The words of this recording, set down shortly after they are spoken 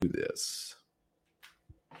this.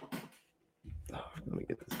 Let me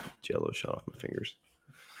get this Jello shot off my fingers.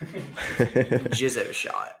 Jizzo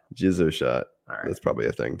shot. Jizzo shot. All right. That's probably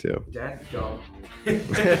a thing too. Dad, go.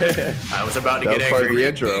 I was about to That get was part of angry. the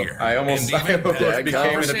intro. I almost became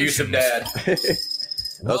an abusive dad.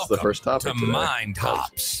 That's the first topic to today. Mind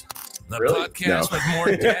Hops, the Really? podcast No. with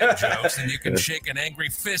more dad jokes than you can shake an angry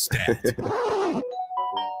fist at.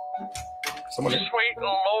 Someone Sweet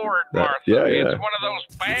Lord, That- Martha. yeah, It's yeah. one of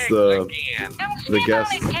those bags the- again. The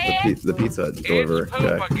guest, the pizza deliverer It's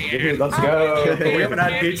guy. poop again. Let's go. We We haven't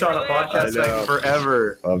had pizza on a podcast I know. like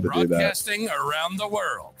forever. Love to do that. Broadcasting around the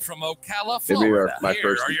world from Ocala, It'd be Florida. my Here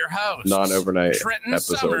first are your hosts, non-overnight Trenton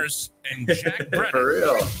episode. Summers and Jack Brennan. For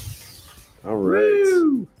real. All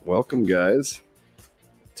right. Welcome, guys,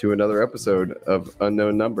 to another episode of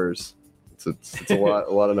Unknown Numbers. It's a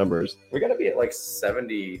lot of numbers. We got to be at like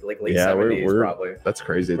 70, like late Yeah, 70s we're- probably. That's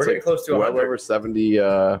crazy. We're It's getting like close to well 100. over 70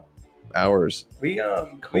 hours. We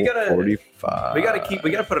Colt gotta 45. we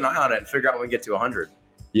gotta put an eye on it and figure out when we get to 100.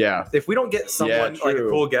 Yeah. If we don't get someone like a true.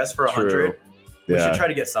 cool guest for 100, True. we Yeah. should try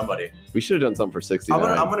to get somebody. We should have done something for 69.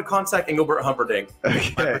 I'm gonna contact Engelbert Humperdinck, my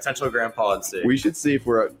Okay. potential grandpa, and see. We should see if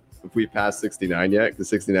we passed 69 yet, because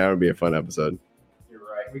 69 would be a fun episode. You're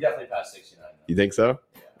right. We definitely passed 69. You think so?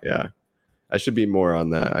 Yeah. I should be more on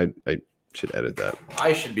that. I should edit that.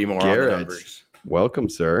 I should be more on Garrett. the numbers. Welcome,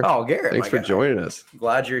 sir. Oh, Garrett. Thanks my for guy. joining us.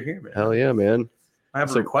 Glad you're here, man. Hell yeah, man. I have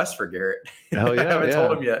a So- request for Garrett. Hell yeah, I haven't yeah.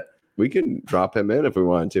 told him yet We can drop him in if we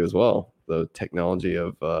wanted to as well. The technology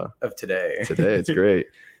of of today. today, it's great.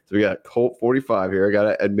 So we got Colt 45 here. I got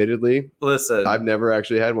to admittedly, Listen. I've never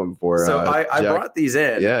actually had one before. So I Jack- brought these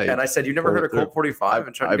in, Yeah, and I said, "You never heard of Colt 45?"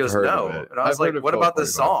 And Trent I've goes, heard "No." of it. And I was I've heard like, of "What Colt about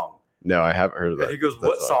this 45. song?" No, I haven't heard of that. And he goes, that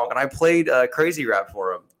 "What song?" And I played Crazy Rap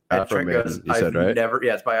for him. And Afro Trent Man, goes, you said, "I've right? never."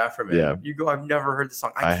 Yeah, it's by Afro Man. Yeah. You go, "I've never heard the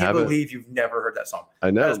song." I I can't haven't. believe you've never heard that song.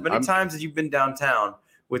 I know. As many times as you've been downtown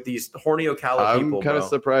with these horny Ocala I'm people, kind of bro,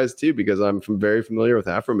 surprised too because I'm very familiar with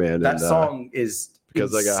Afro Man. that and, song is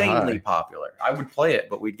because I got insanely high. popular. I would play it,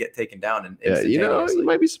 but we'd get taken down and Yeah, you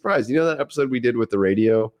might be surprised. You know that episode we did with the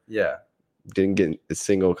radio Yeah, didn't get a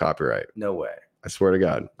single copyright. no way. I swear to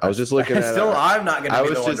God. I was just looking at Still, I'm not I gonna be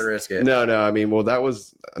was the one just to risk it. no. I mean, well, that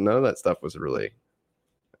was none of that stuff was really.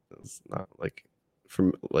 It's not like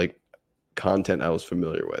from like content I was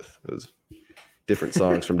familiar with. It was different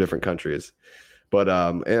songs from different countries, but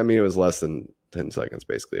I mean, it was less than 10 seconds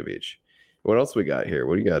basically of each. What else we got here?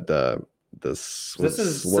 What do you got? This This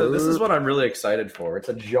is what I'm really excited for. It's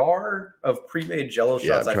a jar of pre-made Jello Yeah,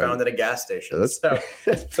 shots I'm I trying- found at a gas station. That's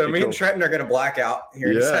So me and Trenton are gonna black out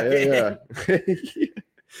here in a second. yeah.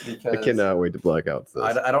 I because cannot wait to black out this.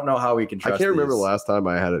 I don't know how we can I trust can't remember the these. last time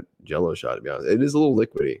I had a Jello shot. To be honest, it is a little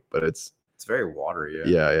liquidy, but it's It's very watery.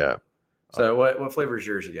 yeah. So what flavor is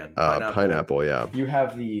yours again? Pineapple, yeah. You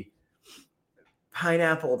have the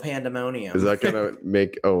pineapple pandemonium. Is that gonna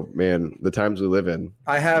make? Oh man, the times we live in.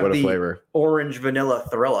 I have What a the flavor! orange vanilla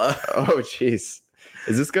Thrilla. Oh jeez,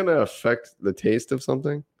 is this gonna affect the taste of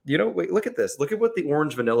something? You know, wait, look at this. Look at what the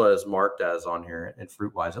orange vanilla is marked as on here and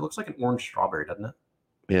fruit wise. It looks like an orange strawberry, doesn't it?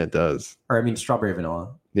 Yeah, it does. Or I mean strawberry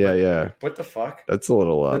vanilla. Yeah. What the fuck? That's a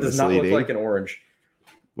little That does not misleading. look like an orange.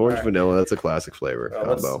 Orange Alright. vanilla. That's a classic flavor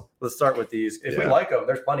combo. Let's start with these. If we Yeah. like them,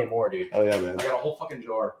 there's plenty more, dude. Oh yeah, man. I got a whole fucking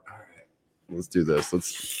jar. All right, let's do this.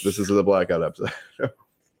 This is the blackout episode.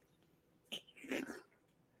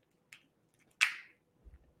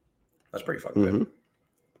 That's pretty fucking good. Mhm.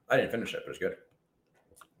 I didn't finish it, but it's good.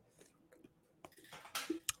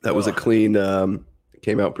 That was a clean.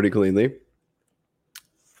 Came out pretty cleanly.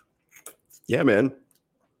 Yeah, man.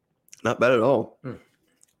 Not bad at all. Hmm.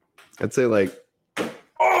 I'd say like.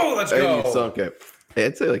 Oh, let's Hey, go. you sunk it.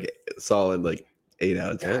 I'd say like a solid like 8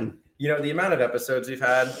 out of 10. You know, the amount of episodes we've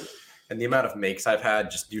had and the amount of makes I've had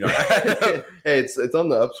just do not. Hey, it's on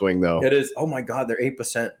the upswing though. It is. Oh my God, they're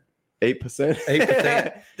 8%. 8%.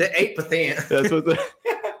 8%. The 8%.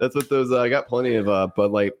 That's what those. I got plenty of Bud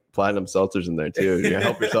Light Platinum seltzers in there too. You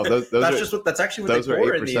help yourself. Those That's actually what those they are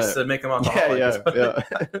pour in these 8%. to make them yeah, alcoholic.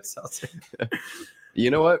 yeah. You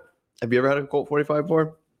know what? Have you ever had a Colt 45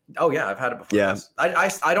 before? Oh yeah, I've had it before. Yeah.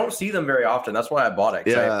 I don't see them very often. That's why I bought it.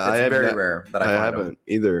 'Cause Yeah, it's I have very not- rare that I I find haven't them.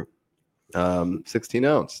 either. 16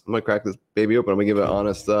 ounce. I'm gonna crack this baby open. I'm gonna give it an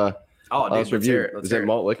honest, Oh, dude, honest let's review. hear it. Let's Is hear it it.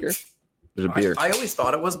 malt liquor? There's a beer. I always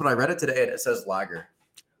thought it was, but I read it today and it says lager.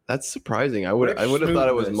 That's surprising. I would Rich have thought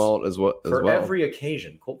it was smoothness. malt as well. For every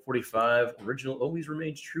occasion, Colt 45 original always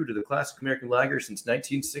remains true to the classic American lager since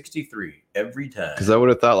 1963. Every time. Because I would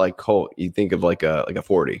have thought like Colt, you think of like a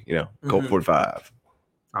 40, Colt Mhm. 45.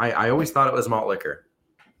 I always thought it was malt liquor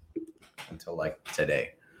until like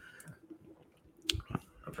today.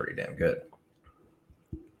 I'm pretty damn good.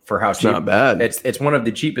 for how It's cheap. not bad. It's one of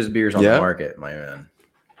the cheapest beers on Yeah. the market, my man.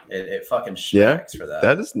 It fucking Yeah. smacks for that.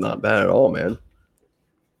 That is not bad at all, man.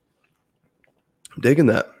 I'm digging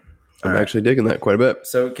that. I'm All right. actually digging that quite a bit.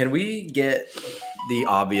 So can we get the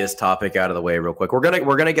obvious topic out of the way real quick? We're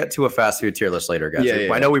gonna get to a fast food tier list later, guys. Yeah,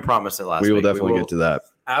 yeah, I know we promised it last We will week. definitely get to that.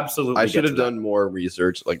 Absolutely. I should get have to done more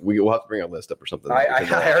research. Like we will have to bring a list up or something.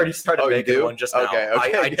 that. I already started Oh, you making do? one just now. Okay,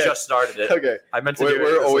 I good. just started it. Okay. I meant to do it.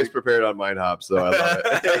 We're this always week. prepared on Mind Hop, so I love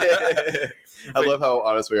it. I love how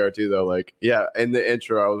honest we are too, though. Like, yeah, in the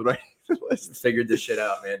intro, I was writing the list. Figured this shit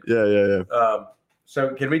out, man. Yeah. So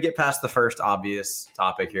can we get past the first obvious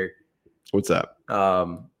topic here? What's that?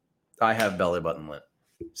 I have belly button lint.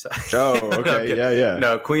 So, Oh, okay. Okay. Yeah.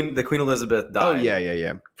 No, the Queen Elizabeth died. Oh,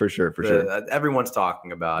 yeah. For sure. Everyone's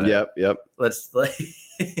talking about it. Yep. I'm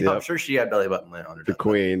Yep. sure she had belly button lint on her. The deathbed.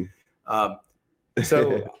 Queen.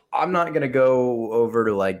 So I'm not gonna go over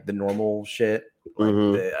to like the normal shit. Like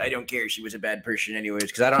Mhm. I don't care. She was a bad person, anyways,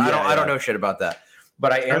 because I Yeah. don't know shit about that.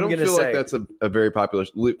 But I I am don't gonna feel say like that's a very popular.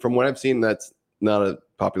 From what I've seen, that's not a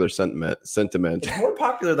popular sentiment. it's more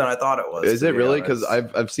popular than I thought it was. Is to it be really? Because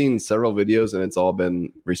honest. I've seen several videos and it's all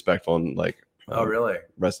been respectful and like. Oh really?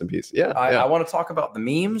 Rest in peace. Yeah. I want to talk about the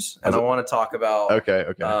memes and I want to talk about Okay.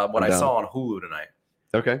 what I'm I down. saw on Hulu tonight.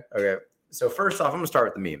 Okay. Okay. So first off, I'm gonna start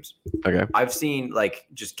with the memes. Okay. I've seen like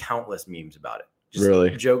just countless memes about it. Just Really?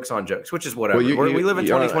 jokes on jokes, which is whatever. Well, we live in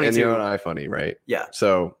you're on- 2022. and you're on iFunny, right? Yeah.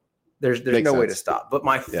 So There's Makes no way to sense. stop. But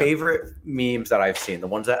my favorite memes that I've seen, the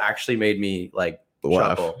ones that actually made me like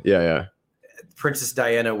laugh. chuckle, Yeah. Princess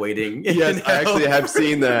Diana waiting. Yes, you I actually know? have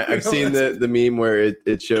seen that. I've seen the meme where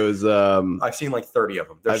it shows. I've seen like 30 of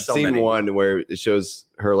them. There's I've so seen many. one where it shows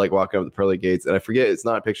her like walking up the pearly gates, and I forget it's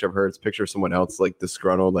not a picture of her; it's a picture of someone else, like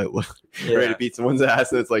disgruntled, like Yeah. ready to beat someone's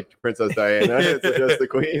ass, and it's like Princess Diana, it's just the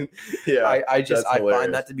Queen. Yeah, I that's find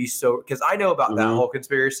hilarious. that to be so because I know about that Mhm. whole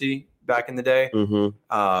conspiracy back in the day. Mm-hmm.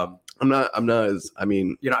 I'm not as. I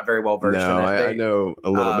mean, You're not very well versed no, in it. I know a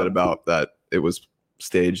little bit um, about that. It was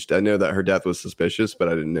staged. I know that her death was suspicious, but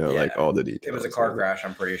I didn't know like Yeah. all the details. It was a car crash,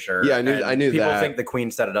 I'm pretty sure. Yeah, I knew people that. think the Queen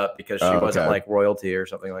set it up because she Oh, wasn't okay. like royalty or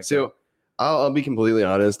something like that. So I'll be completely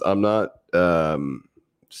honest. I'm not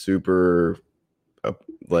super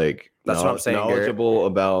like That's what I'm saying, Garrett. knowledgeable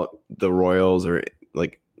about the royals or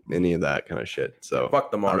like any of that kind of shit. So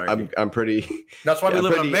Fuck the monarchy. I'm pretty. That's why we I'm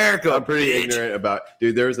live in pretty- America. I'm pretty bitch. ignorant about.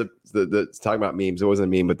 Dude, there was the talking about memes. It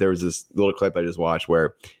wasn't a meme, but there was this little clip I just watched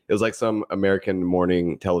where it was like some American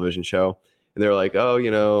morning television show, and they were like,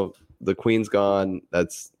 "Oh, the Queen's gone.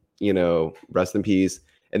 That's rest in peace."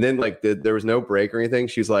 And then like there was no break or anything.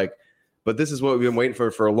 She's like, "But this is what we've been waiting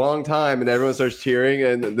for a long time," and everyone starts cheering,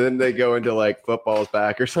 and then they go into like football's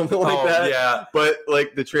back or something like Oh, that. yeah. But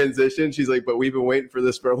like the transition, she's like, "But we've been waiting for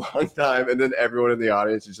this for a long time," and then everyone in the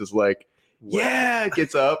audience is just like, "Yeah,"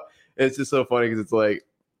 gets up. And it's just so funny because it's like,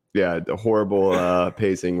 yeah, the horrible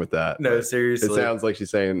pacing with that. No, But seriously. it sounds like she's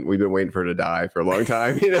saying we've been waiting for her to die for a long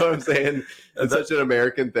time. You know what I'm saying? It's That- such an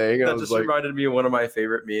American thing. And I That was just like, reminded me of one of my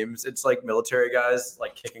favorite memes. It's like military guys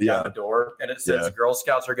like kicking down Yeah. the door, and it says Yeah. Girl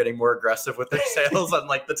Scouts are getting more aggressive with their sales, and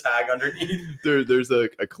like the tag underneath. there's a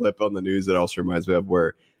clip on the news that also reminds me of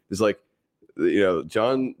where there's like,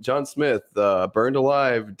 John Smith burned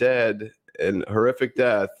alive, dead, and horrific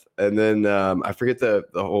death, and then I forget the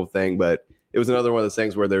whole thing, but it was another one of those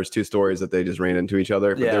things where there's two stories that they just ran into each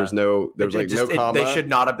other, but Yeah. there was no comma. They should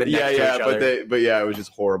not have been next to each other. but yeah, it was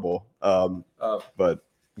just horrible. But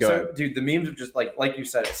go So, ahead. dude, the memes are just like you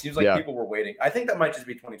said. It seems like Yeah. people were waiting. I think that might just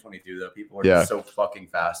be 2022, though. People are Yeah. just so fucking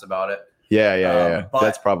fast about it. Yeah. but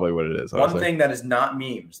That's probably what it is. One Honestly. thing that is not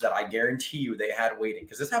memes that I guarantee you they had waiting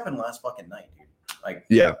because this happened last fucking night, dude. Like,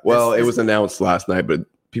 Yeah. Well, this- it was announced last night, but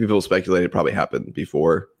people speculated it probably happened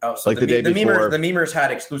before. oh, so Like the day before. the memers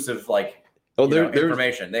had exclusive like Oh, you know, there's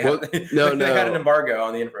information. They well, had no, they had no. an embargo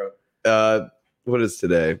on the info. What is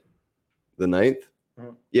today? The 9th?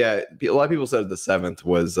 Mhm. Yeah, a lot of people said the 7th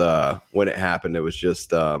was when it happened. It was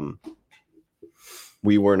just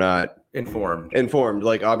we were not Informed.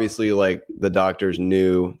 Like obviously, like the doctors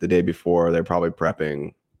knew the day before. They're probably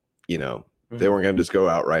prepping. They weren't gonna just go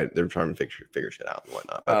out right. They're trying to figure shit out and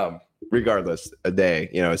whatnot. But regardless, a day.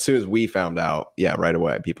 As soon as we found out, yeah, right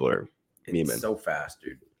away, people are memeing. It's so fast,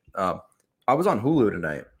 dude. I was on Hulu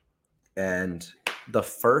tonight, and the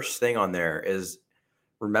first thing on there is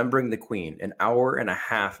Remembering the Queen, an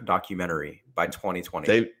 1.5-hour documentary by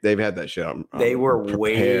 2020. They've had that shit on. They were prepared.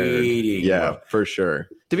 waiting. Yeah, for sure.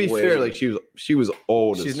 To be fair, like she was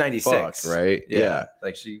old. She's as 96, fuck, right? Yeah.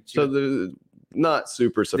 Like she So the not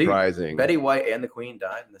super surprising. Betty White and the Queen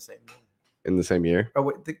died in the same year. In the same year. Oh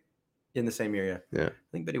wait, in the same year, yeah. Yeah.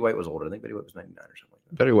 I think Betty White was older. I think Betty White was 99 or something like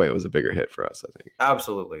Betty White was a bigger hit for us, I think.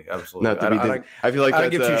 Absolutely. Not to be I feel like I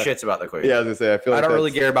don't that's give two shits about the Queen. Yeah, I was gonna say I feel like I don't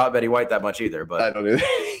really care about Betty White that much either, but I don't either.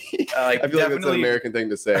 I feel like that's an American thing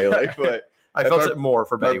to say. Like, but I felt it more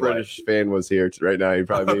for Betty White. If a British fan was here right now, he'd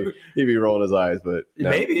be rolling his eyes. But no,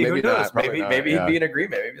 maybe who knows? Not, maybe he'd be in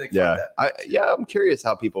agreement. Maybe like, yeah, I'm curious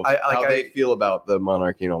how people how they feel about the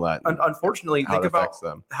monarchy and all that. Unfortunately, think about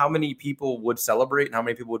them. How many people would celebrate and how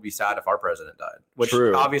many people would be sad if our president died. Which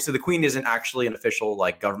True. Obviously the Queen isn't actually an official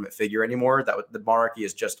like government figure anymore. That the monarchy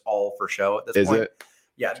is just all for show at this point. It?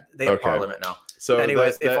 Yeah, they have Parliament now. So,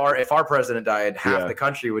 anyways, if our president died, half the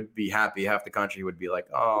country would be happy. Half the country would be like,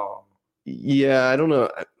 oh. Yeah, I don't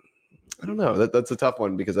know. That's a tough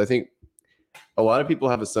one because I think a lot of people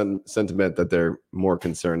have a sentiment that they're more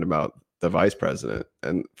concerned about the vice president.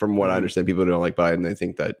 And from what I understand, people don't like Biden. They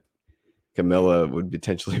think that Camilla would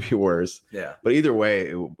potentially be worse. Yeah. But either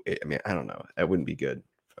way, I mean, I don't know. It wouldn't be good.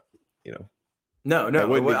 No, it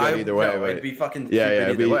wouldn't be good either way. No, it'd be fucking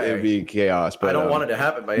it'd be chaos. But I don't want it to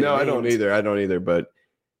happen. By any means. I don't either. But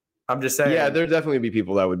I'm just saying. Yeah, there'd definitely be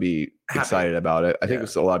people that would be excited about it. I think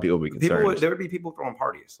a lot of people would be concerned. There would be people throwing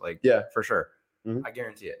parties, for sure. Mm-hmm. I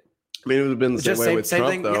guarantee it. I mean, it would have been the same way with Trump,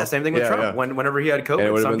 thing, though. Yeah, same thing with Trump. Yeah. Whenever he had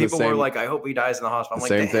COVID, some people were like, "I hope he dies in the hospital." I'm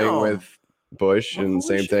same like, thing with Bush, and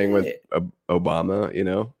same thing with Obama.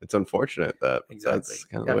 It's unfortunate that that's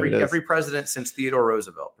kind of every president since Theodore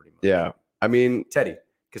Roosevelt, pretty much. Yeah, I mean Teddy,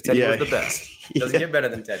 because Teddy was the best. Doesn't get better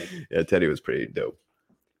than Teddy. Yeah, Teddy was pretty dope.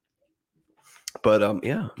 But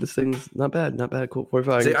this thing's not bad. Cool.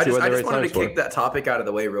 45. I just wanted to kick that topic out of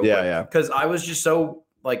the way real quick. Yeah. Because I was just so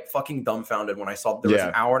fucking dumbfounded when I saw there was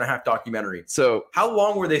an 1.5-hour documentary. So how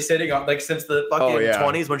long were they sitting on since the fucking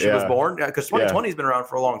 20s when she was born? Because 2020 has been around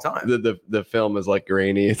for a long time. The film is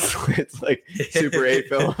grainy. It's like Super 8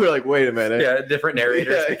 film. We're like, wait a minute. Yeah, different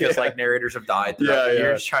narrators because narrators have died throughout the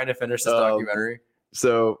years trying to finish this documentary.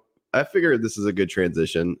 So I figured this is a good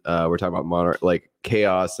transition. We're talking about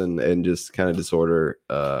chaos and just kind of disorder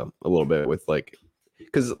a little bit with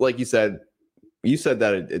because you said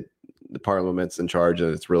that the parliament's in charge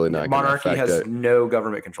and it's really not monarchy has no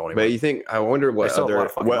government control anymore. But you think I wonder what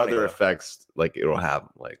other effects it'll have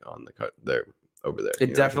on there over there.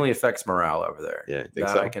 It definitely affects morale over there. Yeah, I think that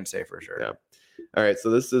so. I can say for sure. Yeah. All right, so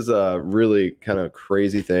this is a really kind of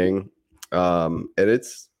crazy thing, and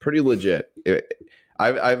it's pretty legit.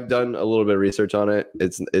 I've done a little bit of research on it.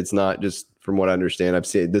 It's not just from what I understand. I've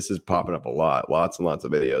seen this is popping up a lot, lots and lots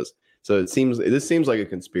of videos. So this seems like a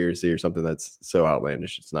conspiracy or something that's so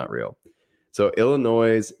outlandish it's not real. So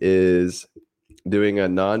Illinois is doing a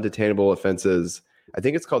non-detainable offenses. I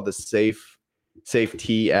think it's called the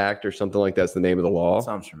Safety Act or something like that's the name of the law.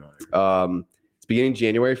 Sounds familiar. It's beginning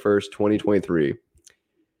January 1st, 2023.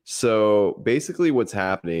 So basically what's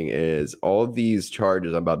happening is all of these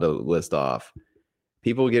charges I'm about to list off,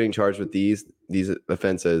 people getting charged with these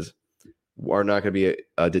offenses are not going to be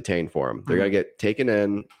detained for them. They're going to get taken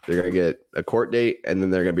in, they're going to get a court date, and then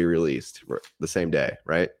they're going to be released the same day,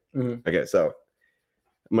 right? Mm-hmm. Okay, so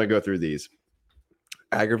I'm going to go through these.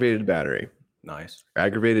 Aggravated battery. Nice.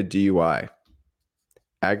 Aggravated DUI.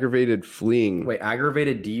 Aggravated fleeing. Wait,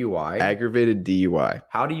 aggravated DUI? Aggravated DUI.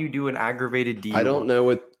 How do you do an aggravated DUI? I don't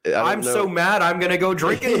know. I'm so mad. I'm gonna go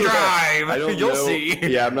drink and drive. You'll see.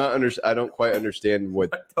 Yeah, I don't quite understand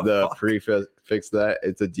what the prefix to that.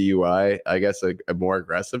 It's a DUI. I guess a more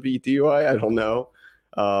aggressive DUI. I don't know.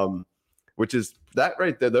 Which is that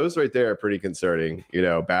right there. Those right there are pretty concerning.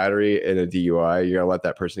 Battery and a DUI. You're gonna let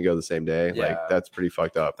that person go the same day. Yeah. That's pretty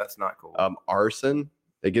fucked up. That's not cool. Arson.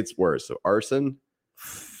 It gets worse. So arson,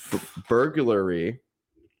 burglary.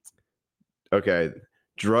 Okay.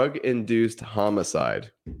 Drug-induced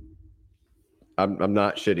homicide. I'm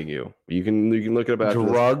not shitting you. You can look it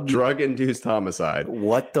up. Drug-induced homicide.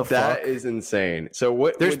 What the fuck? That is insane. So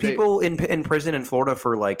what? There's people in prison in Florida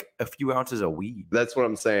for a few ounces of weed. That's what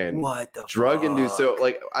I'm saying. What the drug-induced? So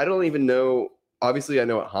I don't even know. Obviously, I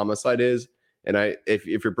know what homicide is, and if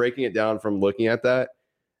you're breaking it down from looking at that,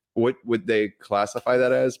 what would they classify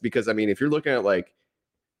that as? Because I mean, if you're looking at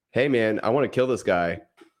hey man, I want to kill this guy.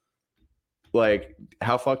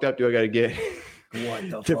 How fucked up do I got to get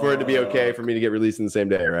for it to be okay for me to get released in the same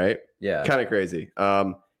day, right? Yeah. Kind of crazy.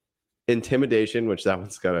 Intimidation, which that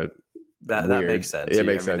one's kind of that makes sense. It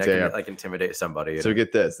makes sense. Yeah. Intimidate somebody. So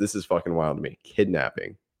get this. This is fucking wild to me.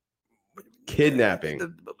 Kidnapping.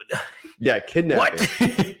 Yeah, kidnapping.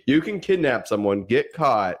 What? You can kidnap someone, get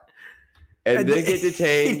caught, and then get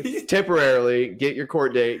detained temporarily, get your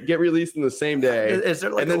court date, get released in the same day, is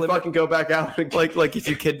there and then fucking go back out. And if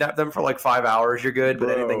you kidnap them for 5 hours, you're good.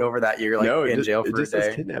 But anything over that, you're in jail for a day. It just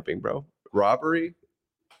says kidnapping, bro. Robbery,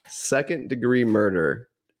 second-degree murder,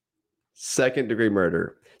 second degree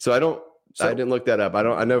murder. So I didn't look that up.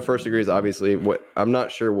 I know first degree is obviously what I'm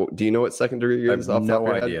not sure. Do you know what second degree I is? have off the top no of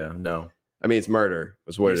your head? idea. No. I mean, it's murder.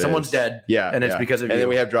 Is what it is. Someone's dead. Yeah, and it's because of and you. then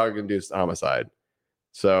we have drug-induced homicide.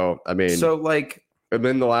 So I mean, So like, and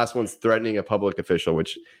then the last one's threatening a public official,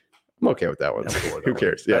 which I'm okay with that one. Who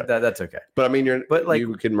cares? Yeah, that's okay. but I mean,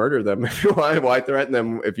 you can murder them if you want. Why threaten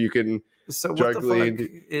them if you can? So drug what the fuck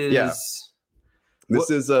lead- is? yeah. This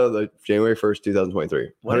is the January 1st,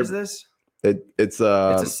 2023. What is this? It's It's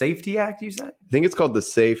a safety act. You said. I think it's called the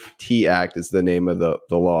Safety Act is the name of the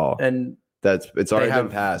law. And It's already been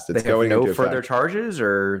passed. It's they have going no into further effect. charges,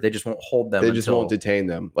 or they just won't hold them. They just won't detain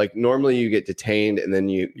them. Like normally, you get detained and then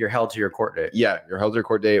You're held to your court date. you're held to a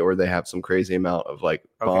court date, or they have some crazy amount of like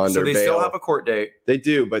bond so or they bail. still have a court date. They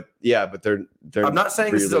do, but they're. I'm not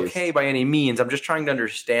saying this is released. okay by any means. I'm just trying to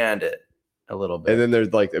understand it a little bit. And then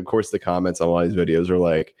there's like, of course, the comments on a lot of these videos are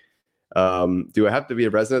like, do I have to be a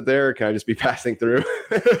resident there, or can I just be passing through?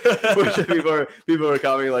 Which people are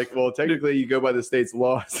commenting like, well, technically, you go by the state's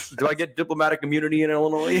laws. Do I get diplomatic immunity in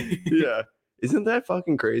Illinois? Yeah, isn't that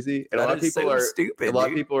fucking crazy? And a lot of people are stupid. a lot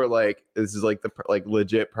of people are like, this is like the like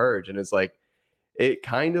legit purge, and it's like, it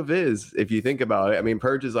kind of is if you think about it. I mean,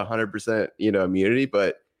 purge is 100% immunity,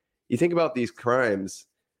 but you think about these crimes,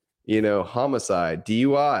 homicide,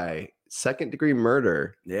 DUI, second degree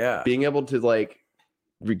murder, Yeah. being able to like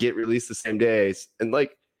get released the same day, and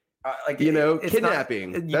like it's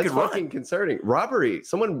kidnapping. not- you That's could run. fucking concerning. Robbery.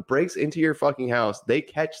 Someone breaks into your fucking house. They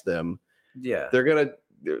catch them. Yeah. They're gonna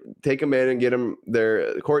take them in and get them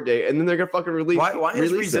their court date, and then they're gonna fucking release. Why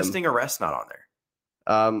is release them. resisting arrest not on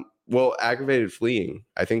there? Well, aggravated fleeing.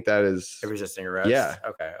 I think that is. Resisting arrest. Yeah.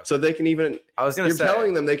 Okay. So they can even. I was gonna You're say.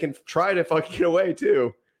 telling them they can try to fucking get away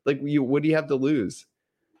too. Like what do you have to lose?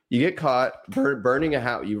 You get caught burning a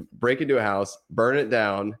house. You break into a house, burn it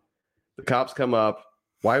down. The cops come up.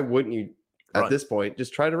 Why wouldn't you? At Run. this point,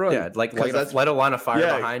 just try to run. Yeah, like 'Cause that's light a line of fire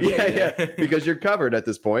behind you. Yeah, because you're covered at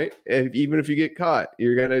this point. Even if you get caught,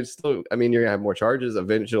 you're gonna still. I mean, you're gonna have more charges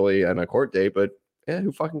eventually on a court date, but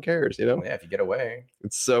who fucking cares? Yeah, if you get away.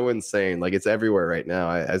 It's so insane. Like it's everywhere right now.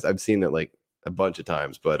 I've seen it like a bunch of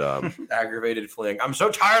times, but Aggravated fleeing. I'm so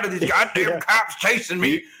tired of these goddamn Yeah. cops chasing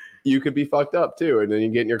me. you could be fucked up too, and then you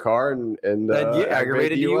get in your car and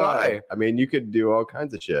aggravated DUI. I mean, you could do all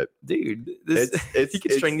kinds of shit. Dude, It's you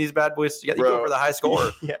can string these bad boys together. You bro. go for the high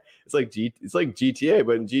score. Yeah, it's like GTA,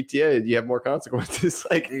 but in GTA you have more consequences.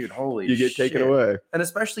 Like Dude, holy you get taken shit. away. And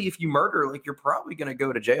especially if you murder, like you're probably gonna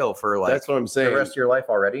go to jail for like That's what I'm saying. the rest of your life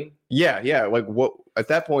already. Yeah. Like what at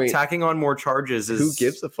that point? Tacking on more charges is Who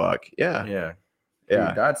gives a fuck? Yeah. Yeah. Yeah.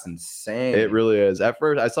 Dude, that's insane. It really is. At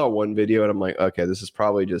first, I saw one video and I'm like, okay, this is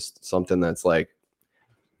probably just something that's like,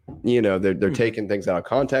 they're taking things out of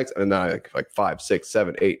context, and then like 5, 6,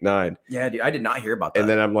 7, 8, 9, Yeah, dude, I did not hear about that. and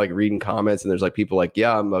then I'm like reading comments, and there's like people like,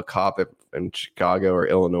 yeah, I'm a cop in Chicago or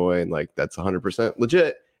Illinois, and like that's 100%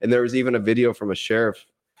 legit. And there was even a video from a sheriff,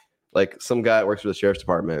 like some guy that works for the sheriff's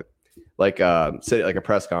department, like say like a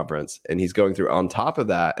press conference, and he's going through. On top of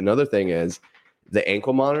that, another thing is the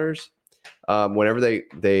ankle monitors. Whenever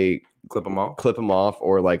they clip them all. clip them off,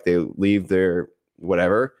 or like they leave their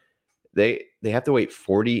whatever, they have to wait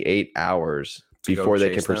 48 hours To go before they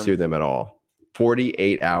can chase them? pursue them at all.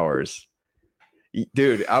 48 hours.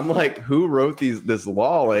 Dude, I'm like, who wrote this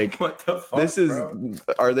law? Like, What the fuck? this is, bro?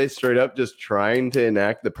 are they straight up just trying to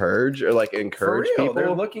enact the purge or like For encourage real, they're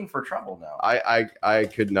people? looking for trouble now. I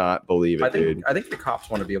could not believe it, dude. I think the cops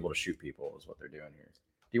want to be able to shoot people is what they're doing here.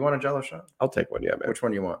 Do you want a Jello shot? I'll take one, yeah, man. Which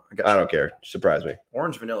one do you want? I don't care. Surprise me.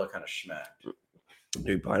 Orange vanilla kind of smacked.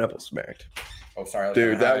 Dude, pineapple smacked. Oh, sorry.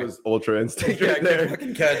 Dude, that was ultra instinct Yeah, right good there.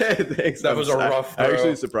 fucking catch. Thanks. That was a rough I actually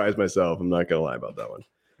throw. surprised myself. I'm not gonna lie about that one.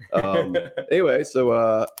 Anyway,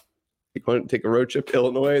 so you want to take a road trip to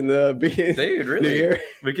Illinois in the beginning Dude, New really? Year?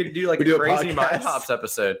 We could do like We a do a crazy Mind podcast. Pops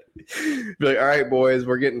episode. Be like, all right, boys,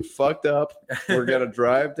 we're getting fucked up. We're gonna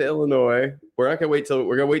drive to Illinois. We're gonna wait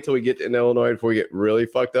till we get in Illinois before we get really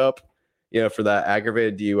fucked up. For that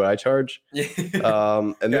aggravated DUI charge.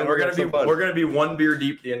 And then we're gonna be one beer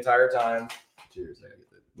deep the entire time. Cheers. I gotta get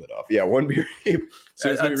the lid off. Yeah, one beer.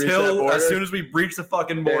 As As soon as we breach the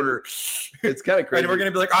fucking border, it's kind of crazy. and we're gonna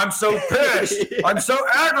be like, I'm so pissed. I'm so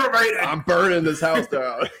aggravated. I'm burning this house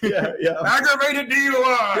down. yeah. aggravated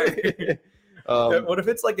DUI. Um, What if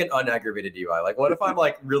it's like an unaggravated DUI? Like, what if I'm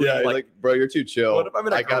like really yeah, like, like, bro, you're too chill. what if I'm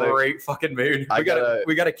in a I gotta- great fucking mood? I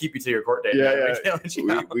We gotta keep you to your court date. Yeah, man. yeah. We can't let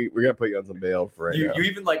you out. We're gonna put you on some bail for right You, now. you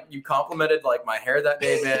even like you complimented like my hair that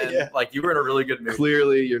day, man. Yeah. Like you were in a really good mood.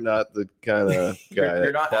 Clearly, you're not the kind of guy. You're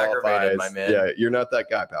that not aggravated, my man. Yeah, you're not that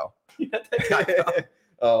guy, pal.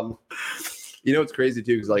 It's crazy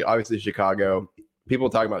too, because like obviously Chicago, people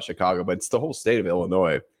talk about Chicago, but it's the whole state of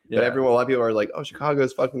Illinois. But a lot of people are like, oh, Chicago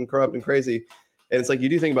is fucking corrupt and crazy. And it's like, you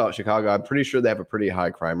do think about Chicago, I'm pretty sure they have a pretty high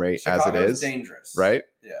crime rate as it is. Dangerous. Right?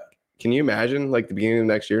 Yeah. Can you imagine like the beginning of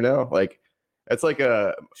next year now? Like, it's like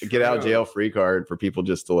a get out of jail free card for people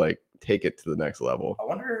just to like take it to the next level. I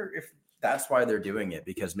wonder if that's why they're doing it,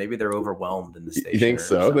 because maybe they're overwhelmed in the station. You think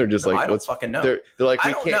so? They're just like, I don't fucking know. They're like,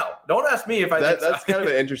 I don't know. Don't ask me if I think that's kind of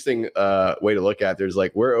an interesting way to look at it. There's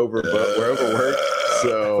like, we're overworked.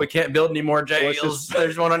 So we can't build any more jails.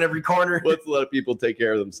 There's one on every corner. Let's let people take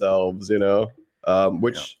care of themselves, you know?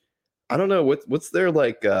 Which I don't know. What's their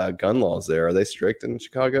like gun laws there? Are they strict in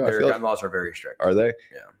Chicago? Their gun laws are very strict. Are they?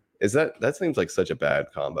 Yeah. Is that seems like such a bad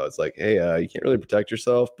combo. It's like, hey, you can't really protect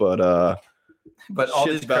yourself, but all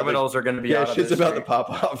these criminals are going to be out of shit's about to pop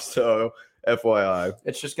off. So FYI,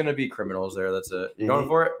 it's just going to be criminals there. That's it. You going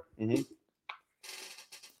for it? Mm-hmm.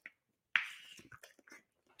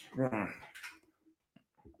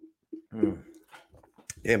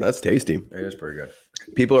 Damn, that's tasty. It is pretty good.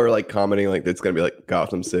 People are like commenting like it's gonna be like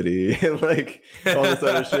Gotham City and like all this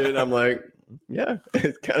other shit. And I'm like, yeah,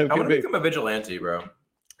 it's kind of. I'm gonna become a vigilante, bro.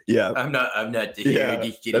 Yeah, I'm not. Yeah,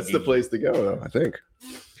 that's the place to go, though. I think.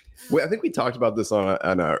 I think we talked about this on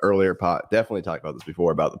an earlier pod. Definitely talked about this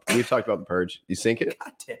before. We've talked about the Purge. You sync it?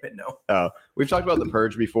 God damn it, no. Oh, we've talked about the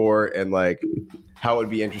Purge before and like how it would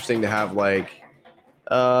be interesting to have like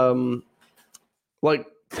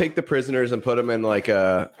take the prisoners and put them in like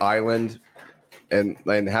a island and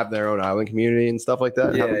have their own island community and stuff like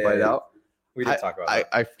that. And have them fight out. We did talk about that.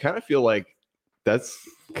 I kind of feel like that's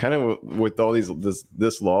kind of with all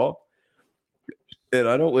this law. And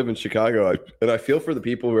I don't live in Chicago, and I feel for the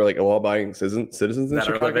people who are like law-abiding citizens in that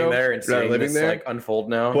Chicago are living there and seeing this like unfold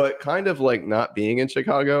now. But kind of like not being in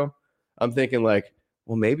Chicago, I'm thinking like,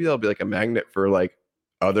 well, maybe there'll be like a magnet for like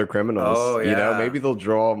other criminals. Oh, yeah. You know, maybe they'll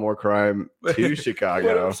draw more crime to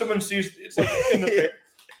Chicago. What if someone sees it's like in the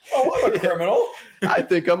oh, I'm a criminal. I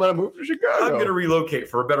think I'm gonna move to Chicago. I'm gonna relocate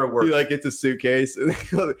for a better work. He like gets a suitcase and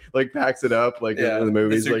like packs it up like in the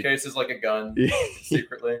movies. The suitcase is like a gun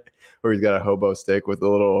secretly. Or he's got a hobo stick with a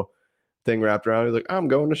little thing wrapped around. He's like, I'm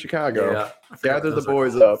going to Chicago. Yeah. Gather the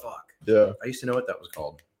boys up. Fuck. Yeah. I used to know what that was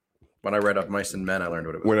called. When I read up Mice and Men, I learned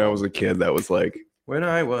what it was. When I was a kid, that was like. When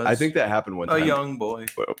I was. I think that happened one time. A young boy.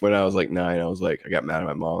 When I was like 9, I was like, I got mad at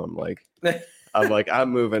my mom. I'm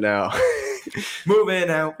moving out. Moving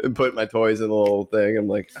out. And put my toys in the little thing. I'm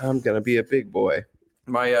like, I'm gonna be a big boy.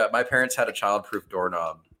 My parents had a childproof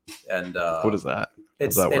doorknob, and what is that?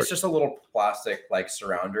 It's just a little plastic like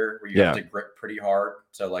surrounder where you have to grip pretty hard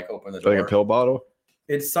to like open the door. Like a pill bottle?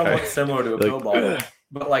 It's somewhat similar to a pill bottle,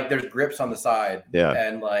 but like there's grips on the side. Yeah.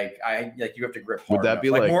 And you have to grip hard. Would that be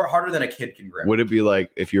like more harder than a kid can grip? Would it be like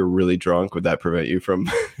if you're really drunk, would that prevent you from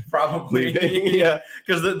probably leaving? Yeah.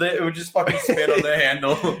 Because it would just fucking spin on the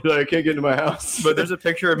handle. Like, I can't get into my house. But there's a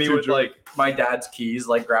picture of me with like my dad's keys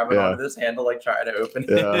like grabbing onto this handle, like trying to open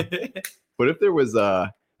it. What if there was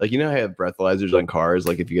like, you know how I have breathalyzers on cars,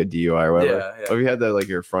 like if you get DUI or whatever? Yeah. What if you had that like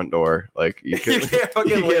your front door? Like you can't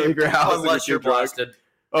fucking leave your house unless you're blasted.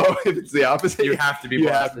 Oh, if it's the opposite, you have to be you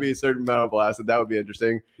blasted. have to be a certain amount of blasted. That would be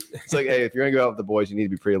interesting. It's like, hey, if you're gonna go out with the boys, you need to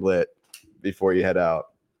be pretty lit before you head out.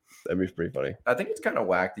 That'd be pretty funny. I think it's kind of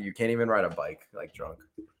whack that you can't even ride a bike like drunk.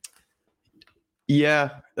 Yeah,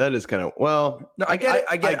 that is kind of No, I get it.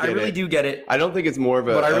 I really do get it. I don't think it's more of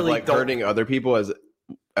a But I really like hurting other people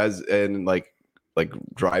as in like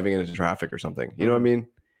driving into traffic or something. You know what I mean?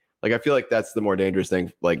 Like I feel like that's the more dangerous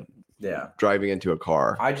thing. Like driving into a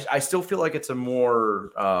car. I still feel like it's a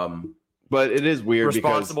more but it is weird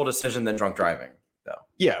responsible decision than drunk driving though.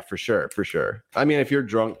 Yeah, for sure. I mean, if you're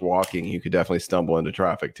drunk walking, you could definitely stumble into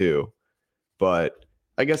traffic too. But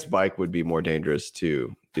I guess bike would be more dangerous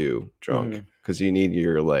to do drunk because you need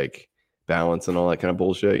your like balance and all that kind of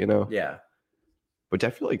bullshit, you know? Yeah. But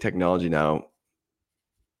I feel like technology now,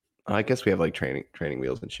 I guess we have like training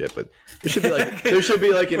wheels and shit, but there should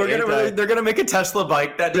be like they're gonna make a Tesla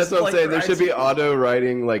bike that's what I'm saying. There should be auto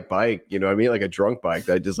riding like bike, you know what I mean? Like a drunk bike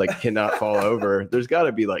that just like cannot fall over. There's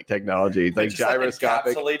gotta be like technology, like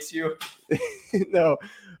gyroscopic. Encapsulates you. No.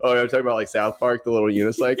 Oh, I'm talking about like South Park, the little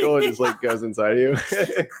unicycle. It just like goes inside you.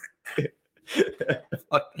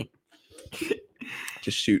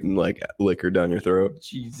 Just shooting like liquor down your throat.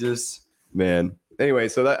 Jesus. Man. Anyway,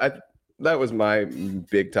 so that was my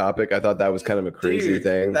big topic. I thought that was kind of a crazy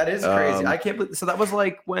thing. That is crazy. I can't believe. So that was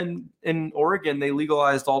like when in Oregon they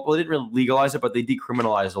legalized they didn't really legalize it, but they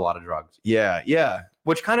decriminalized a lot of drugs. Yeah.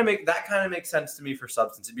 Which kind of makes sense to me for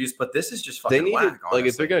substance abuse, but this is just fucking they need whack, to, like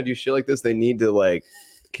if they're gonna do shit like this, they need to like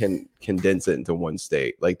condense it into one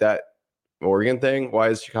state. Like that Oregon thing. Why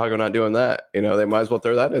is Chicago not doing that? You know, they might as well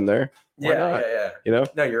throw that in there. Why not? Yeah. You know?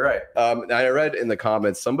 No, you're right. I read in the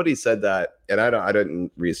comments somebody said that, and I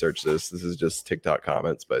didn't research this. This is just TikTok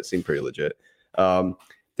comments, but it seemed pretty legit.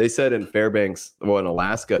 They said in Fairbanks, well, in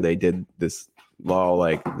Alaska, they did this law,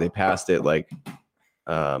 like they passed it, like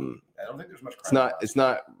I don't think there's much. it's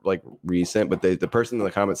not like recent, but the person in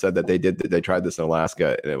the comments said that they tried this in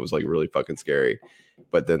Alaska and it was like really fucking scary,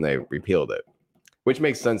 but then they repealed it, which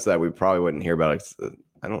makes sense that we probably wouldn't hear about it.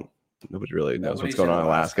 Nobody really knows what's going on in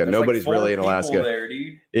Alaska. Nobody's like really in Alaska. there,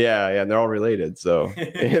 dude. Yeah, and they're all related. So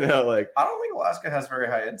like I don't think Alaska has very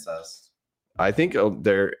high incest. I think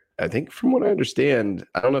from what I understand,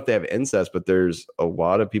 I don't know if they have incest, but there's a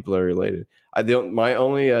lot of people that are related. My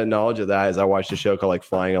only knowledge of that is I watched a show called like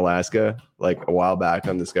Flying Alaska like a while back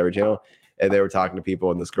on Discovery Channel, and they were talking to people,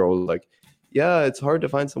 and this girl was like, "Yeah, it's hard to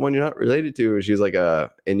find someone you're not related to." She's like a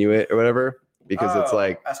Inuit or whatever, because it's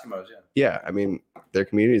like Eskimos. Yeah, I mean their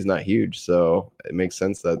community is not huge, so it makes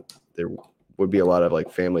sense that there would be a lot of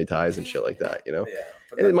like family ties and shit like that, you know. Yeah,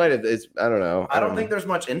 and it might have. I don't know. I don't think there's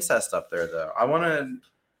much incest up there though. I want to.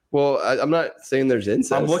 Well, I'm not saying there's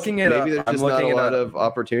incest. I'm looking at maybe there's just not a lot of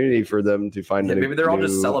opportunity for them to find. Maybe they're all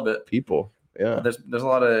just celibate people. Yeah, there's a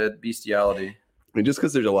lot of bestiality. I mean, just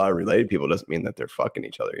because there's a lot of related people doesn't mean that they're fucking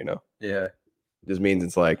each other. You know. Yeah. It just means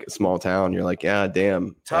it's like a small town. You're like, yeah,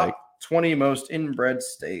 damn. Top like, 20 most inbred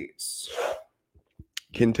states.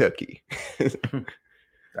 Kentucky.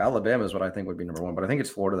 Alabama is what I think would be number one, but I think it's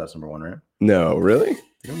Florida that's number one, right? No, really?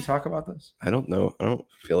 Didn't we talk about this? I don't know. I don't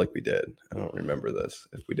feel like we did. I don't remember this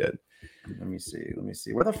if we did. Let me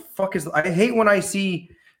see. Where the fuck is I hate when I see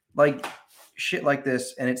like shit like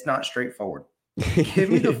this and it's not straightforward. Give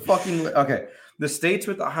me the fucking okay. The states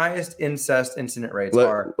with the highest incest incident rates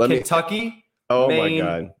are Kentucky. Oh Maine, my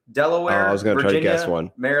god. Delaware. I was going to try to guess one.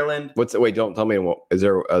 Maryland. Wait, don't tell me is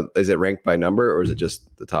it ranked by number or is it just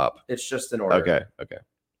the top? It's just in order. Okay.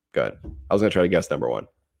 Good. I was going to try to guess number one.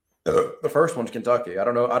 The first one's Kentucky. I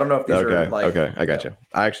don't know if these are like okay. I got you.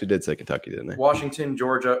 I actually did say Kentucky, didn't I? Washington,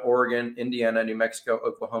 Georgia, Oregon, Indiana, New Mexico,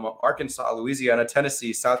 Oklahoma, Arkansas, Louisiana,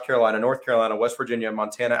 Tennessee, South Carolina, North Carolina, West Virginia,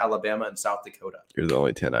 Montana, Alabama, and South Dakota. You're the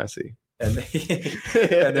only 10 I see. And,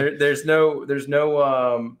 there's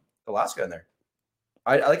no Alaska in there.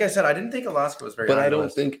 Like I said, I didn't think Alaska was very. But I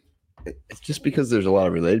don't think it's just because there's a lot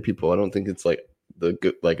of related people. I don't think it's like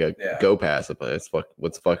go pass. Let's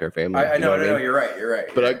fuck our family. I know. You're right.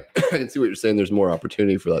 But I can see what you're saying. There's more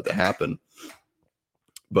opportunity for that to happen.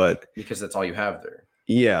 But because that's all you have there.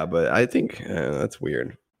 Yeah, but I think that's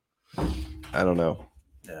weird. I don't know.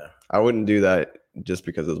 Yeah, I wouldn't do that just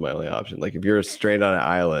because it was my only option. Like if you're straight on an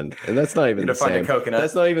island, and that's not even the same.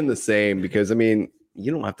 That's not even the same because I mean. You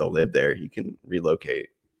don't have to live there. You can relocate.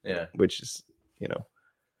 Yeah. Which is, you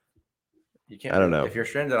can't. I don't know. If you're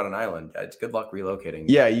stranded on an island, it's good luck relocating.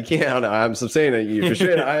 Yeah, you can't. I'm saying that if you're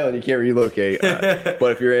stranded on an island, you can't relocate. But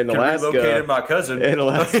if you're in Alaska, relocated my cousin. In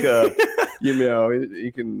Alaska, you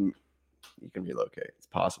can relocate. It's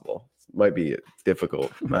possible. It might be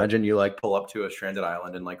difficult. Imagine you like pull up to a stranded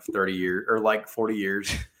island in like 30 years or like 40 years.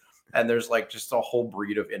 And there's like just a whole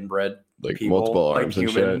breed of inbred like people, multiple arms like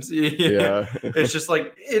humans. And shit. Yeah. It's just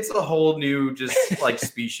like it's a whole new just like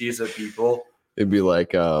species of people. It'd be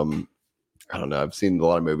like I don't know. I've seen a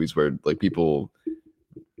lot of movies where like people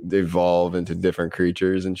evolve into different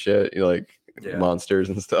creatures and shit. Like monsters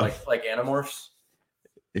and stuff. Like Animorphs.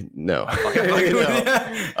 No.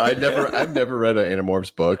 I've never read an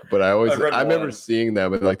Animorphs book, but I remember seeing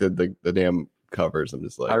them in like the damn covers. I'm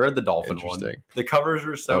just like, I read the dolphin one. The covers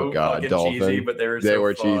were so fucking cheesy, but they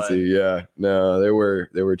were fun. Cheesy. Yeah, no, they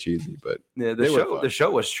were cheesy, but yeah, the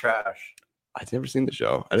show was trash. I'd never seen the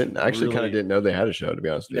show. I didn't didn't know they had a show, to be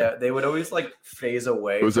honest with you. Yeah, they would always like phase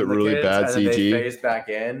away. Was it really bad CG? They phase back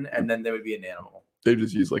in, and then they would be an animal. They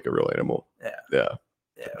just use like a real animal. Yeah.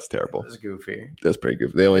 It's terrible. It was goofy. That's pretty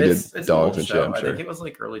goofy. They only did dogs and shit. I'm sure. I think it was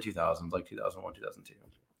like early 2000s, like 2001, 2002.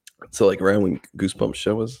 So like around when Goosebumps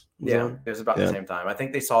show was on? It was about the same time. I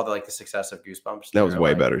think they saw the success of Goosebumps. That was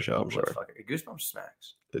way better show, I'm sure. Goosebumps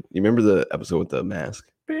smacks. You remember the episode with the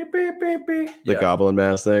mask? Beep, beep, beep, beep. The goblin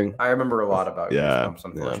mask thing? I remember a lot about Goosebumps,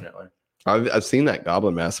 unfortunately. I've seen that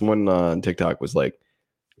goblin mask. Someone on TikTok was like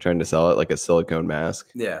trying to sell it like a silicone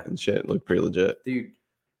mask. Yeah. And shit. It looked pretty legit. Dude.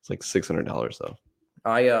 It's like $600 though.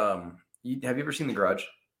 have you ever seen The Grudge?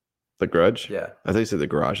 The Grudge? Yeah. I thought you said The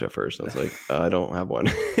Garage at first. I was like, I don't have one.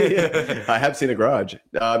 I have seen The Garage.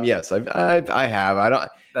 Yes, I have. I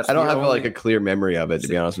don't have like a clear memory of it, to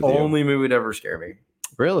be honest with you. Only movie to ever scare me.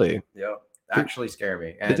 Really? Yeah. Actually scare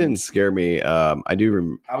me. And it didn't scare me. I do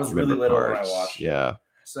remember. I was really little when I watched. Yeah.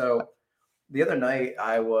 So the other night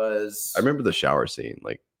I remember the shower scene.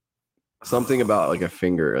 Like Something about like a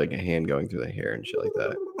finger, like a hand going through the hair and shit like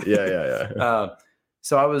that. Yeah.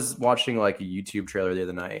 So I was watching like a YouTube trailer the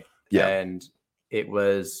other night, and it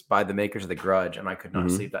was by the makers of The Grudge, and I could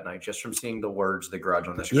not sleep that night just from seeing the words "The Grudge"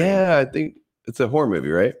 on the screen. Yeah, I think it's a horror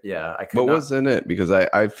movie, right? Yeah, I could. But what's in it? Because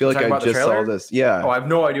I feel like I just saw this. Yeah. Oh, I have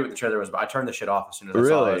no idea what the trailer was about. I turned the shit off as soon as I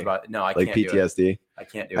saw it. No, I like can't PTSD. do it. I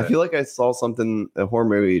can't do it. I feel like I saw a horror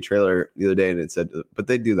movie trailer the other day, and it said, but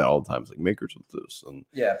they do that all the time. It's like makers of this, and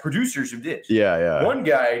producers of this. Yeah. One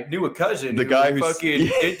guy knew a cousin. The guy who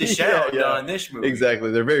fucking did the shout on this movie.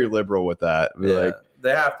 Exactly. They're very liberal with that. Like,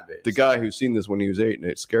 they have to be. The guy who's seen this when he was 8 and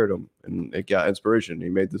it scared him and it got inspiration. He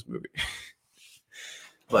made this movie.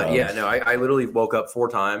 But I literally woke up 4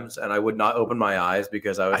 times and I would not open my eyes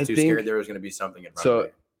because I was too scared there was going to be something in front of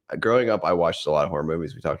me. Growing up, I watched a lot of horror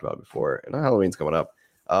movies we talked about before, and Halloween's coming up.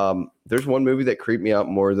 There's one movie that creeped me out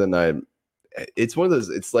more than it's one of those,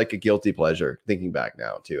 it's like a guilty pleasure thinking back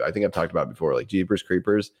now too. I think I've talked about it before, like Jeepers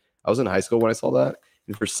Creepers. I was in high school when I saw that.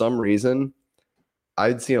 And for some reason,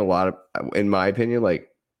 I'd seen a lot of, in my opinion, like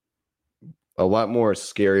a lot more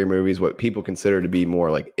scary movies, what people consider to be more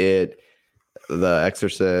like It, The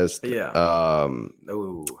Exorcist. Yeah.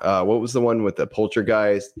 What was the one with the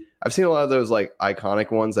Poltergeist? I've seen a lot of those like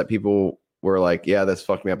iconic ones that people were like, yeah, this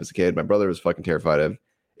fucked me up as a kid. My brother was fucking terrified of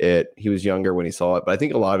it. He was younger when he saw it, but I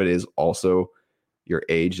think a lot of it is also your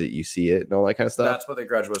age that you see it and all that kind of stuff. That's what The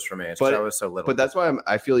Grudge was for me. But I was so little. But that's why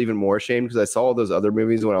I feel even more ashamed because I saw all those other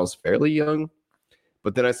movies when I was fairly young.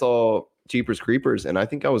 But then I saw Jeepers Creepers, and I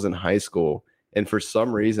think I was in high school. And for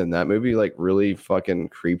some reason, that movie like really fucking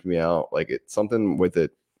creeped me out. Like it's something with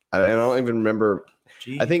it. I don't even remember.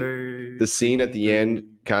 I think the scene at the end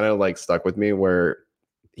kind of like stuck with me where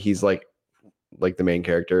he's like the main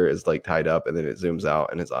character is like tied up and then it zooms out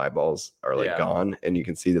and his eyeballs are like gone and you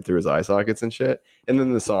can see that through his eye sockets and shit. And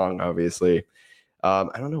then the song, obviously, I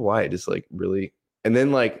don't know why it just like really, and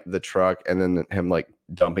then like the truck and then him like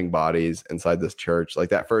dumping bodies inside this church, like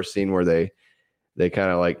that first scene where they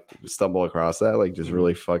kind of like stumble across that, like just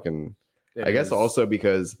really fucking, I guess also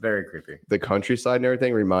because very creepy. The countryside and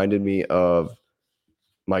everything reminded me of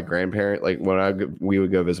my grandparent. Like when we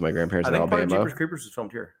would go visit my grandparents in Alabama. Jeepers Creepers is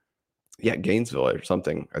filmed here. Yeah, Gainesville or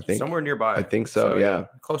something. I think somewhere nearby. I think so. Yeah,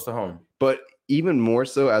 close to home. But even more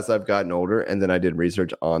so as I've gotten older, and then I did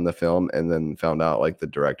research on the film, and then found out like the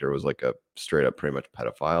director was like a straight up pretty much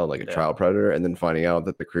pedophile, like a child predator, and then finding out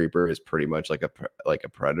that the creeper is pretty much like a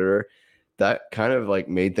predator. That kind of like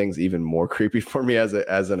made things even more creepy for me as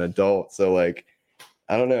an adult. So like,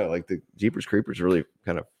 I don't know, like the Jeepers Creepers really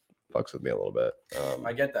kind of fucks with me a little bit.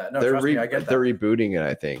 I get that. No, I get that. They're rebooting it,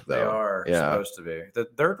 I think. Though they are supposed to be. The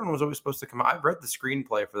third one was always supposed to come out. I've read the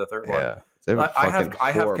screenplay for the third one. Yeah,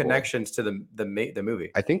 I have connections to the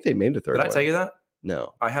movie. I think they made a third one. Did I tell you that?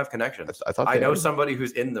 No, I have connections. I know somebody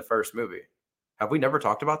who's in the first movie. Have we never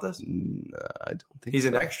talked about this? No, I don't think he's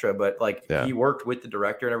an extra, but like he worked with the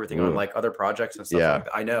director and everything on like other projects and stuff. Yeah, like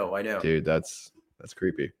that. I know. Dude, that's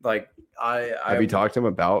creepy. Like have you talked to him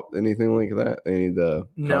about anything like that? Any of the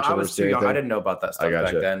no, I was too young. I didn't know about that stuff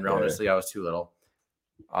back then. Honestly, I was too little.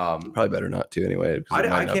 Probably better not to anyway.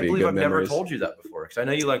 I can't believe I've never told you that before because I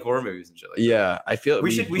know you like horror movies and shit like that. Yeah, I feel we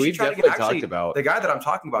should try to get talked about the guy that I'm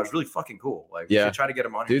talking about is really fucking cool. Like we should try to get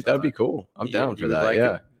him on here. Dude, that'd be cool. I'm down for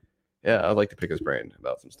that. Yeah, I'd like to pick his brain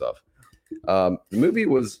about some stuff. The movie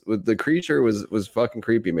the creature was fucking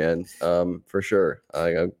creepy, man. For sure.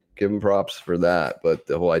 I'll give him props for that, but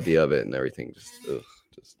the whole idea of it and everything just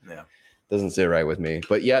doesn't sit right with me.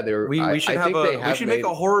 But yeah, we should make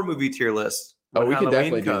a horror movie tier list. Oh, we can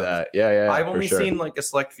definitely do that. Yeah. I've only seen like a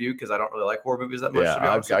select few because I don't really like horror movies that much.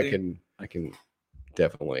 Yeah, I can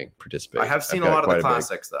definitely participate. I have seen a lot of the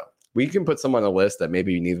classics though. We can put some on the list that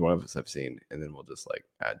maybe neither one of us have seen, and then we'll just like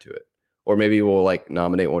add to it. Or maybe we'll like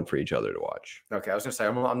nominate one for each other to watch. Okay, I was gonna say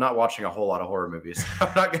I'm not watching a whole lot of horror movies.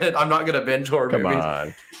 I'm not gonna binge horror movies. Come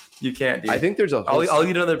on, you can't. I think there's a. I'll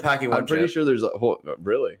eat another packing. I'm pretty sure there's a whole.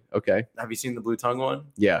 Really? Okay. Have you seen the Blue Tongue one?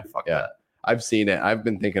 Yeah. Fuck that. I've seen it. I've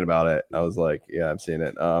been thinking about it. I was like, yeah, I've seen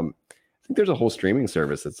it. I think there's a whole streaming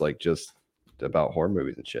service that's like just about horror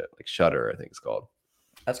movies and shit, like Shudder, I think it's called.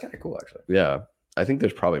 That's kind of cool, actually. Yeah, I think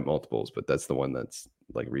there's probably multiples, but that's the one that's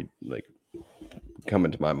like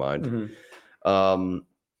coming to my mind. Mm-hmm.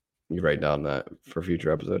 You write down that for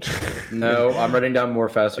future episodes? No, I'm writing down more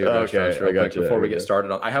fast food restaurants real quick before we get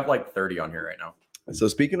started. I have like 30 on here right now. So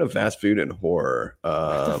speaking of fast food and horror,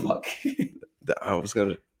 what the fuck? I was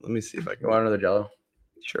gonna let me see if I can. You want another Jello?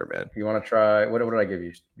 Sure, man. You want to try? What did I give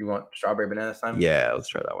you? You want strawberry banana this time? Yeah, let's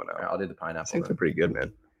try that one out. Right, I'll do the pineapple. I think they're pretty good,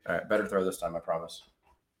 man. All right, better throw this time, I promise.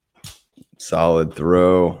 Solid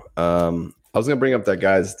throw. I was gonna bring up that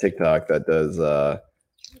guy's TikTok that does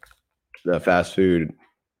the fast food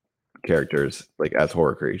characters like as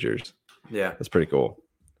horror creatures. Yeah. That's pretty cool.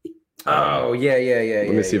 Oh yeah.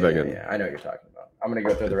 Let me see if I can. Yeah, I know what you're talking about. I'm gonna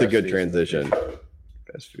go through the It's a rest good of these. transition.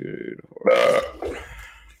 Fast food. Horror.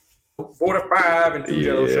 45 and 2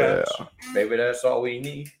 yellow Yeah. shots. Maybe that's all we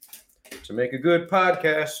need to make a good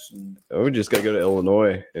podcast. Oh, we just gotta go to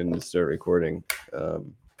Illinois and start recording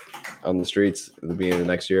on the streets at the beginning of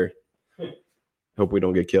next year. Hope we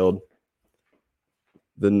don't get killed.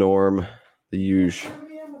 The norm, the usual.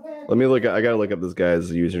 Let me look. I gotta look up this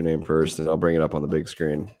guy's username first, and I'll bring it up on the big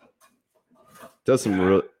screen. Does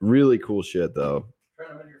some really cool shit though. You're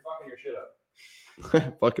fucking your shit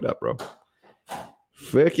up. Fuck it up, bro.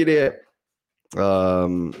 Fuck it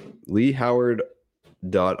up. Lee Howard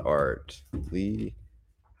 .art. Lee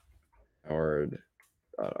Howard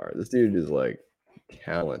 .art. This dude is like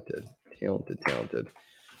talented.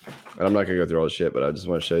 And I'm not gonna go through all the shit, but I just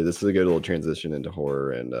want to show you. This is a good little transition into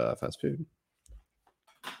horror and fast food.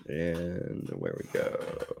 And where we go?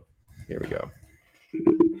 Here we go.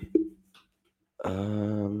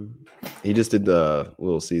 He just did the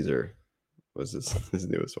Little Caesar. Was his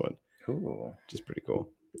newest one? Cool. Which is pretty cool.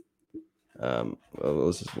 Well,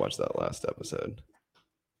 let's just watch that last episode.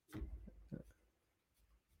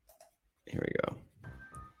 Here we go.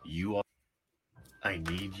 I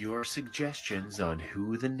need your suggestions on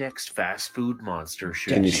who the next fast food monster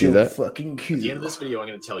should Can be. you see that? Fucking At the end of this video, I'm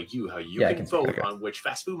going to tell you how you Yeah, I can can see. vote Okay. on which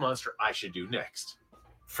fast food monster I should do next.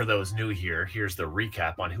 For those new here, here's the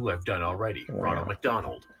recap on who I've done already. Oh, Ronald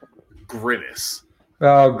McDonald, Grimace,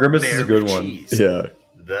 Oh, Grimace is Mayor a good with one. Cheese, Yeah.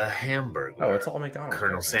 the Hamburger, Oh, it's all McDonald's.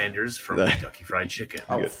 Colonel Sanders from That- Kentucky Fried Chicken,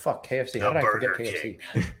 Oh, fuck. KFC. How The did I forget Burger KFC?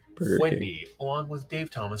 Burger King. Wendy, along with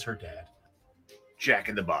Dave Thomas, her dad, Jack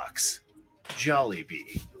in the Box,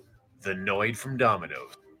 Jollibee, the Noid from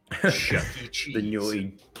Domino's, Chuck E. Cheese, The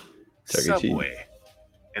Noid. Chuck E. Cheese. Subway,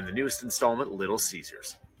 and the newest installment, Little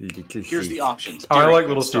Caesars. Here's the options. Oh, I Dairy like Queen,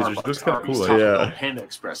 Little Caesars. Starbucks, Looks kinda Arby's, cool, Taco yeah. Bell, Panda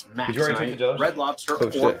Express, Max Did you already take Night, the judge? Red Lobster, Oh,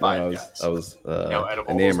 or shit. No, Five Guys. I was Now, out of all those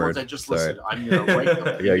enamored. ones I just Sorry. listed, I'm going to rank them.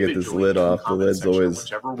 I gotta get this individually lid in off. The comment lid's section. always-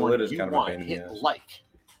 Whichever The one lid is you kind of a want, pain in the hit ass. like.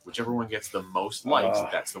 Whichever one gets the most likes, Ah.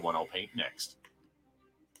 that's the one I'll paint next.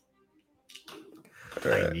 I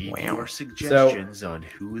Alright. need Wow. your suggestions on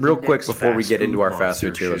who the Real quick next before we fast get into food our fast food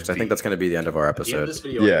monster tier list, I should think that's be. going to be the end of our At the end of episode. this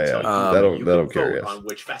video, Yeah, I'm yeah. gonna tell That'll- you that'll can carry vote us. on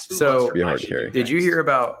which fast food So- monster Be hard I to should carry. do Did you next. hear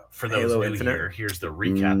about For those Halo new Infinite? here, here's the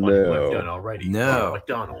recap on who No. I've done already. No. Ronald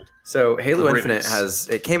McDonald, So Halo Grimace.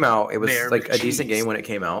 Infinite it came out. It was Mayor like a decent McCheese. game when it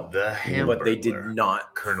came out, the Hamburger, but they did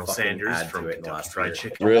not Colonel fucking Sanders add from to it in the Kentucky last Fried year.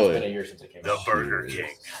 Chicken, It's almost Really? been a year since it came the out. Burger King,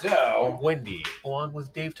 So Wendy, along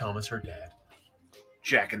with Dave Thomas, her dad,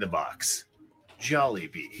 Jack in the Box,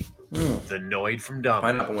 Jollibee, the Noid from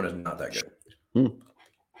Domino's, pineapple one is not that good.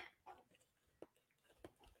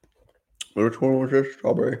 Which one was this?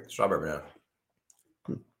 Strawberry. Strawberry banana.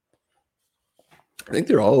 I think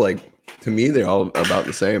they're all like, to me, they're all about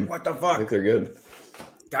the same. What the I fuck? think they're good.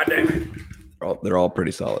 God damn it! They're all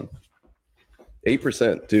pretty solid.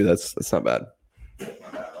 8% too. That's not bad. Not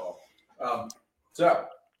bad at all. So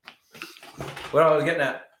what I was getting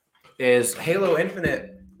at is Halo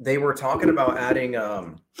Infinite. They were talking about adding.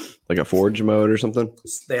 Like a forge mode or something.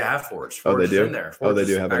 They have Forge. Oh, they Forge is do? in there. Oh, they Forge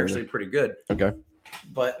do is have it in actually pretty good. Okay.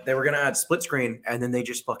 But they were gonna add split screen, and then they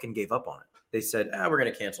just fucking gave up on it. They said, we're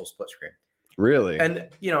gonna cancel split screen. Really? And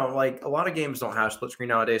like a lot of games don't have split screen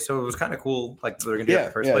nowadays, so it was kind of cool. Like they're gonna do it in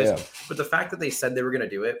the first place. But the fact that they said they were gonna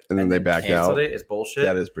do it And then they backed canceled out. it is bullshit.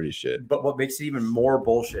 That is pretty shit. But what makes it even more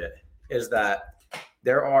bullshit is that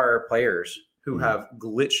there are players who Mhm. have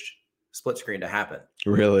glitched split screen to happen.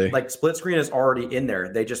 Really? Like split screen is already in there.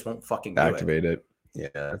 They just won't fucking do it. Activate it. Yeah,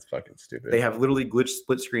 that's fucking stupid. They have literally glitched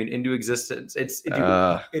split screen into existence. Dude,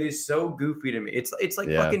 it is so goofy to me. It's like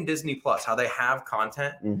Yeah. fucking Disney Plus, how they have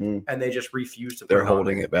content Mhm. and they just refuse to. They're put it on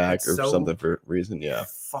holding there. it back It's or so something for reason. Yeah.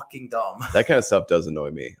 fucking dumb. That kind of stuff does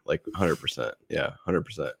annoy me. Like 100%. Yeah,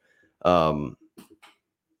 100%.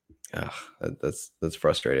 That's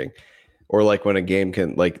frustrating. Or like when a game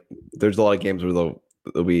can there's a lot of games where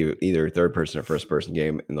they'll be either third person or first person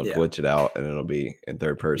game and they'll Yeah. glitch it out and it'll be in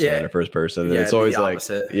third person Yeah. and a first person. And Yeah, it's it'd be always the like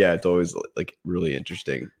opposite. yeah, it's always like really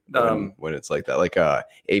interesting when it's like that. Like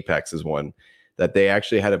Apex is one that they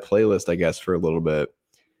actually had a playlist, I guess, for a little bit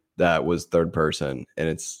that was third person, and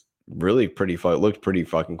it's really pretty fun. It looked pretty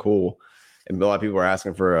fucking cool. And a lot of people were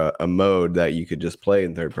asking for a mode that you could just play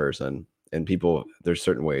in third person. And there's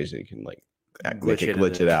certain ways that you can like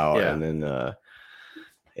glitch it out, yeah. and then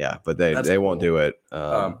but they That's won't cool. do it.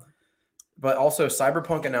 But also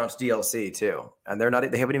Cyberpunk announced DLC too, and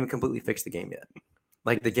they haven't even completely fixed the game yet.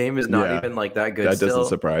 Like the game is not Yeah. even like that good. That still, doesn't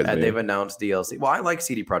surprise and me. they've announced DLC. Well, I like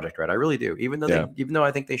CD Projekt Red. I really do. Even though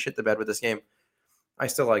I think they shit the bed with this game, I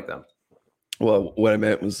still like them. Well, what I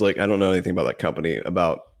meant was like I don't know anything about that company,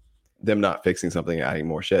 about them not fixing something and adding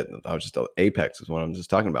more shit. I was just Apex is what I'm just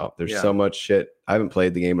talking about. There's Yeah. so much shit. I haven't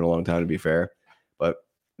played the game in a long time, to be fair, but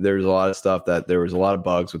there's a lot of stuff that there was a lot of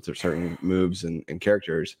bugs with certain moves and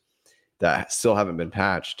characters that still haven't been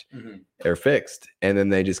patched or fixed, and then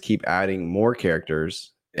they just keep adding more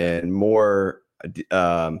characters and more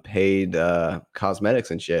paid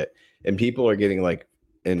cosmetics and shit, and people are getting like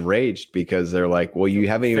enraged because they're like, well, you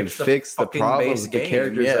haven't even fixed the problems with the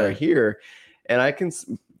characters that are here. And I can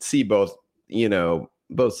see both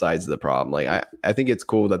sides of the problem. Like I think it's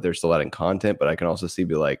cool that they're still adding content, but I can also see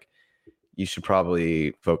you should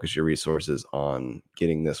probably focus your resources on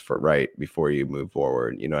getting this right before you move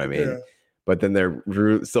forward. You know what I mean? Yeah. But then they're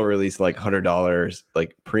still releasing like $100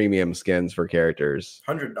 like premium skins for characters.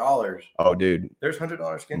 $100. Oh, dude, there's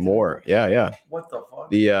 $100 skins. More, yeah. What the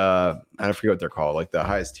fuck? I forget what they're called. Like the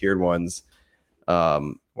highest tiered ones.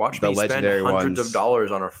 Watch the me legendary spend hundreds ones. of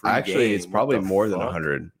dollars on a free game. Actually, it's probably more than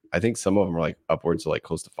 100. I think some of them are like upwards of like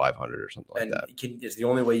close to 500 or something like that. Is the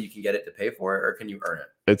only way you can get it to pay for it, or can you earn it?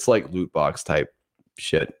 It's like loot box type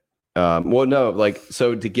shit. Well, no, like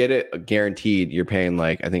so to get it guaranteed, you're paying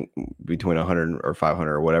like I think between 100 or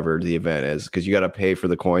 500 or whatever the event is, because you got to pay for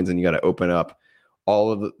the coins and you got to open up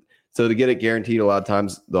all of the. So to get it guaranteed, a lot of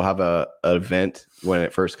times they'll have an event when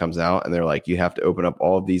it first comes out, and they're like, you have to open up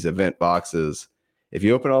all of these event boxes. If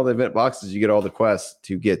you open all the event boxes, you get all the quests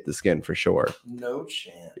to get the skin for sure. No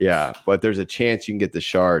chance. Yeah, but there's a chance you can get the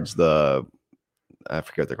shards, I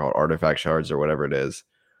forget what they're called, artifact shards or whatever it is,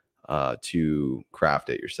 to craft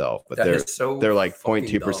it yourself. But they're like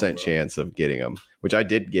 0.2% chance of getting them, which I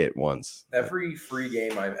did get once. Every free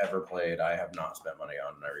game I've ever played, I have not spent money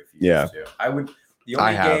on, and I refuse to. I would.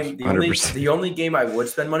 The only game I would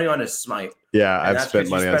spend money on is Smite. Yeah, I've spent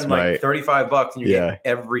money on Smite. Like $35 and you get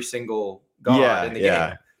every single god in the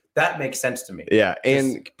game. That makes sense to me. Yeah,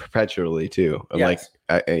 and perpetually too. Yes.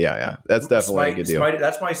 Like, that's definitely a good deal.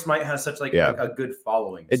 That's why Smite has such like a good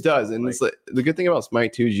following. It does, and it's like, the good thing about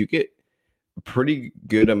Smite too is you get a pretty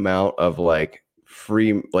good amount of like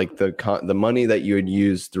free, like the money that you would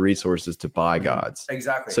use the resources to buy gods.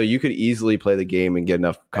 Exactly. So you could easily play the game and get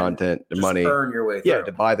enough content and money. Earn your way through.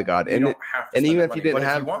 To buy the god. You don't have to and even if money, you didn't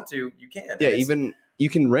have, if you want to, you can. Yeah, even you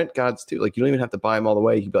can rent gods too. Like you don't even have to buy them all the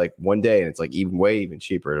way. You could be like one day, and it's like even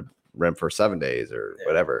cheaper to rent for 7 days or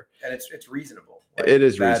whatever. And it's reasonable. Like, it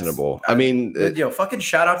is reasonable. I mean, fucking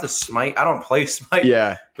shout out to Smite. I don't play Smite.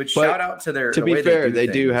 Yeah, but shout out to their. To be fair, they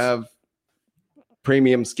do have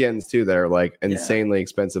premium skins too that are like insanely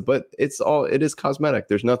expensive, but it is cosmetic.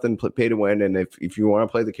 There's nothing pay to win, and if you want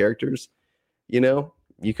to play the characters, you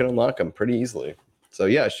can unlock them pretty easily. So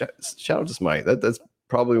yeah, shout out to Smite. That's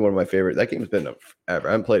probably one of my favorite. That game's been forever.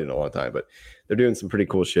 I haven't played it in a long time, but they're doing some pretty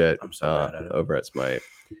cool shit over at Smite.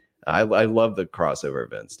 I love the crossover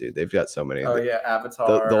events, dude. They've got so many. Oh yeah,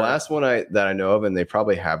 Avatar. The last one that I know of, and they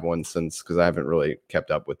probably have one since, because I haven't really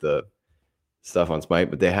kept up with the stuff on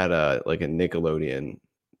Smite, but they had a Nickelodeon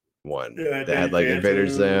one that had like Invader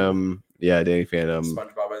Zim. Yeah, Danny Phantom.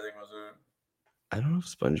 SpongeBob, I think, was it? I don't know if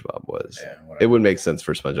SpongeBob was. Yeah, it would make sense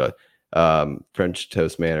for SpongeBob. French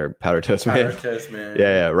Toast Man or Powder Toast Man.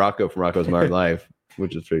 Yeah, Rocco from Rocco's Modern Life,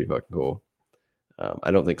 which is pretty fucking cool.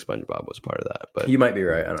 I don't think SpongeBob was part of that, but you might be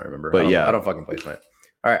right. I don't remember. But I don't fucking play Smite.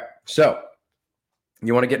 All right, so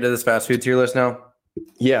you want to get into this fast food tier list now?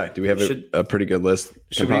 Yeah. Do we have a pretty good list?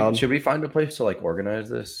 Should we find a place to like organize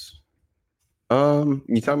this? You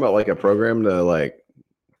talking about like a program to like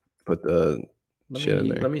put the shit in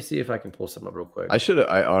there? Let me see if I can pull some up real quick.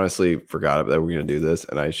 I honestly forgot that we were gonna do this,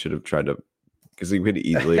 and I should have tried to, because we could have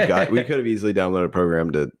easily downloaded a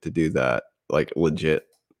program to do that like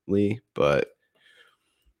legitly, but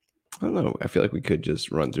I don't know. I feel like we could just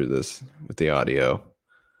run through this with the audio.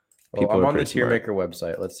 Well, I'm on the Tier Maker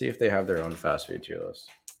website. Let's see if they have their own fast food tier list.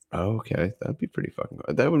 Oh, okay. That'd be pretty fucking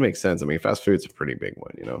good. That would make sense. I mean, fast food's a pretty big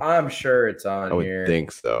one, I'm sure it's on here. I would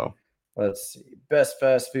think so. Let's see. Best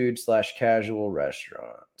fast food / casual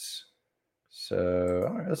restaurants. So,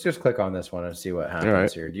 all right, let's just click on this one and see what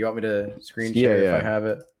happens here. Do you want me to screen share if I have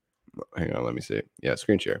it? Hang on, let me see. Yeah,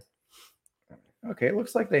 screen share. Okay, it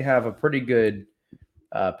looks like they have a pretty good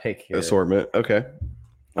pick here. Assortment. Okay.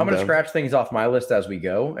 I'm going to scratch things off my list as we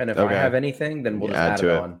go, and if I have anything, then we'll just add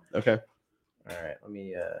it on. Okay. All right, let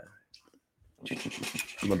me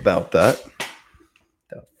I'm about that.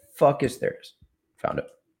 The fuck is theirs? Found it.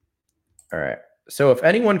 All right. So if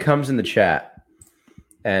anyone comes in the chat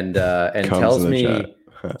and tells me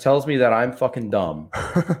tells me that I'm fucking dumb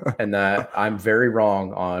and that I'm very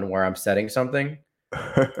wrong on where I'm setting something,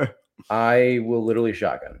 I will literally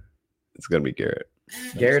shotgun. It's gonna be Garrett.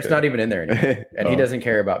 Garrett's not even in there anymore, and he doesn't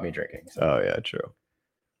care about me drinking. So. Oh yeah, true.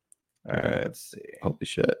 All right, let's see. Holy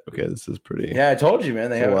shit. Okay, this is pretty. Yeah, I told you, man.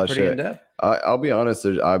 They It's a have lot it of pretty shit. in depth. I'll be honest.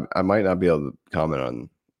 I might not be able to comment on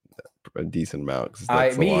a decent amount. 'Cause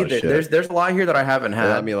that's Me a lot of either. shit. There's a lot here that I haven't had,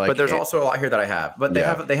 I mean, like, but there's also a lot here that I have. But they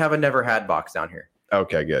have a never had box down here.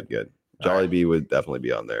 Okay, good. Jollibee would definitely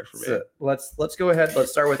be on there for me. So let's go ahead.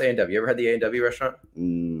 Let's start with A&W. You ever had the A&W restaurant?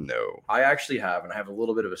 No. I actually have, and I have a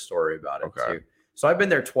little bit of a story about it Okay. too. So I've been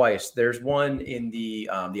there twice. There's one in the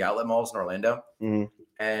outlet malls in Orlando, Mhm.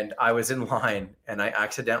 and I was in line and I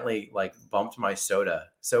accidentally like bumped my soda.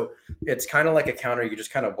 So it's kind of like a counter. You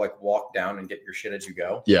just kind of like walk down and get your shit as you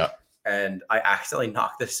go. Yeah. And I accidentally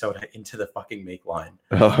knocked the soda into the fucking make line.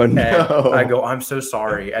 Oh And no. I go, I'm so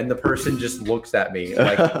sorry. And the person just looks at me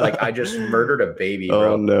like I just murdered a baby,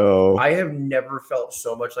 bro. Oh no. I have never felt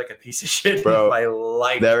so much like a piece of shit Bro, in my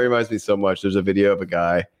life. That reminds me so much. There's a video of a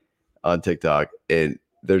guy on TikTok, and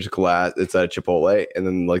there's glass. It's at Chipotle, and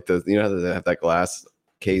then like how they have that glass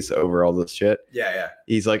case over all this shit. Yeah.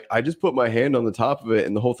 He's like, I just put my hand on the top of it,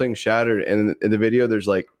 and the whole thing shattered. And in the video, there's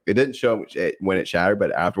like, it didn't show it when it shattered,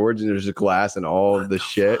 but afterwards, and there's just glass and all of the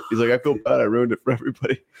shit. He's like, I feel bad, I ruined it for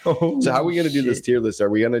everybody. So how are we gonna do this tier list? Are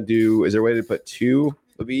we gonna do? Is there a way to put 2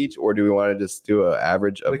 of each, or do we want to just do an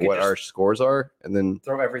average of We could what just- our scores are, and then?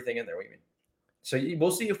 Throw everything in there. What do you mean? So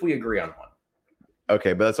we'll see if we agree on one.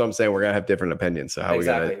 Okay, but that's what I'm saying. We're gonna have different opinions. So how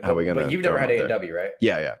Exactly. are we gonna? But you've throw never had them up there? A&W, right?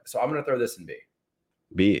 Yeah. So I'm gonna throw this in B.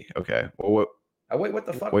 B. Okay. Well, Wait, what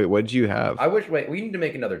the fuck? what did you have? Wait, we need to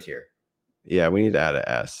make another tier. Yeah, we need to add an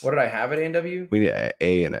S. What did I have at A&W? We need an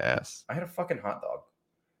A and an S. I had a fucking hot dog.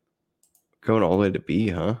 Going all the way to B,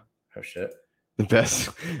 huh? Oh shit. The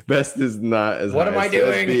best is not as. What high am I as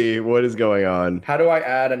doing? B. What is going on? How do I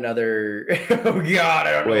add another? Oh god,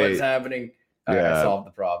 I don't know Wait. what's happening. All right, I Yeah. solved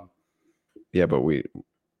the problem. Yeah, but we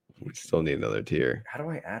still need another tier. How do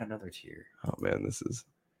I add another tier? Oh man, this is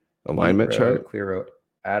alignment Row, chart. Clear row.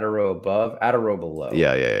 Add a row above. Add a row below.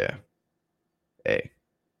 Yeah. A.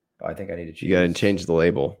 Oh, I think I need to choose. You gotta change the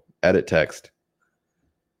label. Edit text.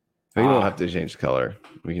 We don't Ah. have to change the color.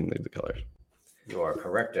 We can leave the colors. You are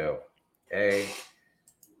correcto. A.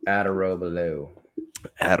 Add a row below.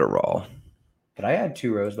 Adderall. Did I add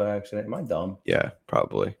 2 rows by accident? Am I dumb? Yeah,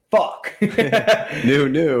 probably. Fuck.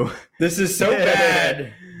 New. This is so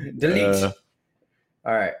bad. Delete. Uh,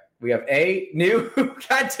 All right. We have A, new.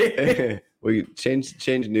 God damn it. we change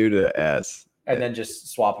new to S. And then just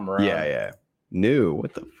swap them around. Yeah. New.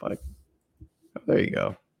 What the fuck? Oh, there you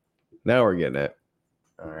go. Now we're getting it.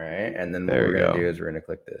 All right. And then what There we're you going to go. do is we're going to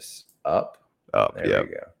click this up. Up. There Yeah. we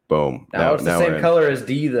go. Boom. Now it's the we're same in. color as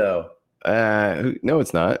D, though. No,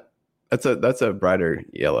 it's not. That's a brighter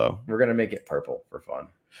yellow. We're going to make it purple for fun.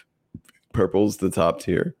 Purple's the top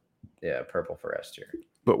tier. Yeah, purple for S tier.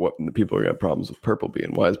 But what people are gonna have problems with purple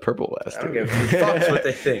being? Why is purple last? I don't give a fuck what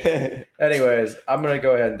they think. Anyways, I'm going to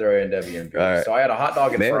go ahead and throw A&W in. All right. So I had a hot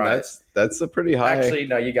dog and Man, fries. that's a pretty high. Actually,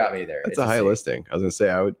 no, you got me there. that's It's a high C. listing. I was gonna say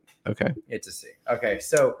I would. Okay. It's a C. Okay,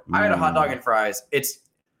 so I had a hot dog and fries.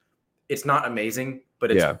 It's not amazing,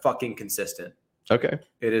 but it's Yeah. fucking consistent. Okay.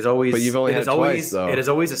 It is always. But you've only it had is twice, always. though. It is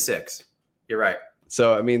always a 6. You're right.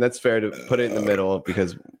 So I mean that's fair to put it in the middle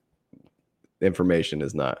because information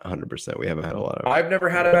is not 100%. We haven't had a lot of. I've never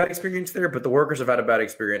had a bad experience there, but the workers have had a bad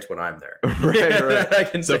experience when I'm there. right. I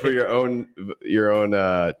can So say for your own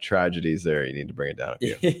tragedies there, you need to bring it down.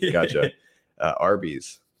 a few. Gotcha.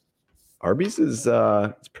 Arby's. Arby's is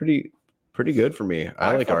it's pretty good for me.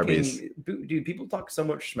 I like Arby's. Dude, people talk so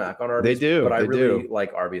much smack on Arby's. do, but I they really do.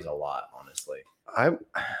 like Arby's a lot, honestly.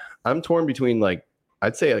 I'm torn between like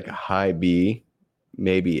I'd say like a high B,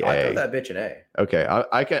 maybe I A. throw that bitch an A. Okay,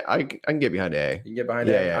 I can get behind A. You can get behind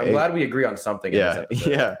Yeah, A. yeah, I'm A. glad we agree on something. Yeah, In this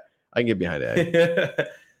episode. yeah, I can get behind A.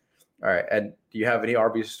 All right. And do you have any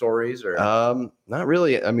Arby's stories or? Not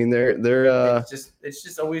really. I mean, they're it's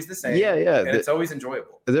just always the same. yeah. And it's always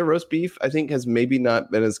enjoyable. Their roast beef, I think, has maybe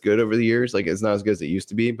not been as good over the years. Like it's not as good as it used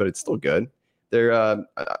to be, but it's still good. They're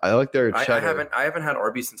I like their cheddar. I haven't had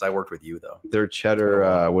Arby's since I worked with you though. Their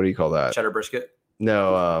cheddar. What do you call that? Cheddar brisket.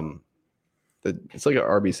 No. It's like an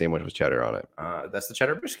Arby's sandwich with cheddar on it. That's the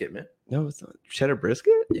cheddar brisket, man. No, it's not cheddar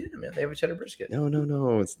brisket. Yeah, man. They have a cheddar brisket.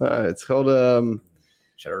 No, it's not. It's called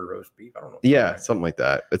Cheddar roast beef. I don't know. yeah, something like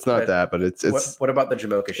that. It's not But that, but it's what about the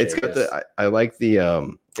Jamocha shake? it's got the I like the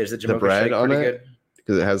Is the Jamocha bread shake on pretty it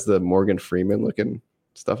because it has the Morgan Freeman looking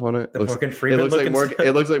stuff on it. good? The Looks- Morgan Freeman. it looks like looking Morgan.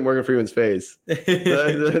 It looks like Morgan Freeman's face.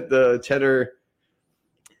 The cheddar.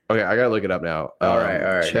 Okay, I gotta look it up now. All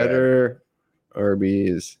right. Cheddar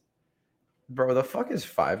Arby's. Bro, the fuck is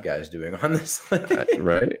Five Guys doing on this list?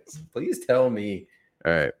 Right? Please tell me.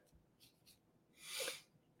 All right.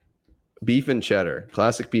 Beef and cheddar.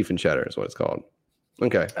 Classic beef and cheddar is what it's called.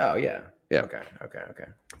 Okay. Oh yeah. Yeah. Okay.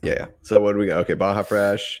 Yeah. So what do we got? Okay, Baja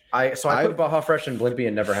Fresh. I put Baja Fresh and Blimpie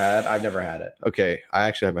and never had. I've never had it. Okay. I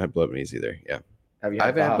actually haven't had Blow-Beanies either. Yeah. Have you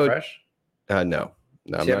I've had had Baja Fresh? No.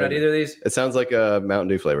 You haven't had either of these? It sounds like a Mountain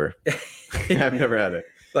Dew flavor. I've never had it.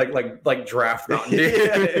 like draft Mountain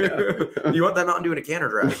Dew. Yeah. You want that Mountain Dew in a can or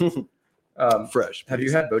draft? Fresh. Have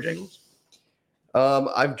you had Bojangles?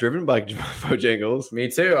 I've driven by Bojangles. Me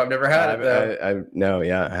too. I've never had it though. No,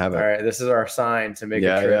 yeah, I haven't. All right, this is our sign to make a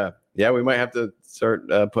Yeah, trip. yeah. We might have to start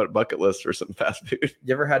put a bucket list for some fast food.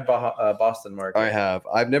 You ever had Boston Market? I have.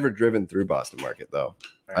 I've never driven through Boston Market though. All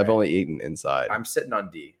I've right. only eaten inside. I'm sitting on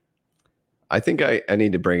D. I think I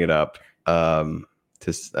need to bring it up to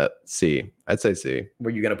C. I'd say C. Were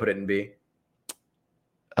you gonna put it in B?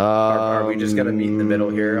 Are we just gonna meet in the middle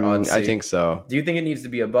here on C? I think so. Do you think it needs to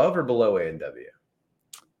be above or below A and W?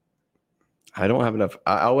 I don't have enough.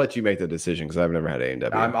 I'll let you make the decision because I've never had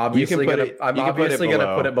A&W. I'm obviously gonna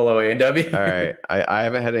put it below A and W. All right. I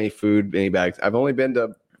haven't had any food, any bags. I've only been to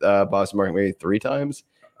Boston Market maybe 3 times.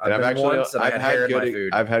 And I've been once and I had hair in my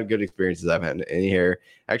food. I've had good experiences. I've had any hair.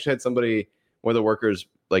 I actually had somebody, one of the workers,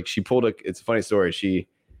 like she pulled it's a funny story. She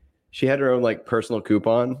had her own like personal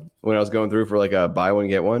coupon when I was going through for like a buy one,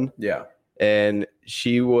 get one. Yeah. And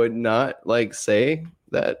she would not like say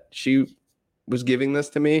that she was giving this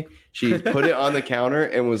to me. She put it on the counter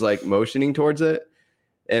and was like motioning towards it.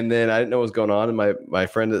 And then I didn't know what was going on. And my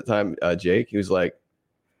friend at the time, Jake, he was like,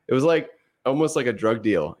 it was like almost like a drug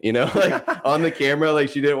deal, you know, like on the camera, like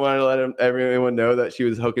she didn't want to let everyone know that she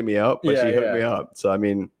was hooking me up, but she hooked me up. So, I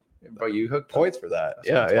mean, But you hooked points for that. That's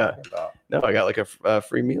what I'm Yeah. talking about. No, I got like a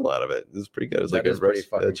free meal out of it. It was pretty good. It was That like a is pretty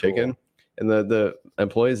fucking roast chicken. And the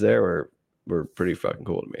employees there were pretty fucking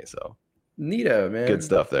cool to me. So Neato, man. good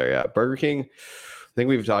stuff there. Yeah. Burger King. I think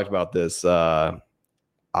we've talked about this.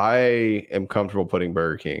 I am comfortable putting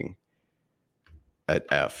Burger King at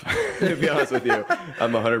F. To be honest with you,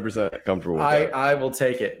 I'm 100% comfortable with that. I will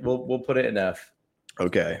take it. We'll put it in F.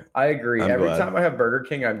 Okay. I agree. I'm Every glad. time I have Burger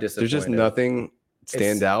King, I'm disappointed. There's just nothing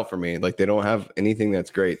stand out for me. Like they don't have anything that's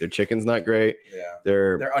great. Their chicken's not great. Yeah.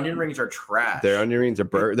 Their Their onion rings are trash. onion rings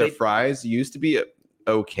are their fries used to be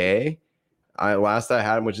okay. Last I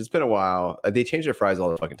had them, which it's been a while. They change their fries all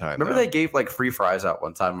the fucking time. Remember though. they gave like free fries out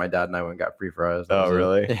one time. My dad and I went and got free fries. That Oh, was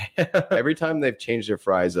it. really? Every time they've changed their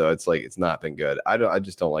fries, though, it's like it's not been good. I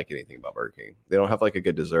just don't like anything about Burger King. They don't have like a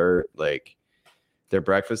good dessert. Like their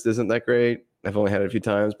breakfast isn't that great. I've only had it a few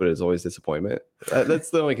times, but it's always disappointment.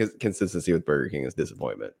 That's the only consistency with Burger King is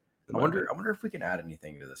disappointment. I wonder if we can add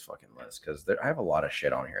anything to this fucking list because I have a lot of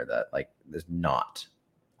shit on here that like is not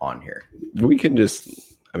on here. We can just.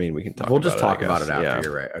 I mean, we can talk. We'll about just it, talk I about it guess. after. Yeah.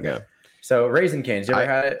 You're right. Okay. Yeah. So Raisin Canes, you ever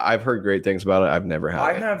had it? I've heard great things about it. I've never had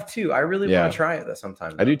I it. have too. I really want to try it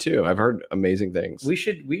sometime. I do too. I've heard amazing things. We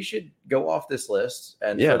should go off this list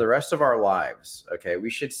and Yeah. for the rest of our lives, okay, we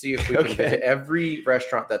should see if we can Okay. visit every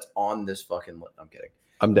restaurant that's on this fucking list. I'm kidding.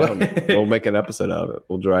 I'm down. We'll make an episode out of it.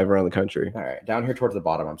 We'll drive around the country. All right, down here towards the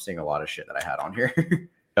bottom, I'm seeing a lot of shit that I had on here.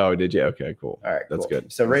 Oh, did you? Okay, cool. All right, That's cool.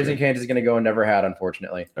 good. So That's Raisin good. Canes is going to go and never had,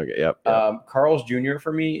 unfortunately. Okay, yep. Carl's Jr.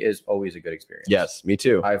 for me is always a good experience. Yes, me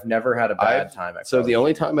too. I've never had a bad time at So Carl's the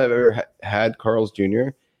only Jr. time I've ever had Carl's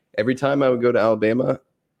Jr., every time I would go to Alabama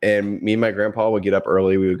and me and my grandpa would get up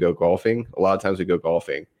early, we would go golfing. A lot of times we go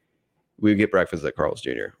golfing. We would get breakfast at Carl's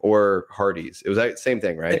Jr. or Hardee's. It was the same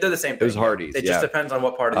thing, right? They do the same thing. It was Hardee's. It yeah. just depends on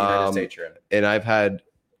what part of the United States you're in. And I've had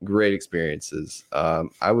great experiences.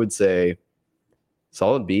 I would say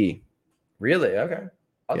solid B. Really? Okay.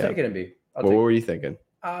 I'll Yeah. take it in B. What were you thinking?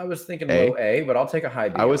 I was thinking A? low A, but I'll take a high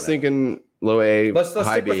B. I was on it. thinking low A. Let's high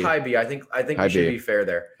stick B. with high B. I think High we should B. be fair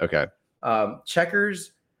there. Okay.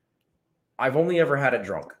 Checkers, I've only ever had it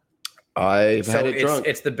drunk. I've So had it drunk.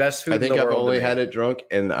 It's the best food I think in the I've world. only had it drunk,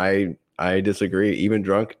 and I disagree. Even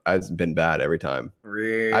drunk, I've been bad every time.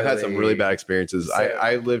 Really? I've had some really bad experiences. So-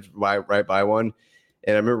 I lived right by one,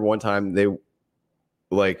 and I remember one time they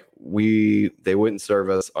wouldn't serve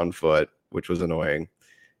us on foot, which was annoying.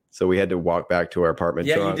 So we had to walk back to our apartment.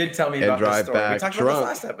 Yeah, drunk. you did tell me and about this drive story. We back talked about drunk.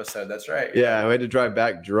 this last episode. That's right. Yeah, we had to drive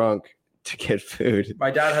back drunk to get food.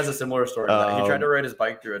 My dad has a similar story. to that. He tried to ride his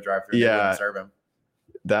bike through a drive-through. yeah. They wouldn't serve him.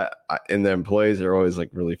 And the employees are always like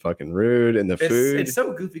really fucking rude, and the food. It's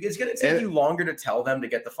so goofy. It's gonna take And- you longer to tell them to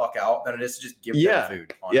get the fuck out than it is to just give Yeah. them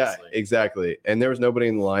food. Yeah, Honestly. exactly. And there was nobody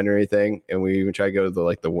in the line or anything. And we even tried to go to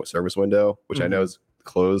the service window, which I Mm-hmm. know is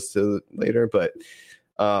closed to later. But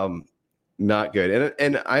not good.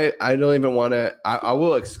 And I don't even want to. I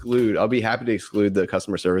will exclude. I'll be happy to exclude the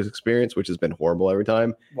customer service experience, which has been horrible every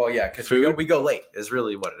time. Well, yeah, because Food? we go late is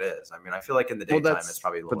really what it is. I mean, I feel like in the daytime it's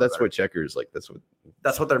probably a little But that's better. what Checkers like. That's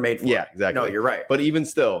what they're made for. Yeah, exactly. No, you're right. But even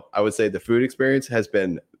still, I would say the food experience has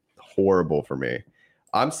been horrible for me.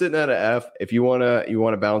 I'm sitting at an F. If you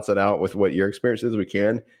wanna balance it out with what your experience is, we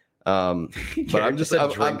can. But I'm just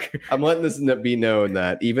I'm letting this be known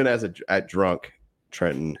that even as at drunk,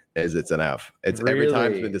 Trenton it's an F. It's every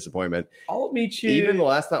time it's been disappointment. I'll meet you. Even the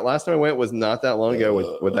last time I went was not that long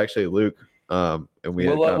ago with actually Luke. And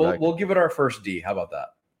we'll give it our first D. How about that?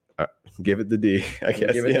 Give it the D, I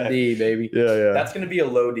guess. Give it the D, baby. Yeah. That's going to be a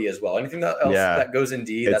low D as well. Anything else that goes in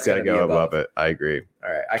D, it's that's going to go be above it. I agree.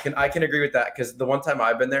 All right, I can agree with that because the one time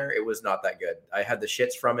I've been there, it was not that good. I had the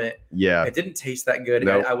shits from it. Yeah, it didn't taste that good.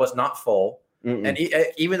 Nope. I was not full, and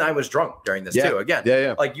even I was drunk during this too. Again,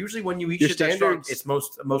 yeah. Like usually when you eat Your shit that's drunk, standards- it's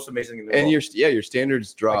most amazing in the world. And your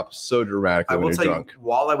standards drop so dramatically I when will you're tell drunk you,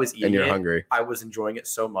 while I was and eating you're it, hungry. I was enjoying it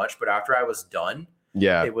so much, but after I was done,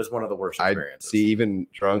 Yeah, it was one of the worst I experiences. see. Even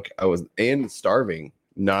drunk, I was starving,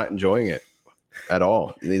 not enjoying it at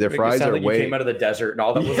all. Their fries are like way. you came out of the desert and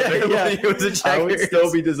all that was Yeah, available. yeah. It was a I would Checkers. still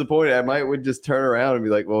be disappointed. Would just turn around and be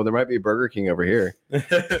like, "Well, there might be a Burger King over here."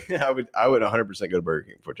 I would 100% go to Burger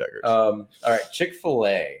King for Checkers. All right,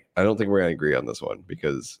 Chick-fil-A. I don't think we're gonna agree on this one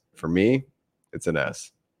because for me, it's an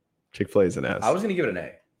S. Chick-fil-A is an S. I was gonna give it an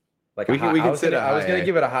A. Like We can I was sit gonna, at I was high gonna A.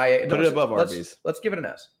 give it a high A. Put it above Arby's. Let's give it an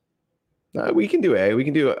S. We can do A. We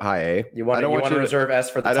can do high A. You want to reserve S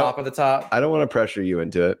for the I don't- top of the top? I don't want to pressure you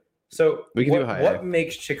into it. So We can do high A. What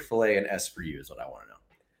makes Chick-fil-A an S for you is what I want to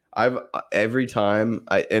know. Every time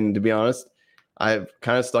and to be honest, I've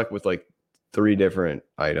kind of stuck with like 3 different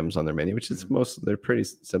items on their menu, which is they're pretty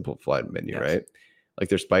simplified menu, Yes. right? Like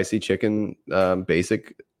their spicy chicken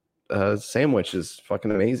basic sandwich is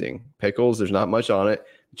fucking amazing. Pickles, there's not much on it.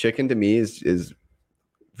 Chicken to me is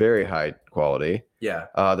very high quality. Yeah.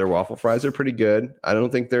 Their waffle fries are pretty good. I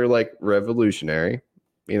don't think they're like revolutionary.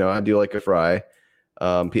 I do like a fry.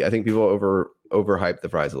 I think people overhype the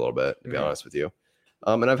fries a little bit, to be honest with you.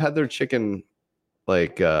 And I've had their chicken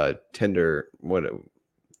like tender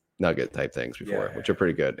nugget type things before, which are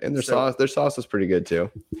pretty good. And their sauce is pretty good too.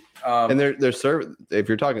 And their service, if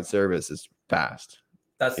you're talking service, is fast.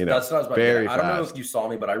 That's what I was about very to say. I don't know fast. if you saw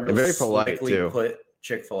me, but I really very polite, slickly too. put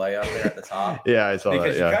Chick-fil-A up there at the top. Yeah, I saw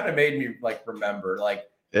because that. you Yeah, kind of made me like remember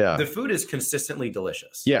the food is consistently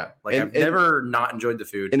delicious. yeah. Like I've never not enjoyed the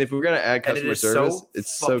food. And if we're gonna add And it customer is service,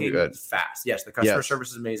 it's so fucking good. fast. Yes, the customer Yes. service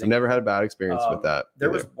is I've amazing. never had a bad experience with that. There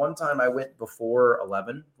either. was one time I went before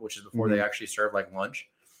 11, which is before they actually served like lunch,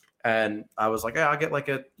 and I was like, I'll get like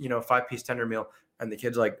a 5-piece tender meal, and the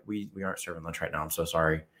kid's like, we aren't serving lunch right now. I'm so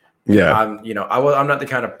sorry. Yeah. I'm not the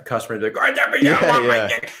kind of customer to be like,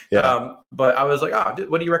 Yeah. but I was like,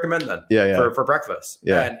 what do you recommend then? Yeah. For breakfast.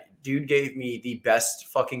 Yeah. And dude gave me the best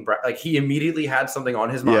fucking like he immediately had something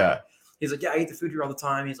on his mind. Yeah. He's like, I eat the food here all the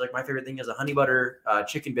time. He's like, my favorite thing is a honey butter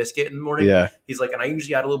chicken biscuit in the morning. Yeah. He's like, and I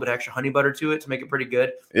usually add a little bit extra honey butter to it to make it pretty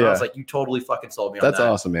good. And Yeah. I was like, you totally fucking sold me on That's that.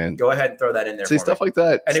 awesome, man. Go ahead and throw that in there. See, for stuff me. like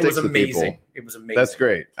that. And it was sticks with people. amazing. It was amazing. That's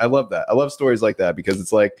great. I love that. I love stories like that because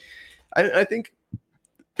it's like, I think,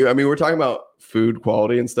 we're talking about food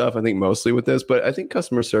quality and stuff. I think mostly with this, but I think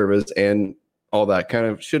customer service and all that kind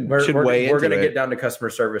of should weigh into We're going to it. get down to customer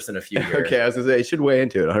service in a few years. Okay, I was gonna say it should weigh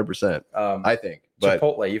into it 100%. I think, but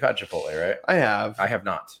Chipotle. You've had Chipotle, right? I have. I have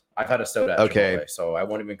not. I've had a soda at Okay. Chipotle, so I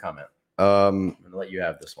won't even comment. Um, I'm gonna let you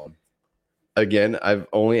have this one. again, I've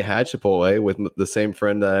only had Chipotle with the same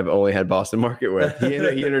friend that I've only had Boston Market with. He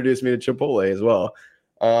introduced me to Chipotle as well.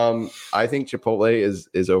 I think Chipotle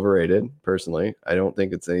is overrated. Personally, I don't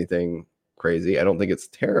think it's anything crazy. I don't think it's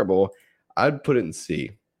terrible. I'd put it in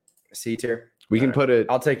C. C tier. We can All right. put it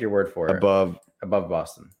I'll take your word for it. above.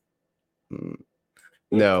 Boston.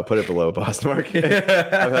 No, put it below Boston Market.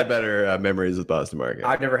 I've had better memories with Boston Market.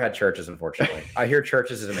 I've never had Churches, unfortunately. I hear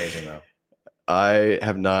Churches is amazing though. I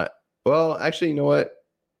have not. Well, actually, you know what?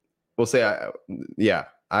 We'll say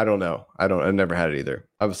I don't know. I've never had it either.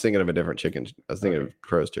 I was thinking of a different chicken. I was thinking of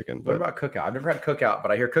Crow's chicken. What But about Cookout? I've never had Cookout,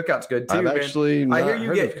 but I hear Cookout's good too. I've man. actually I not hear you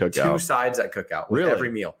heard get of two Cookout. sides at Cookout with Really? every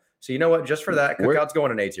meal. So you know what? Just for that, Where- Cookout's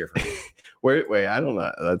going an A tier for me. Wait, I don't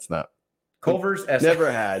know. That's not. Culver's S.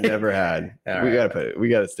 Never had. All we right. gotta put it. We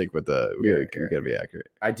gotta stick with the. We gotta be accurate.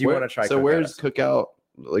 I do want to try. So Cookout. where's Cookout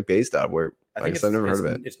like based out? Where I think guess I've never heard of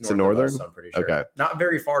it. It's It's a north of northern? us, I'm pretty sure. Okay. Not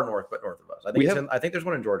very far north, but north of us. I We think have- I think there's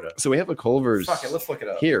one in Georgia. So we have a Culver's Fuck it, let's look it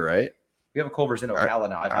up. here, right? We have a Culver's in Ocala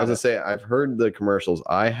now. I was gonna say I've heard the commercials.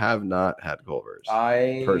 I have not had Culver's.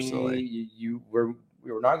 personally.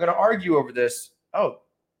 We were not going to argue over this. Oh,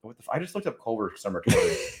 I just looked up Culver's summer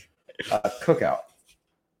tours. Cookout.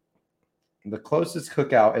 The closest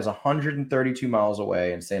Cookout is 132 miles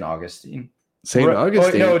away in St. Augustine. St.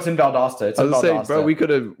 Augustine. Oh, no, it's in Valdosta. It's I in was saying, Valdosta. bro, we could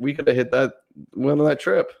have hit that one on that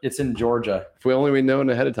trip It's in Georgia. if we only we known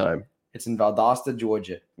ahead of time. It's in Valdosta,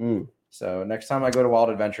 Georgia. Mm. So next time I go to Wild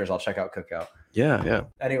Adventures, I'll check out Cookout. Yeah, yeah.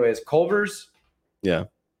 Anyways, Culver's. Yeah.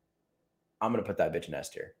 I'm gonna put that bitch in S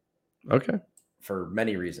tier Okay. for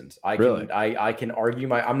many reasons. Really? I can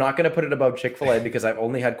argue I'm not gonna put it above Chick-fil-A because I've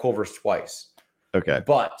only had Culver's twice. Okay.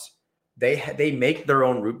 But they make their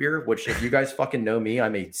own root beer, which if you guys fucking know me,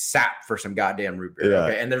 I'm a sap for some goddamn root beer. Yeah.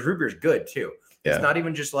 Okay, and their root beer is good too. Yeah. It's not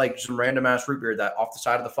even just like some random ass root beer that off the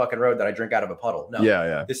side of the fucking road that I drink out of a puddle. No, Yeah,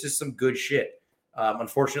 yeah. this is some good shit.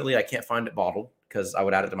 Unfortunately, I can't find it bottled because I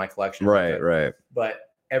would add it to my collection. Right, right. But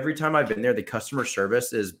every time I've been there, the customer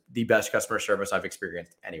service is the best customer service I've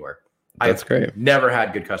experienced anywhere. That's I've great. never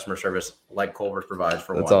had good customer service like Culver's provides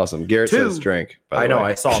for That's one. awesome. Garrett Two, says drink. By the I know,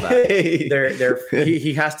 way. I saw that.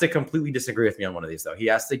 He has to completely disagree with me on one of these though. He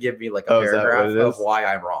has to give me like a Oh, is that what paragraph it of is? why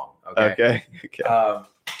I'm wrong. Okay. Okay. Okay.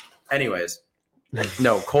 Anyways,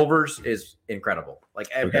 no, Culver's is incredible. Like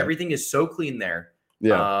Okay. everything is so clean there.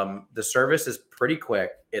 Yeah. The service is pretty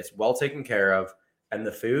quick. It's well taken care of, and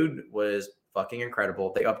the food was fucking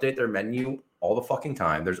incredible. They update their menu all the fucking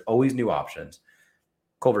time. There's always new options.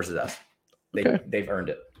 Culver's is us. Okay. They've earned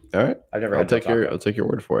it. All right. I've never I'll had take Del your Taco. I'll take your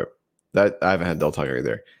word for it. That I haven't had Del Taco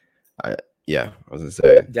either. I was gonna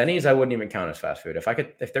say Denny's. I wouldn't even count as fast food.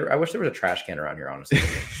 I wish there was a trash can around here. Honestly,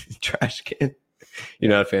 trash can.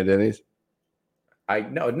 You're not a fan of Denny's?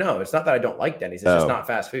 no. It's not that I don't like Denny's. It's just Oh. not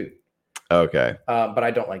fast food. Okay. But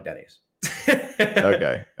I don't like Denny's.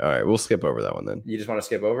 Okay. All right. We'll skip over that one then. You just want to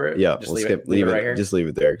skip over it? Yeah, Just we'll leave skip. it, leave it right here. Just leave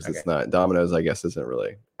it there because Okay. it's not Domino's. I guess isn't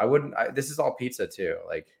really. I wouldn't. This is all pizza too.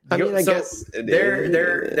 Like I you mean, go- I so guess it there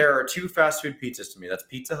is. there are two fast food pizzas to me. That's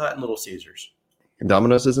Pizza Hut and Little Caesars.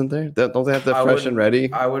 Domino's isn't there? Don't they have the I fresh wouldn't- and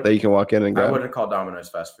ready I would. that you can walk in and I grab? wouldn't call Domino's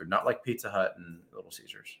fast food. Not like Pizza Hut and Little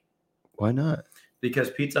Caesars, Why not?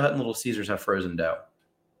 because Pizza Hut and Little Caesars have frozen dough.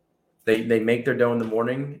 They make their dough in the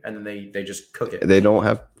morning and then they just cook it. They don't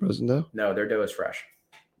have frozen dough. No, their dough is fresh.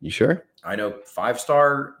 You sure? I know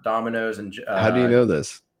 5-star Domino's and How do you know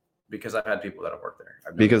this? because I've had people that have worked there.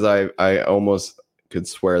 I've known Because I almost could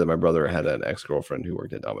swear that my brother had an ex girlfriend who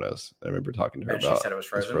worked at Domino's. I remember talking to her and she about said it was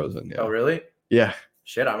it's frozen. Yeah. Oh, really? Yeah.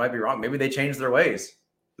 Shit, I might be wrong. Maybe they changed their ways.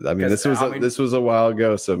 I mean, Because, this was a while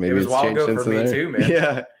ago, so maybe was a it's while changed ago since for me then. too, man.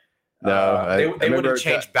 Yeah. No, they I would remember have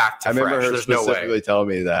changed back to I remember fresh. her There's no specifically way. telling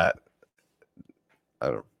me that. I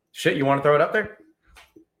don't. Shit, you want to throw it up there?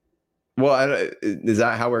 Well, is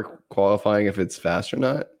that how we're qualifying if it's fast or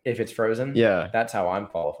not? If it's frozen? Yeah. That's how I'm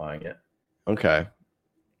qualifying it. Okay.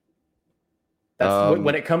 That's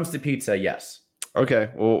when it comes to pizza, yes. Okay.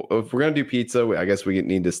 Well, if we're gonna do pizza, I guess we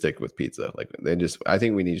need to stick with pizza. Like I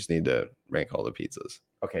think we just need to rank all the pizzas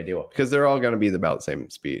Okay, deal. because they're all gonna be about the same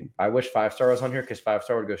speed. I wish 5-star was on here because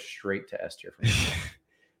 5-star would go straight to S tier for me.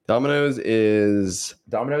 Domino's is.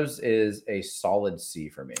 Domino's is a solid C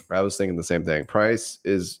for me. I was thinking the same thing. Price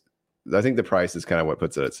is. I think the price is kind of what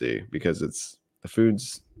puts it at C because it's the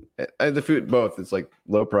food's the food both. It's like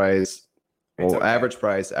low price, It's okay. average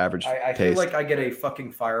price, average I feel taste. like I get a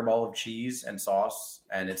fucking fireball of cheese and sauce,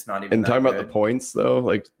 and it's not even. And that talking about good. the points though,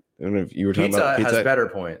 like I don't know if you were talking Pizza about pizza. has better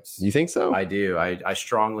points. You think so? I do. I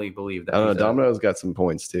strongly believe that. I don't know. Pizza- Domino's got some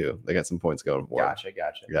points too. They got some points going for them.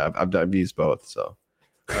 Gotcha. Yeah, I've used both. So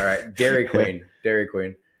All right, Dairy Queen. Dairy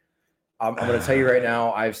Queen. I'm going to tell you right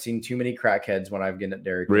now, I've seen too many crackheads when I've been at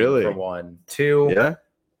Dairy Queen. Really? For one. Two, yeah,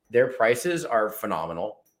 their prices are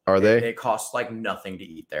phenomenal. are they? It costs like nothing to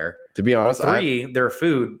eat there. To be honest, Three, their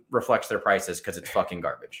food reflects their prices because it's fucking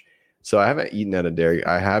garbage. so I haven't eaten at a dairy.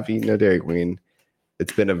 I have eaten at Dairy Queen.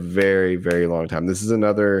 It's been a very, very long time. This is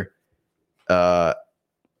another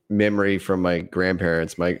memory from my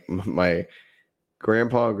grandparents. My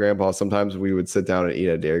grandpa and grandpa. Sometimes we would sit down and eat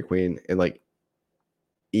at Dairy Queen and like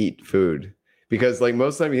eat food because like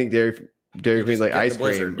most of the time you think Dairy Queen's like get the ice cream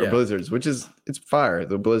Blizzard, or yeah. blizzards, which is it's fire.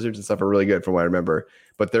 The blizzards and stuff are really good from what I remember,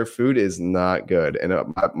 but their food is not good. And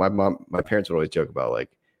my parents would always joke about like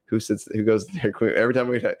who goes to Dairy Queen every time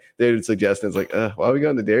they would suggest. And it's like, why are we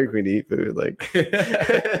going to Dairy Queen to eat food? Like,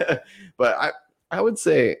 but I would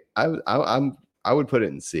say I would put it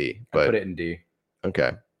in C. I But put it in D.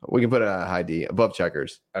 okay, we can put it at a high D above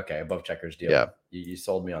Checkers. Okay, above Checkers deal. Yeah. You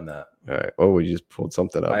sold me on that. All right. Oh, we just pulled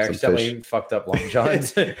something up. I some accidentally fish. fucked up Long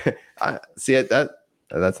John's. I see it.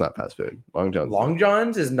 That's not fast food. Long John's. Long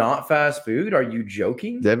John's is not fast food. Are you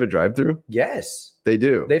joking? They have a drive-through. Yes. They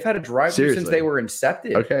do. They've had a drive-through since Seriously? they were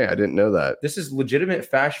incepted. Okay, I didn't know that. This is legitimate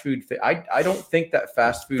fast food. I don't think that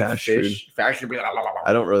fast food Fast fish. Fast food.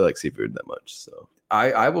 I don't really like seafood that much, so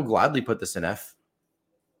I will gladly put this in F.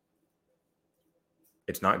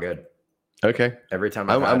 It's not good. Okay. Every time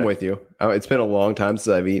I'm with you. It's been a long time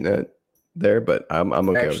since I've eaten it there, but I'm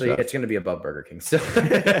okay Actually, with it's going to be above Burger King still.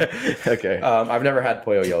 that. Okay. I've never had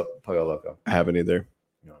Pollo Loco. I haven't either.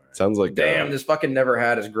 All right. Sounds like Damn, this fucking never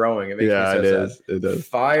had is growing. It makes yeah, me it so is. sad. It does.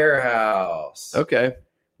 Firehouse. Okay.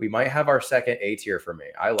 We might have our second A tier for me.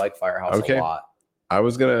 I like Firehouse Okay. a lot.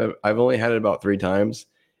 I've only had it about 3 times.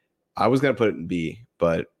 I was gonna put it in B,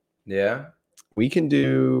 but Yeah. we can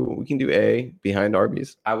do A behind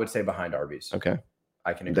Arby's. I would say behind Arby's. Okay.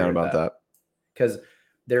 I can I'm agree down with about that. because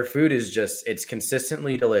their food is just it's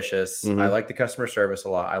consistently delicious. Mhm. I like the customer service a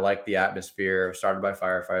lot. I like the atmosphere. Started by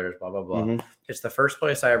firefighters. Blah blah blah. Mhm. It's the first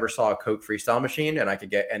place I ever saw a Coke freestyle machine, and I could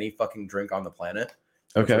get any fucking drink on the planet.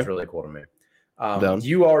 Which Okay. was really cool to me. Down.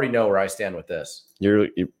 You already know where I stand with this. You're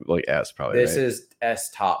like S probably. This right? is S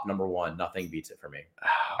top number 1. Nothing beats it for me.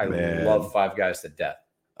 I Man. love Five Guys to death.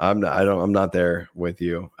 I'm not there with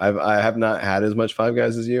you. I have not had as much Five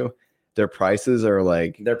Guys as you. Their prices are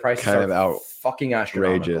like Their prices kind are of out fucking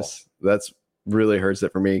astronomical. outrageous. That's really hurts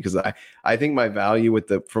it for me because I think my value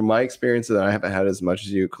from my experience that I haven't had as much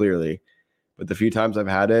as you clearly, but the few times I've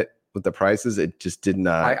had it with the prices, it just did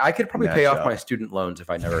not. I could probably pay match off up. my student loans if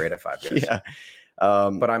I never ate at Five Guys. Yeah.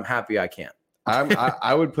 But I'm happy I can't.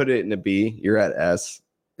 I would put it in a B. You're at S.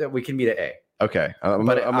 That we can meet at A. Okay. But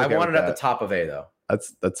I'm I okay want it with at the that. top of A though.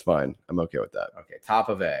 That's fine. I'm okay with that. Okay, top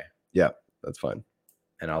of A. That's fine.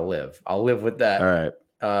 And I'll live with that. All right.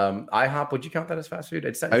 IHOP, would you count that as fast food?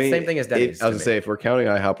 It's the I mean, same thing as Denny's. I was gonna say if we're counting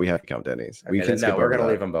IHOP, we have to count Denny's. We can skip we're over gonna that.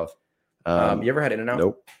 leave them both. You ever had In-N-Out?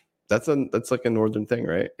 Nope. That's like a northern thing,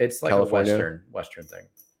 right? It's like California? a Western thing.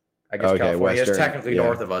 I guess Okay, California is Western, technically yeah.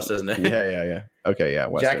 north of us, isn't it? Yeah. Okay, yeah.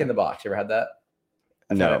 Western. Jack in the Box. You ever had that?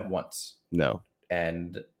 I've had it No, once. no.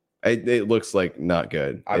 And It looks like not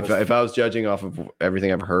good. If I was judging off of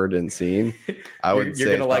everything I've heard and seen, I would say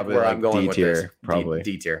you're gonna it's like probably where I'm going D with tier, this. probably.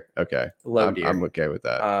 D tier. Okay, Low tier. I'm okay with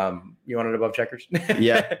that. You want it above Checkers?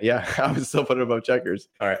 yeah. I would still put it above Checkers.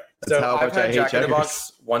 All right. That's So how I've much I had hate Jack in the Checkers.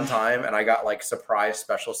 Box one time, and I got like surprise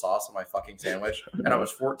special sauce on my fucking sandwich, and I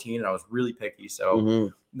was 14, and I was really picky, so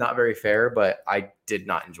Mhm. not very fair. But I did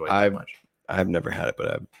not enjoy it that much. I've never had it,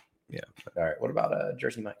 but All right. What about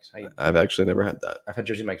Jersey Mike's? I've actually never had that. I've had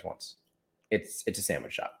Jersey Mike's once. It's a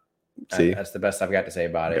sandwich shop. See, That's the best I've got to say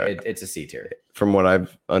about it. Okay. It's a C tier. from what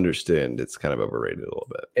I've understood, it's kind of overrated a little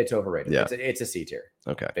bit. It's overrated. Yeah. It's a C tier.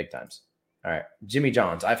 Okay. Big times. All right. Jimmy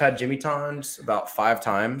John's. I've had Jimmy John's about 5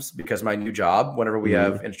 times because my new job, whenever we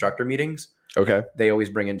Mm-hmm. have instructor meetings, Okay. they always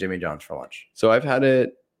bring in Jimmy John's for lunch. So I've had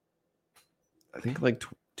it, I think like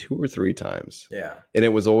 2 or 3 times. Yeah. And it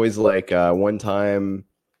was always like one time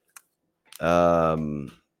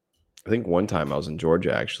I think one time I was in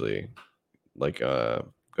Georgia actually, like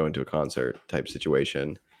going to a concert type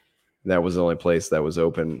situation. And that was the only place that was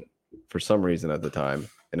open for some reason at the time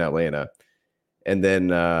in Atlanta. And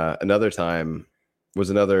then another time was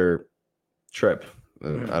another trip. I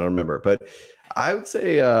don't remember, but I would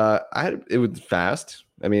say it was fast.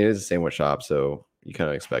 I mean, it is a sandwich shop, so you kind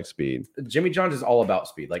of expect speed. Jimmy John's is all about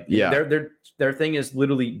speed. Like Yeah. their thing is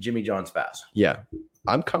literally Jimmy John's fast. Yeah,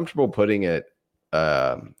 I'm comfortable putting it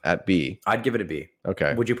at B. I'd give it a B.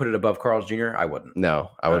 Okay. Would you put it above Carl's Jr.? I wouldn't. No,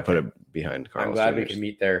 I would put Okay. it behind Carl's. I'm glad we Jr.'s. can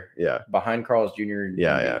meet there. Yeah, Behind Carl's Jr.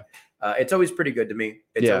 yeah. It's always pretty good to me.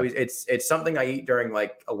 It's Yeah. always it's something I eat during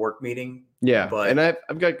like a work meeting. Yeah, But- and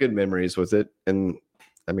I've got good memories with it, and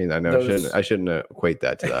I mean I know I shouldn't equate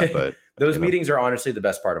that to that, but Those you know. meetings are honestly the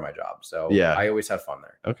best part of my job. So Yeah. I always have fun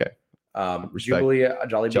there. Okay. Respect. Jubilee, Jollibee,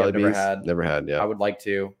 I've never Jollibee's had. never had. Yeah, I would like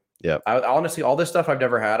to. Yeah. Honestly, all this stuff I've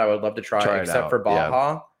never had, I would love to try Try it except out, for yeah.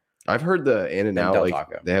 Baja I've heard the In and Out Del like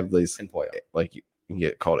Taco. they have these and Pollo. like you can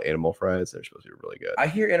get called animal fries. They're supposed to be really good. I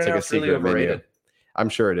hear It's like a In-N-Out's really secret menu. overrated. I'm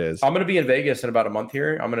sure it is. I'm going to be in Vegas in about a month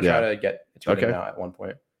here. I'm going to try Yeah. to get to Okay. In-N-Out at one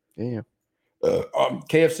point. Yeah.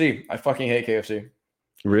 KFC. I fucking hate KFC.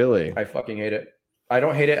 Really? I fucking hate it. I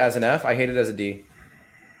don't hate it as an F. I hate it as a D.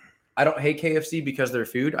 I don't hate KFC because they're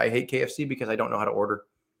food. I hate KFC because I don't know how to order.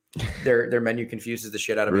 Their menu confuses the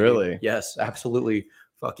shit out of me. Really? Yes, absolutely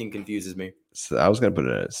fucking confuses me. So I was gonna put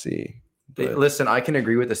it at a C. but- Listen, I can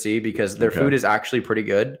agree with the C because their Okay. food is actually pretty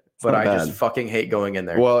good, but not I just bad. fucking hate going in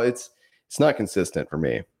there. Well, it's not consistent for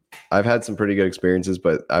me. I've had some pretty good experiences,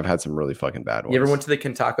 but I've had some really fucking bad ones. You ever went to the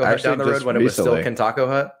Kentucky Hut Actually, down the road just when it was still recently. Kentucky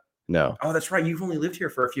Hut? No. Oh, that's right. You've only lived here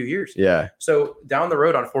for a few years. Yeah. So down the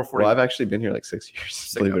road on 440. Well, I've actually been here like 6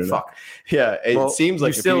 years. Believe it or not. fuck. Yeah, it Well, seems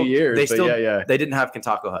like you a still- few years. they but still- yeah. They didn't have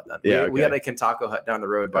Kentucky Hut then. Yeah, We had okay. a Kentucky Hut down the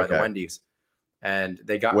road by the Okay. Wendy's, and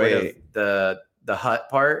they got rid Wait. of the hut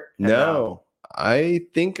part. and now- No, I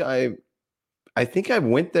think I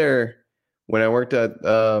went there when I worked at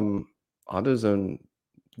AutoZone.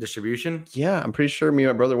 Distribution. Yeah, I'm pretty sure me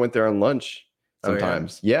and my brother went there on lunch Oh, yeah?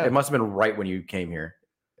 sometimes. Yeah. It must have been right when you came here.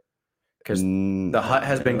 Because the hut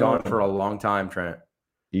has been gone for a long time, Trent.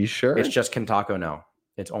 You sure? It's just Kentaco now.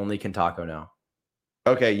 It's only Kentaco now.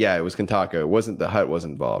 Okay, yeah, it was Kentaco. It wasn't the hut was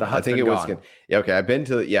involved. The hut's I think been it was. gone. Yeah, okay. I've been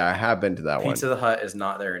to. Yeah, I have been to that Pizza one. the Hut is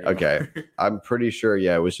not there anymore. Okay, I'm pretty sure.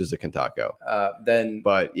 Yeah, it was just a Kentaco. Then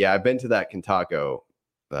But yeah, I've been to that Kentaco.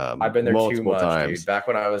 I've been there too multiple much, times. dude. Back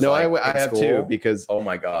when I was No, like, I in have school, too because oh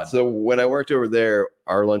my god. so when I worked over there,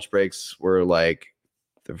 our lunch breaks were like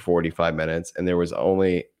 45 minutes, and there was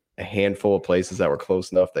only a handful of places that were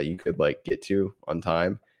close enough that you could like get to on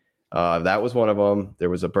time. That was one of them. There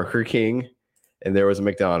was a Burger King, and there was a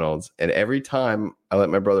McDonald's. And every time I let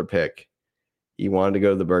my brother pick, he wanted to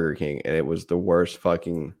go to the Burger King, and it was the worst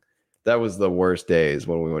fucking. That was the worst days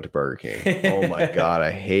when we went to Burger King. Oh my god, I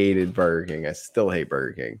hated Burger King. I still hate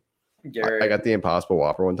Burger King. Garrett, I got the Impossible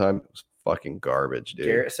Whopper one time. It was fucking garbage, dude.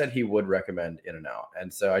 Garrett said he would recommend In-N-Out,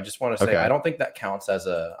 and so I just want to say Okay. I don't think that counts as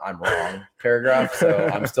a "I'm wrong" paragraph. So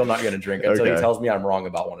I'm still not going to drink until he Okay. tells me I'm wrong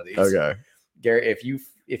about one of these. Okay. Garrett, if you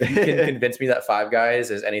can convince me that Five Guys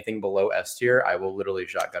is anything below S tier, I will literally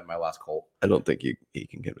shotgun my last Colt. I don't think he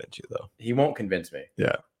can convince you though. He won't convince me.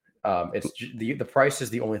 Yeah. It's the price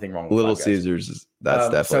is the only thing wrong with Little Five Guys. Caesars that's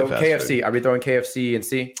So definitely fast KFC, food. are we throwing KFC and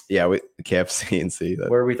C? Yeah, with KFC and C.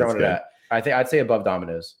 Where are we throwing it at? I think I'd say above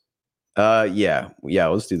Domino's. Yeah,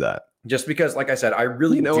 let's do that. Just because, like I said, I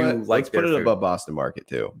really You know do what? like Let's put their it food. above Boston Market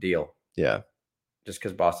too. Deal. Yeah, Just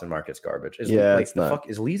because Boston Market's garbage. Yeah, wait, it's the not. fuck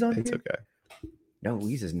is Lee's on it's here? okay. No,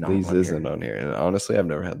 Lee's is not. Lee's on isn't here. on here, and honestly, I've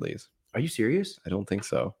never had Lee's. Are you serious? I don't think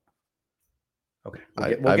so. Okay.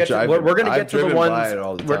 I've We're gonna I've get to the driven by ones. it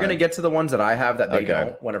all the We're gonna time. get to the ones that I have that they Okay.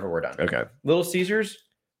 don't. Whenever we're done. Okay, Little Caesars,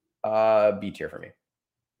 B tier for me.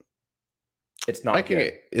 It's not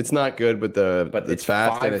good. It's not good, but it's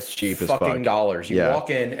fast and it's cheap as fuck. $5 You Yeah.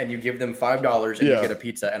 walk in and you give them $5 and Yeah. you get a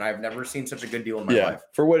pizza, and I've never seen such a good deal in my Yeah, life.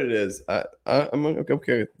 for what it is, I'm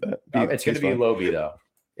okay with that. It's going to be low B though.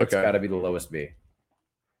 It's Okay. got to be the lowest B.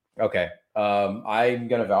 Okay. I'm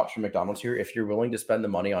going to vouch for McDonald's here. If you're willing to spend the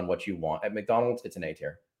money on what you want at McDonald's, it's an A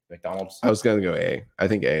tier. McDonald's. I was gonna go A. I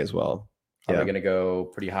think A as well. Are Yeah. we going to go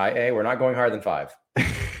pretty high A? We're not going higher than 5.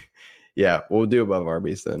 Yeah, we'll do above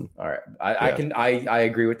Arby's then. All right. I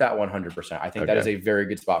agree with that 100%. I think that Okay. is a very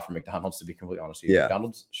good spot for McDonald's, to be completely honest with you. Yeah.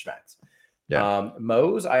 McDonald's schmacks. Yeah.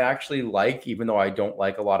 Moe's I actually like, even though I don't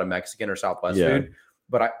like a lot of Mexican or Southwest Yeah. food.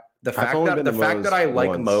 But the fact only that been to Moe's I like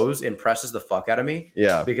once. Moe's impresses the fuck out of me,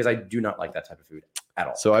 Yeah. because I do not like that type of food at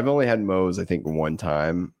all. So I've only had Moe's, I think, one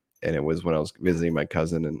time, and it was when I was visiting my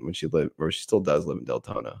cousin, and when she lived, or she still does live in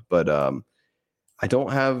Deltona. But I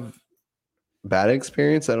don't have bad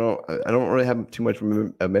experience. I don't really have too much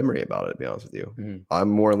a memory about it, to be honest with you. Mhm. I'm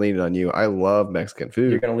more leaning on you. I love Mexican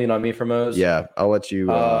You're food. gonna lean on me for Moe's? Yeah, I'll let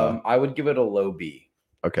you. I would give it a low B.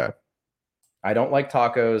 Okay. I don't like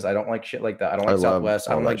tacos. I don't like shit like that. I don't I like love Southwest.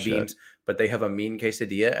 I all don't that like shit. beans, but they have a mean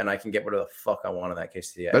quesadilla, and I can get whatever the fuck I want in that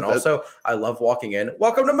quesadilla. But And also, I love walking in.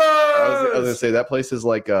 Welcome to Moe's. I was gonna say that place is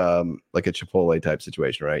like a Chipotle type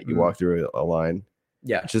situation, right? You Mhm. walk through a line,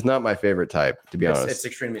 Yeah, which is not my favorite type, to be honest. it's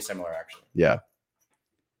extremely similar, actually. Yeah.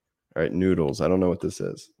 All right, noodles. I don't know what this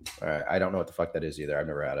is. All right, I don't know what the fuck that is either. I've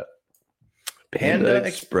never had it. Panda Panda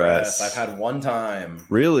Express. Express. I've had one time.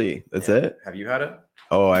 Really? That's Yeah. it? Have you had it?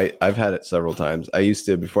 Oh, I've had it several times. I used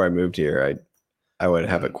to before I moved here. I would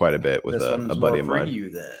have it quite a bit with This a one's buddy of more for mine. you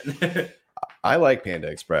then. I like Panda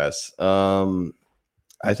Express.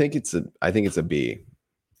 I think it's a B.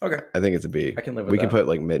 Okay, I think it's a B. I can live with We that. can put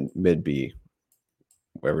like mid B,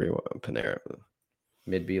 wherever you want. Panera.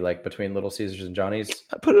 Mid B, like between Little Caesars and Johnny's.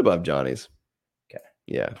 I put it above Johnny's. Okay.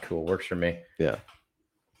 Yeah. Cool, works for me. Yeah.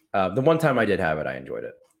 The one time I did have it, I enjoyed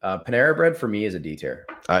it. Panera Bread for me is a D tier,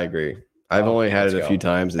 I agree. I've Oh, only had let's it a go. few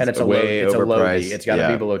times. and it's a way low, overpriced. D. It's got to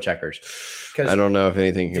Yeah. be below Checkers. I don't know if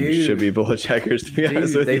anything Dude. should be below Checkers, to be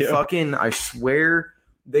honest Dude, with they you. fucking, I swear,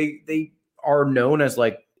 they are known as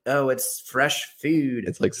like, oh, it's fresh food.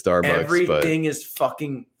 It's like Starbucks, but Everything is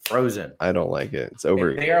fucking frozen. I don't like it. It's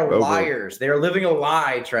over. They are over- liars. They are living a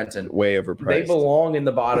lie, Trenton. Way overpriced. They belong in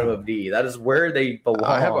the bottom of D. That is where they belong.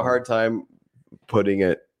 I have a hard time putting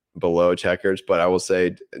it below Checkers, but I will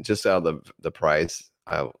say just out of the price,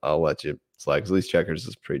 I'll let you slide. 'Cause at least Checkers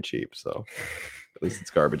is pretty cheap, so at least it's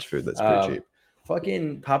garbage food that's pretty cheap.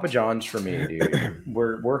 Fucking Papa John's for me, dude.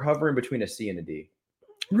 we're hovering between a C and a D.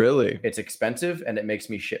 Really? It's expensive and it makes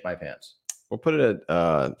me shit my pants. We'll put it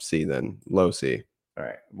at C then, low C. All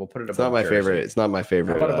right, we'll put it. It's not my Jersey. favorite. It's not my How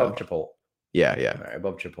favorite. about above Chipotle? Yeah, yeah. All right,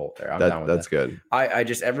 above Chipotle. There, I'm down with That's that. good. I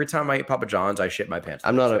just every time I eat Papa John's, I shit my pants.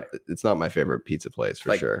 I'm not it's not my favorite pizza place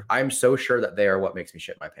for sure. I'm so sure that they are what makes me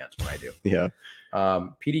shit my pants when I do. Yeah.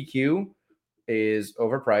 PDQ is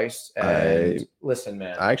overpriced. And listen,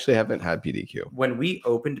 man, I actually haven't had PDQ. When we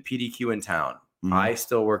opened PDQ in town, Mhm. I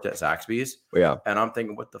still worked at Zaxby's. Yeah. And I'm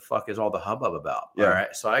thinking, what the fuck is all the hubbub about? Yeah. All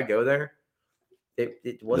right. So I go there.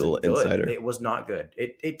 It wasn't Little good. insider. It was not good.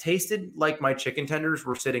 It tasted like my chicken tenders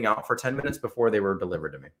were sitting out for 10 minutes before they were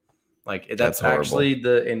delivered to me. Like that's horrible. actually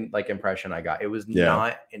the impression I got. It was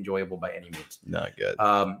not enjoyable by any means. Not good.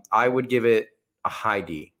 I would give it a high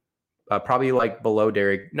D. Probably like below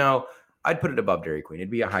Dairy. No, I'd put it above Dairy Queen.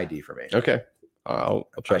 It'd be a high D for me. Okay. I'll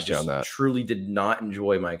trust you on that. Truly did not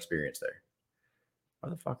enjoy my experience there.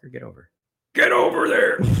 Motherfucker, get over. Get over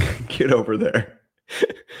there. Get over there.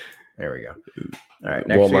 There we go. All right.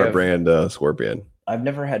 Next Walmart brand Scorpion. I've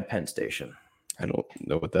never had Penn Station. I don't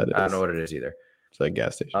know what that is. I don't know what it is either. It's like a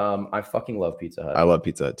gas station. I fucking love Pizza Hut. I love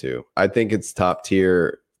Pizza Hut too. I think it's top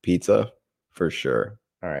tier pizza for sure.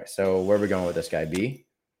 All right. So where are we going with this guy? B?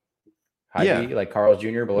 High B? Like Carl's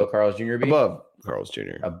Jr., below Carl's Jr. B? Above Carl's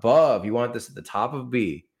Jr. Above. You want this at the top of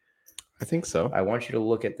B? I think so. I want you to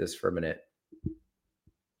look at this for a minute.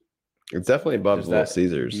 It's definitely above Little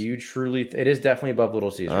Caesars. You truly, it is definitely above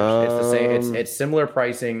Little Caesars. It's the same. It's similar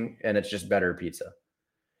pricing, and it's just better pizza.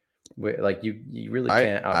 Like you really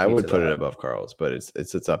can't. I would put it above Carl's, but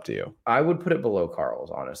it's up to you. I would put it below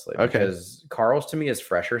Carl's, honestly, Okay. because Carl's to me is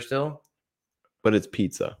fresher still. But it's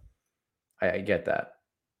pizza. I get that.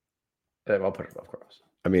 I'll put it above Carl's.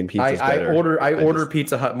 I mean, pizza's better. I order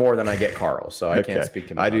Pizza Hut more than I get Carl's, so I can't speak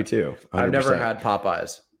to. I do too. 100%. I've never had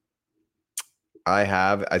Popeyes. I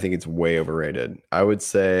have. I think it's way overrated. I would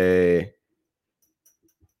say.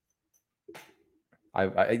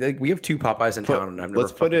 I think we have two Popeyes in town, and I've never.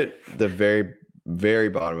 Let's put it the very, very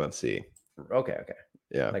bottom of C. Okay.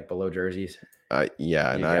 Yeah. Like below Jersey's.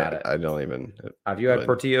 Yeah, and I don't even. Have you had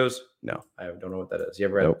Portillo's? No. I don't know what that is. You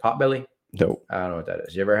ever had Potbelly? Nope. I don't know what that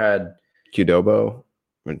is. You ever had Qdoba?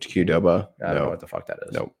 Qdoba? I don't know what the fuck that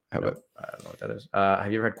is. Nope. I don't know what that is.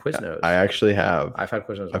 Have you ever had Quiznos? I actually have. I've had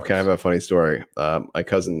Quiznos. I've kind of a funny story. My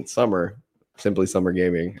cousin Summer, Simply Summer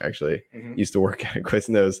Gaming, actually used to work at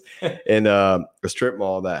Quiznos in a strip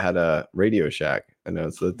mall that had a Radio Shack. I know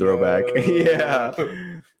it's the throwback. Yeah.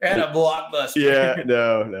 And a Blockbuster. Yeah.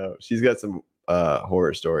 No. She's got some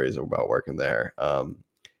horror stories about working there.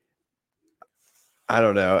 I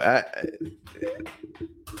don't know. I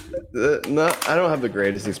don't have the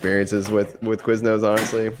greatest experiences with Quiznos,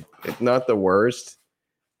 honestly. It's not the worst.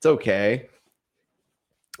 It's okay.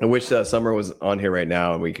 I wish Summer was on here right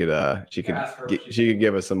now and we could she could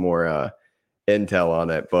give us some more intel on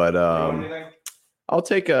it. But I'll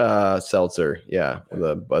take a seltzer,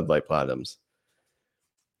 the Bud Light Platinums.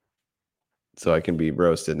 So I can be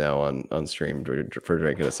roasted now on stream for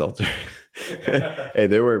drinking a seltzer. Hey,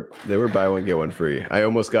 they were buy one get one free. I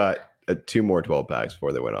almost got 2 more 12 packs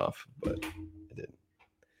before they went off, but I didn't.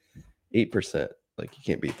 8%, like you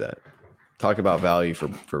can't beat that. Talk about value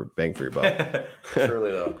for bang for your buck.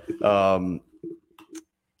 Surely though.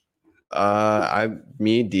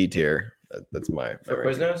 Me D tier. That's my for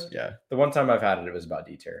Quiznos. Yeah, the one time I've had it, it was about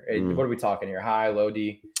D tier. What are we talking here? High, low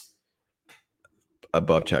D?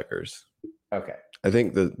 Above Checkers. Okay. I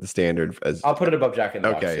think the standard as I'll put it above Jack in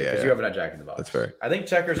the Box. Okay, because you haven't had Jack in the Box. That's fair. I think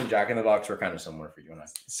Checkers and Jack in the Box were kind of similar for you and I.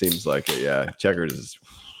 Seems like it, yeah. Checkers is.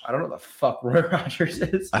 I don't know what the fuck Roy Rogers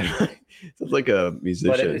is. It's like a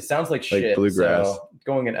musician. But it sounds like shit. Bluegrass. So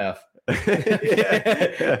going in F. No,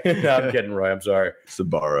 I'm kidding, Roy. I'm sorry.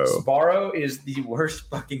 Sbarro is the worst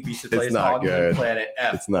fucking pizza place it's not on good. the planet.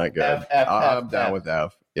 F. It's not good. I'm down with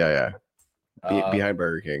F. Yeah. Behind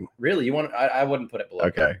Burger King. Really? You want? I wouldn't put it below.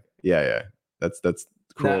 Okay. Yeah. That's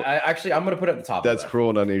cruel. No, I'm gonna put it at the top. That's cruel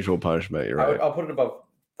and unusual punishment. You're right. I'll put it above.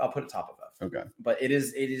 I'll put it top of F. Okay. But it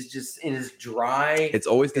is dry. It's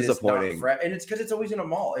always disappointing. And it's because it's always in a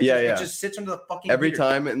mall. It just sits under the fucking every heater.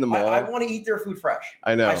 time in the mall. I want to eat their food fresh.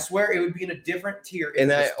 I know. I swear it would be in a different tier.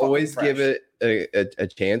 And I always give it a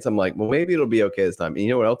chance. I'm like, well, maybe it'll be okay this time. And you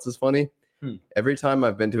know what else is funny? Every time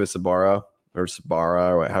I've been to a Sbarro or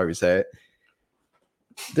however you say it,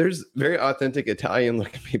 there's very authentic Italian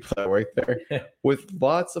looking people that work there with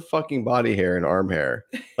lots of fucking body hair and arm hair,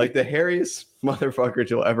 like the hairiest motherfuckers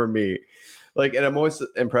you'll ever meet. Like, and I'm always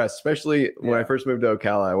impressed, especially when I first moved to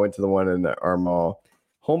Ocala. I went to the one in our mall.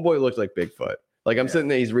 Homeboy looked like Bigfoot. Like I'm sitting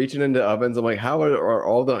there, he's reaching into ovens. I'm like, how are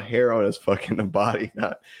all the hair on his fucking body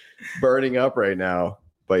not burning up right now?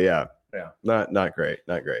 But yeah, not great.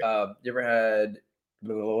 You ever had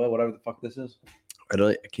whatever the fuck this is? I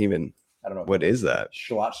can't even. I don't know. What is that?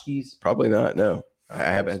 Schlotzsky's? Probably not. No. I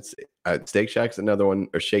haven't. Steak Shack's another one,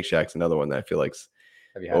 or Shake Shack's another one that I feel like's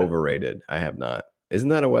Have you had it? overrated. I have not. Isn't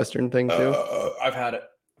that a Western thing too? I've had it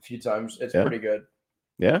a few times. It's Yeah? pretty good.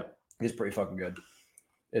 Yeah. It's pretty fucking good.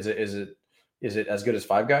 Is it as good as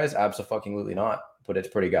Five Guys? Absolutely not. But it's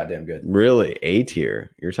pretty goddamn good. Really, A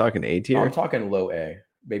tier. You're talking A tier. I'm talking low A,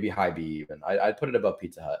 maybe high B even. I'd put it above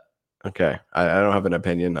Pizza Hut. Okay, I don't have an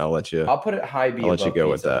opinion. I'll let you. I'll put it high B. I'll let you above go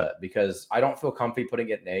with Pizza that. Hut because I don't feel comfy putting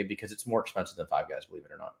it in A because it's more expensive than Five Guys. Believe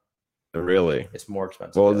it or not, Really? it's more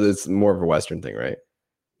expensive. Well, yes. it's more of a Western thing, right?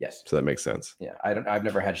 Yes. So that makes sense. Yeah. I've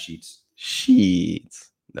never had Sheets. Sheets.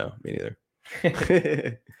 No, me neither.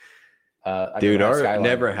 I've Dude, never had our Skyline.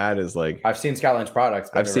 never had is like I've seen Skyline's products.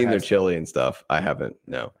 but I've never seen had their Skyline. chili and stuff. I haven't.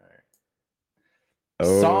 No.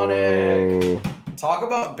 Sonic! Oh, Talk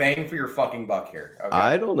about bang for your fucking buck here. Okay.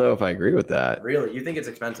 I don't know if I agree with that. Really? You think it's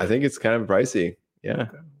expensive? I think it's kind of pricey. Yeah.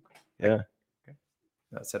 Yeah.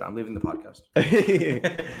 That's it. I'm leaving the podcast.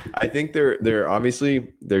 I think they're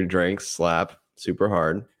obviously their drinks slap super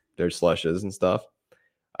hard. Their slushes and stuff.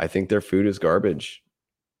 I think their food is garbage.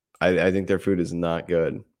 I think their food is not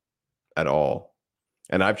good at all.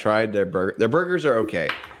 And I've tried their burger. Their burgers are okay.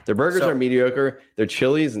 Their burgers So- are mediocre. Their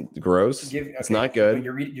chili is gross. It's not good.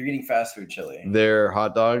 You're eating fast food chili. Their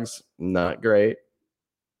hot dogs not great.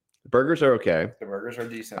 Burgers are okay. The burgers are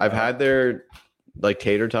decent. I've had their like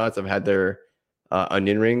tater tots. I've had their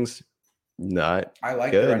onion rings. Not. I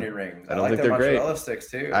like good. their onion rings. I I don't like think their they're great. mozzarella sticks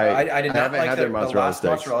too. I I did not haven't like had the their mozzarella last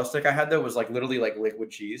sticks. mozzarella stick I had though was like literally like liquid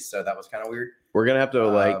cheese, so that was kind of weird. We're gonna have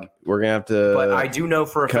to we're gonna have to. But I do know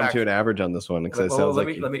for a come fact. to an average on this one because it Well, sounds let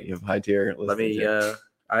like me- you have high tier. Let me.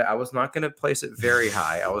 I was not going to place it very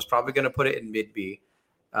high. I was probably going to put it in mid B.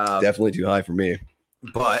 Definitely too high for me.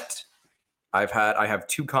 But I have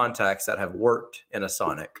two contacts that have worked in a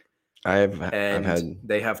Sonic, I've and had.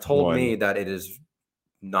 they have told one. me that it is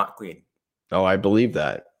not clean. Oh, I believe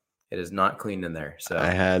that. It is not clean in there. So I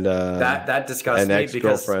had that disgusts an me because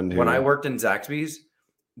ex-girlfriend when who- I worked in Zaxby's,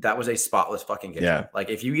 that was a spotless fucking kitchen. Yeah. Like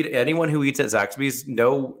if you eat anyone who eats at Zaxby's,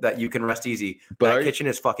 know that you can rest easy. But That are- kitchen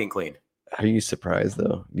is fucking clean. Are you surprised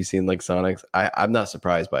though? You seen like Sonics? I'm not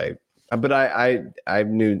surprised by, but I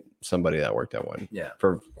knew somebody that worked at one Yeah.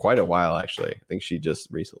 for quite a while actually. I think she just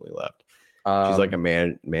recently left. She's like a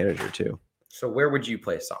manager too. So where would you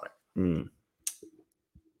place Sonic? Hmm.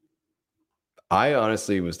 I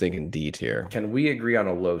honestly was thinking D tier. Can we agree on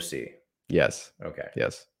a low C? Yes, Okay.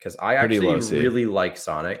 yes. Because I Pretty actually low C. really like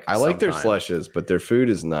Sonic. I like their sometimes. slushes, but their food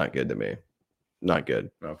is not good to me. Not good.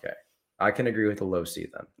 Okay. I can agree with a low C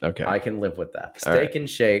then. Okay. I can live with that. All Steak right. and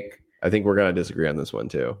Shake. I think we're gonna disagree on this one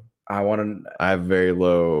too. I want to. I have very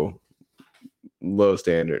low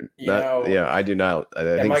standard. You know, yeah, I do not. I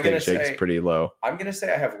think I Steak gonna and Shake's say- pretty low. I'm gonna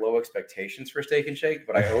say I have low expectations for Steak and Shake,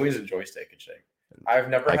 but I always enjoy Steak and Shake. I've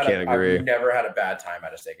never. I had can't agree. I've never had a bad time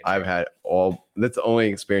at a Steak and Shake. I've had all. That's the only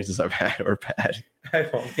experiences I've had or bad.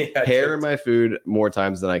 I've only had Hair good- in my food more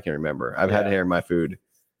times than I can remember. I've had Yeah. hair in my food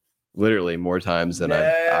literally more times than I've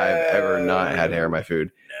ever not had hair in my food.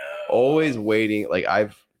 No. Always waiting. Like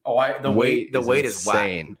The weight is whack.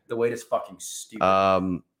 insane. The weight is fucking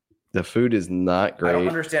stupid. The food is not I don't great.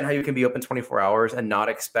 understand how you can be open 24 hours and not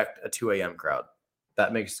expect a 2 a.m. crowd.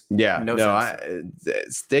 That makes Yeah, no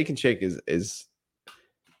Steak and Shake is.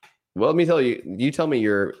 Well, let me tell you. You tell me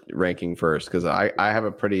your ranking first because I have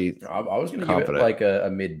a pretty. I was going to give it Confident. like a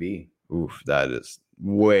mid B. Oof, that is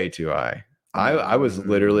way too high. I was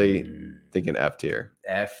literally thinking F tier.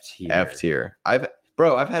 F tier. F tier.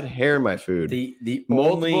 I've had hair in my food The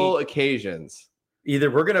multiple only occasions. either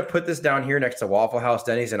we're gonna put this down here next to Waffle House,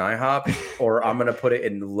 Denny's, and IHOP, or I'm gonna put it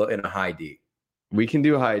in a high D. We can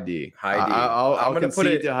do high D. High D. I'll I'm gonna put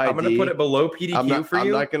concede it. to high I'm gonna D. put it below PDQ I'm for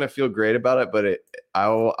you. not gonna feel great about it, but I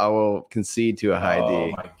will concede to a high Oh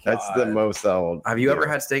D. my That's the God. most I'll. Have you do. ever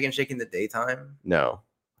had Steak and Shake in the daytime? No.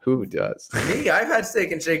 Who does? Me, I've had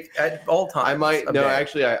Steak and Shake at all times. I might of no, day.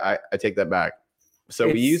 actually I take that back. So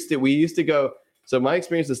we It's- used to go. So my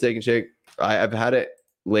experience with Steak and Shake, I've had it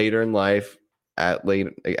later in life at late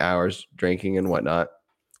hours, drinking and whatnot.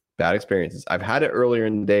 Bad experiences. I've had it earlier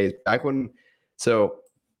in the days, back when. So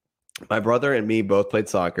my brother and me both played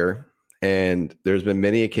soccer, and there's been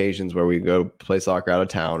many occasions where we go play soccer out of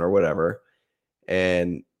town or whatever,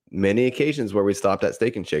 and many occasions where we stopped at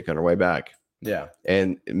Steak and Shake on our way back. Yeah.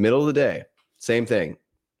 And middle of the day, same thing,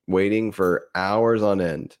 waiting for hours on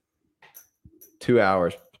end, 2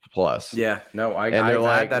 hours plus. Yeah. No, And they're I've had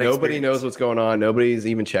like, that nobody experience. knows what's going on. Nobody's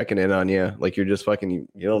even checking in on you. Like you're just fucking,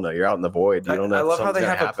 you don't know. You're out in the void. You don't know. I if love how they something's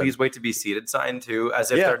have gonna a happen. please wait to be seated sign too,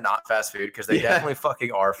 as if Yeah. they're not fast food because they Yeah. definitely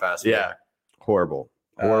fucking are fast food. Yeah. Horrible.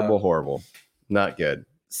 Horrible. Not good.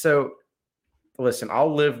 So Listen,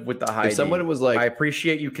 I'll live with the high If someone D. was like, I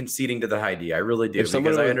appreciate you conceding to the high D. I really do, If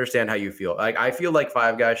someone because I was- understand how you feel. Like, I feel like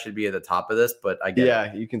Five Guys should be at the top of this, but I get it.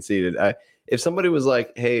 yeah, you conceded. If somebody was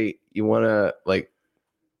like, hey, you want to like,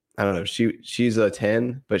 I don't know, she's a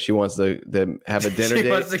 10, but she wants to have a dinner She date.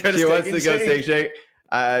 wants to go to She Steak wants and to go Shake. Steak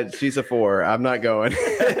Shake. She's a 4. I'm not going.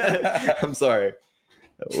 I'm sorry.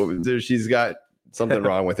 She's got something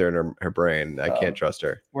wrong with her in her brain. I can't trust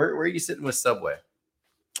her. Where are you sitting with Subway?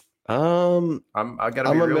 I'm I gotta.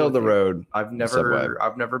 a be real middle of with the you. road. I've Subway.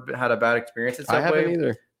 never had a bad experience at Subway. I haven't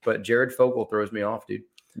either. But Jared Fogle throws me off, dude.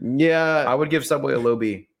 Yeah. I would give Subway a low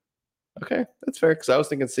B. Okay, that's fair. Because I was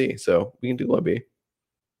thinking C, so we can do low B.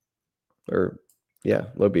 Or yeah,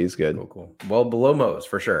 low B is good. Cool. Well, below Moe's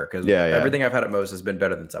for sure. Because Yeah. everything I've had at Moe's has been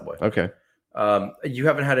better than Subway. Okay. You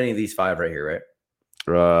haven't had any of these 5 right here, right?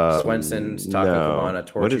 Swenson's, Taco Cabana, What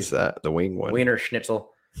Torchy's, is that? The wing one? Wiener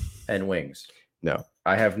Schnitzel, and wings. No.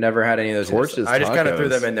 I have never had any of those. Torchy's I just kind of threw Tacos.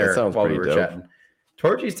 them in That there sounds while we pretty were dope. chatting.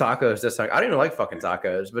 Torchy's tacos. This time, I don't even like fucking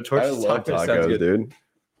tacos, but I Torchy's love tacos sounds good. dude.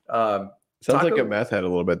 Sounds like Taco- a meth head a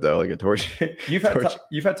little bit though, like a torch. You've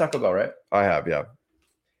had Taco Bell, right? I have, yeah.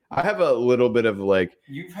 I have a little bit of like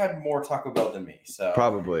You've had more Taco Bell than me, so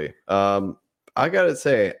probably. I gotta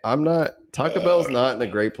say, Taco Bell's not in a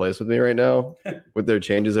great place with me right now with their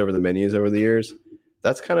changes over the menus over the years.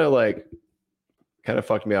 That's kind of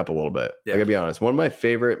fucked me up a little bit. Yeah. I gotta be honest. One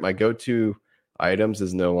of my go-to items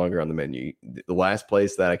is no longer on the menu. The last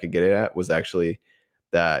place that I could get it at was actually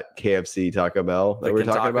that KFC Taco Bell that The we were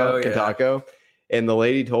talking about, Kentucco, yeah. Kentucco. And the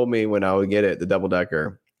lady told me when I would get it, the double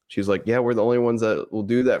decker, she's like, "Yeah, we're the only ones that will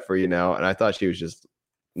do that for you now." And I thought she was just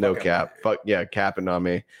capping on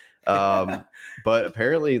me. But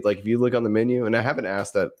apparently, like if you look on the menu, and I haven't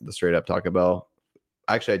asked that the straight up Taco Bell.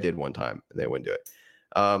 Actually, I did one time, and they wouldn't do it.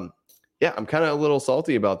 Yeah, I'm kind of a little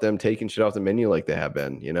salty about them taking shit off the menu like they have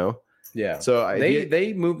been, you know. yeah. So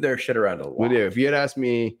They move their shit around a lot. we do. If you had asked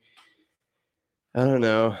me, I don't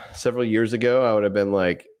know, several years ago, I would have been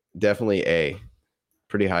like definitely A,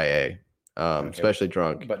 pretty high A, especially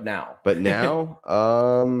drunk. But now, But now,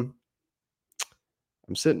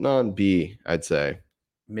 I'm sitting on B, I'd say.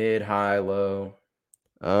 mid, high, low.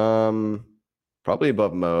 Probably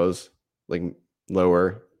above Moe's, like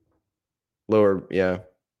lower, yeah.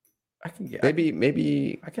 I can get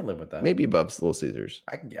Maybe I can live with that. maybe above Little Caesars.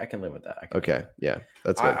 I can live with that. Okay, yeah,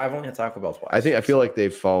 that's good. I've only had Taco Bell twice. I feel like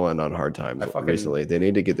they've fallen on hard times I fucking- recently. They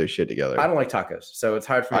need to get their shit together. I don't like tacos, so it's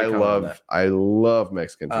hard for me to comment on that. I love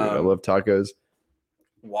Mexican food. I love tacos.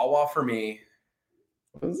 Wawa for me.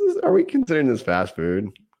 Are we considering this fast food?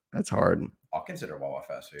 That's hard. I'll consider Wawa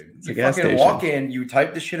fast food. It's You a gas fucking station. walk in, you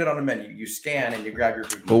type the shit out on a menu, you scan, and you grab your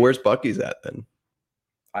food. Well, where's Bucky's at then?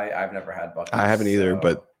 I've never had Bucky's. I haven't either, so-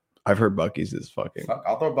 but I've heard Bucky's is fucking. Fuck,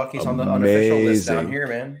 I'll throw Bucky's on the unofficial list down Amazing. here,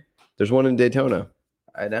 man. There's one in Daytona.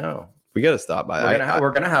 I know. We got to stop by.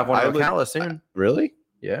 We're gonna have one I in would- Ocala soon. Really?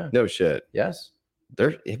 Yeah. No shit. Yes.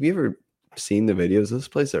 Have you ever seen the videos? Those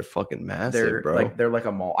places are fucking massive, They're bro. like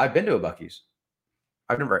a mall. I've been to a Bucky's.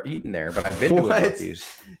 I've never eaten there, but I've been to a What? Bucky's.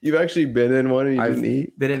 You've actually been in one and you I've didn't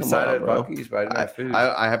eat? Been Come inside on, of bro. Bucky's, but I didn't have food.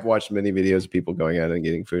 I have watched many videos of people going out and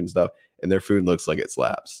getting food and stuff, and their food looks like it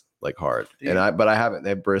slaps, like hard. Dude. But I haven't. They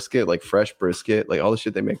have brisket, like fresh brisket, like all the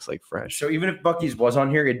shit they make is like fresh. So even if Bucky's was on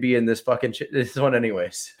here, it'd be in this fucking this one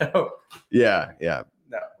anyways. So Yeah.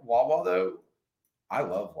 no, Wawa though, I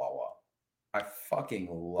love Wawa. I fucking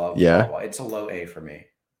love Yeah? Wawa. It's a low A for me.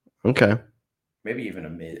 Okay. Maybe even a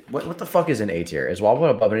mid. What the fuck is an A tier? Is Wawa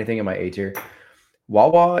above anything in my A tier?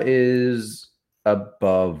 Wawa is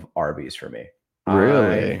above Arby's for me.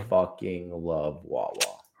 Really? I fucking love Wawa.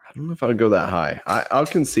 I don't know if I'll go that high. I'll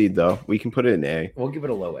concede though. We can put it in A. We'll give it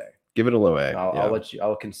a low A. Give it a low A. I'll yeah. let you.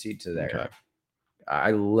 I'll concede to there. Okay.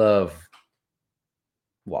 I love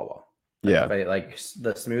Wawa. Yeah. Like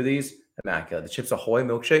the smoothies, immaculate. The Chips Ahoy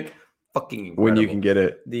milkshake, fucking incredible. When you can get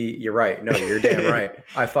it. You're right. No, you're damn right.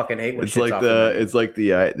 I fucking hate when It's shit's like off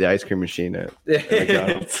the ice cream machine at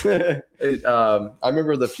McDonald's. I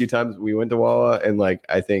remember the few times we went to Wawa and like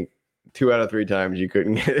I think 2 out of 3 times you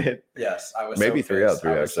couldn't get it. Yes, I was Maybe so 3 out of pissed.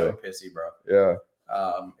 3 I was so actually. pissy, bro. Yeah.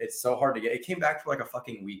 It's so hard to get. It came back for like a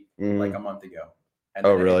fucking week, Mm. like a month ago, and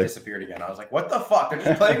Oh, then really? it disappeared again. I was like, "What the fuck? They're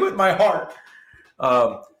just playing with my heart."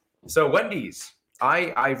 So Wendy's,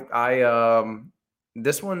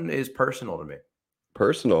 this one is personal to me.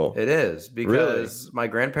 Personal. It is because my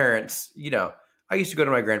grandparents, I used to go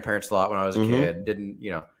to my grandparents a lot when I was a Mhm. kid.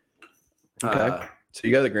 Didn't, Okay. So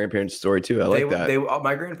you got a grandparents story too. I like that.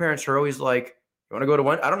 My grandparents are always like, "You want to go to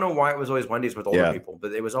Wendy's?" I don't know why it was always Wendy's with older Yeah. people,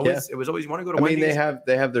 but it was always you want to go to I mean, Wendy's.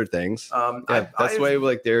 they have their things. Yeah, That's the way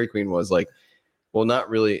like Dairy Queen was like. Well, not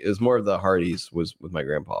really. It was more of the Hardee's was with my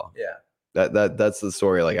grandpa. Yeah. That's the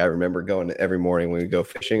story. Like I remember going every morning when we go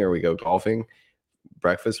fishing or we go golfing,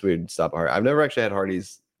 breakfast we'd stop at Hardee's. I've never actually had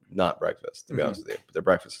Hardee's not breakfast, to be honest with you, but their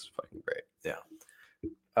breakfast is fucking great.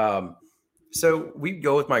 So we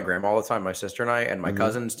go with my grandma all the time, my sister and I, and my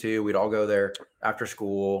cousins too. We'd all go there after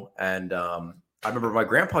school. And I remember my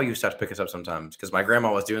grandpa used to have to pick us up sometimes because my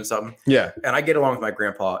grandma was doing something. Yeah. And I get along with my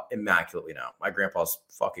grandpa immaculately now. My grandpa's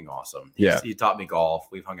fucking awesome. He taught me golf.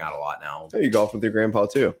 We've hung out a lot now. Oh, you golf with your grandpa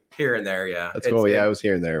too? Here and there, yeah. That's cool. Yeah, I was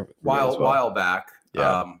here and there. While back.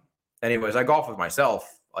 Yeah. Anyways, I golf with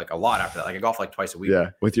myself like a lot after that. Like I golf like twice a week.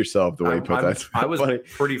 Yeah, with yourself, the way you put that. I was funny.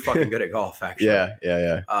 pretty fucking good at golf, actually.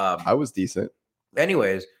 Yeah. I was decent.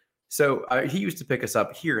 Anyways, so he used to pick us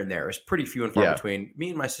up here and there. It was pretty few and far between. Me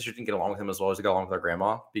and my sister didn't get along with him as well as we got along with our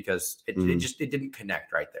grandma because it didn't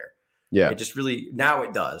connect right there. Yeah. It just really, now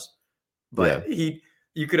it does. But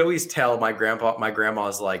you could always tell my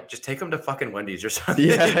grandma's like, just take them to fucking Wendy's or something.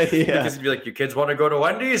 Yeah. Because he'd be like, you kids want to go to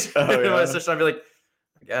Wendy's? Oh, yeah. My sister, I'd be like,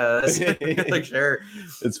 I guess. Like, sure.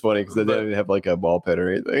 It's funny because they didn't even have like a ball pit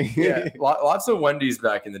or anything. Yeah. Lots of Wendy's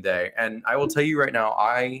back in the day. And I will tell you right now,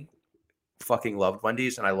 I fucking loved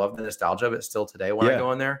Wendy's and I love the nostalgia of it still today when I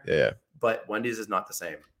go in there. Yeah. But Wendy's is not the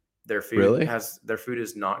same. Their food their food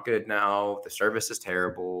is not good now. The service is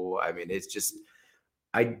terrible. I mean, it's just,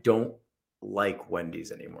 I don't like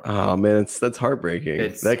Wendy's anymore. Oh man, that's heartbreaking.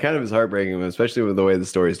 That kind of is heartbreaking, especially with the way the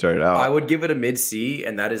story started out. I would give it a mid C,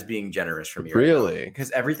 and that is being generous for me. Really? Because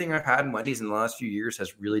everything I've had in Wendy's in the last few years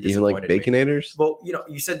has really even like Baconators. Well,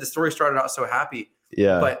 you said the story started out so happy.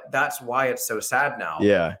 Yeah. But that's why it's so sad now.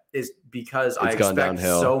 Yeah. Is because I expect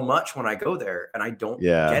so much when I go there, and I don't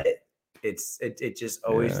get it. It just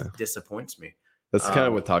always disappoints me. That's kind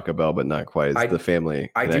of with Taco Bell, but not quite. It's the family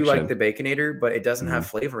connection. I do like the Baconator, but it doesn't have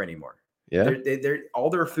flavor anymore. Yeah, all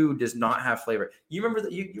their food does not have flavor. You remember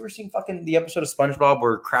that you were seeing fucking the episode of SpongeBob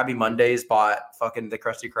where Krabby Mondays bought fucking the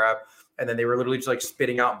Krusty Krab, and then they were literally just like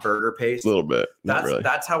spitting out burger paste. A little bit.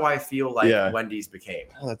 That's how I feel like Wendy's became.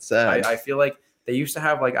 Oh, that's sad. I feel like they used to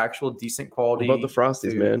have like actual decent quality. What about the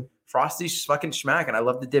Frosties, man? Frosties fucking schmack, and I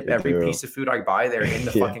love to dip every piece of food I buy there in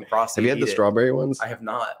the fucking Frosty. Have you had the strawberry ones? I have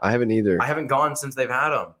not. I haven't either. I haven't gone since they've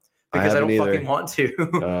had them. Because I don't fucking want to.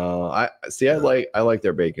 I like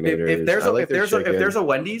their Baconators. If there's a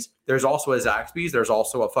Wendy's, there's also a Zaxby's. There's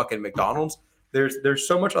also a fucking McDonald's. There's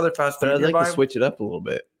so much other fast food. But I'd like to switch it up a little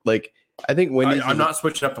bit. Like I think Wendy's. I'm not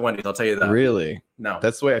switching up to Wendy's. I'll tell you that. Really? No.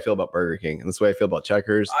 That's the way I feel about Burger King, and that's the way I feel about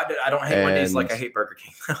Checkers. I don't hate Wendy's like I hate Burger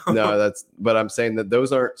King. No, but I'm saying that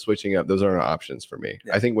those aren't switching up. Those aren't options for me.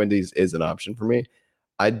 Yeah. I think Wendy's is an option for me.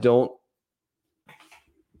 I don't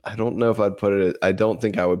know if I'd put it. I don't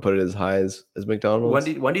think I would put it as high as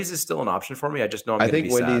McDonald's. Wendy's is still an option for me. I just know I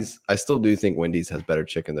think Wendy's. Sad. I still do think Wendy's has better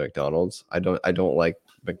chicken than McDonald's. I don't like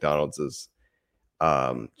McDonald's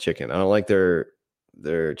chicken. I don't like their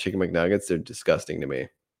chicken McNuggets. They're disgusting to me.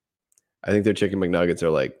 I think their chicken McNuggets are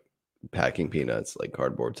like packing peanuts, like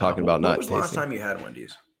cardboard. Talking about not tasting. When was the last time you had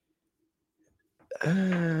Wendy's?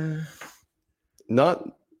 Not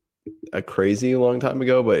a crazy long time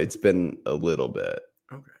ago, but it's been a little bit.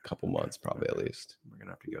 Okay. A couple months, probably at least. We're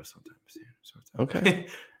gonna have to go sometime soon. So okay.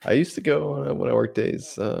 I used to go when I worked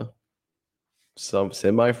days, some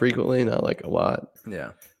semi frequently, not like a lot. Yeah.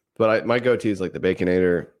 But my go-to is like the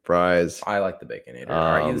Baconator, fries. I like the Baconator.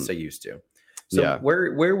 All right, you say used to. So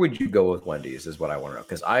where would you go with Wendy's is what I want to know,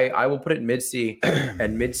 because I will put it in mid C,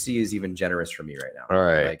 and mid C is even generous for me right now. All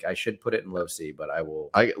right. Like I should put it in low C, but I will.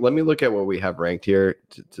 Let me look at what we have ranked here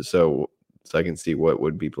so I can see what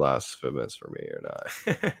would be blasphemous for me or not.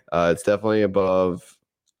 It's definitely above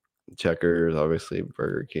Checkers, obviously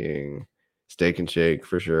Burger King, Steak and Shake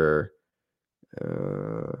for sure.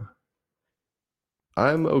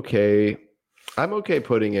 I'm okay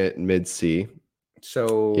putting it mid C.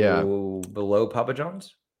 So below Papa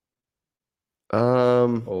John's?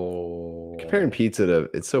 Comparing pizza to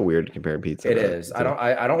it's so weird comparing pizza. It is. I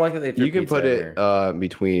don't like that they threw you can pizza put it there.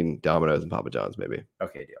 Between Domino's and Papa John's maybe.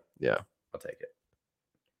 Okay, deal. Yeah. I'll take it.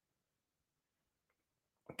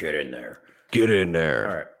 Get in there.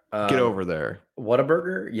 All right. Get over there.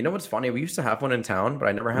 Whataburger. You know what's funny? We used to have one in town, but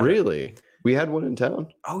I never had it. Really? We had one in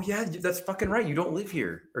town? Oh, yeah. That's fucking right. You don't live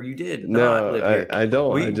here. Or you did. No, I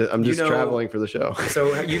don't. I'm just traveling for the show.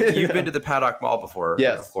 So you've been to the Paddock Mall before?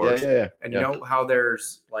 Yes. Of course. Yeah. And you know how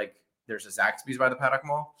there's a Zaxby's by the Paddock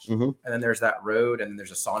Mall? Mm-hmm. And then there's that road, and then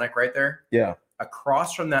there's a Sonic right there? Yeah.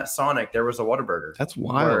 Across from that Sonic, there was a Whataburger. That's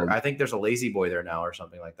wild. I think there's a Lazy Boy there now or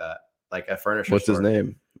something like that. Like a furniture What's store. His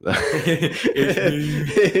name?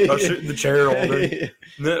 It's me. I'll sit in the chair all day.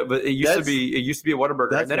 No, but it used to be a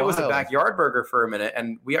Whataburger. And then it was a Backyard Burger for a minute.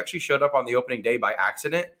 And we actually showed up on the opening day by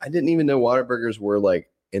accident. I didn't even know Whataburgers were like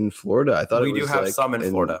in Florida. I thought We it do was have like some in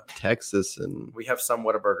Florida. Texas, and We have some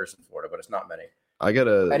Whataburgers in Florida, but it's not many. I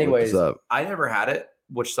gotta look Anyways, this up. I never had it,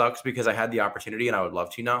 which sucks because I had the opportunity and I would love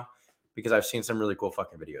to now because I've seen some really cool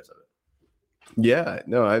fucking videos of it. Yeah,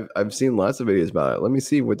 no, I've seen lots of videos about it. Let me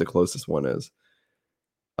see what the closest one is.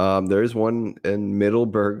 There's one in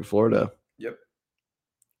Middleburg, Florida. Yep.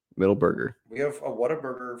 Middleburger. We have a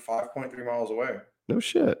Whataburger 5.3 miles away No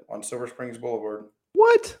shit. on Silver Springs Boulevard.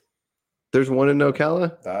 What? There's one in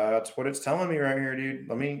Ocala? That's what it's telling me right here, dude.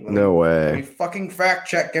 Let me No Let me way. fucking fact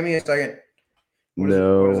check. Give me a second. What is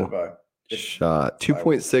No it by? It's shot.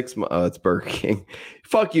 2.6. Oh, it's Burger King.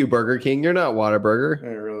 Fuck you, Burger King. You're not Whataburger.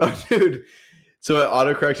 really. Oh, dude. So it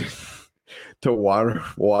autocorrected to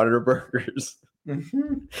water burgers. And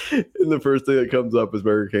the first thing that comes up is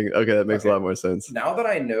Burger King. Okay, that makes a Okay. lot more sense. Now that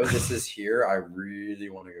I know this is here, I really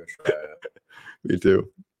want to go try it. Me too.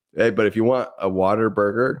 Hey, but if you want a water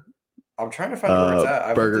burger, I'm trying to find out where it's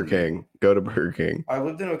at. Burger King. Go to Burger King. I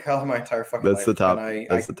lived in Ocala my entire fucking That's life. the top. and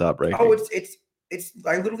That's the top ranking. Oh, it's.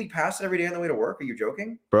 I literally pass it every day on the way to work. Are you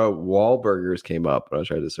joking? Bro, Wahlburgers came up when I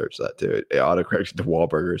tried to search that too. It autocorrected to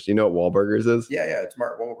Wahlburgers. You know what Wahlburgers is? Yeah, it's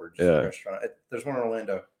Mark Wahlberg's Yeah. restaurant. There's one in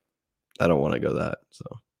Orlando. I don't want to go that. So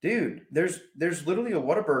Dude, there's literally a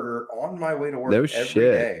Whataburger on my way to work No every shit.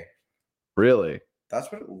 day. really,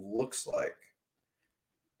 That's what it looks like.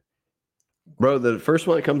 bro, the first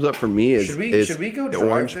one that comes up for me is Should we go the drive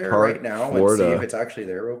Orange there Park, right now and Florida. see if it's actually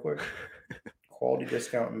there real quick? Quality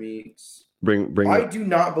discount meats. bring. I do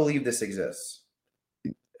not believe this exists.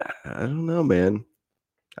 I don't know, man.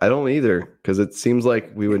 I don't either because it seems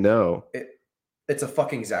like we would know. It's a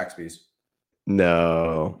fucking Zaxby's.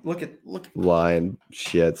 No, Look. lying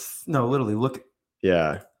shits. No, literally, look.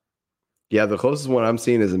 Yeah, yeah. The closest one I'm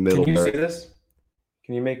seeing is in Can you see Middleburg. this?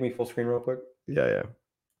 Can you make me full screen real quick? Yeah.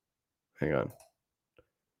 Hang on.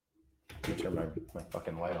 Let me turn my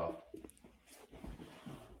fucking light off.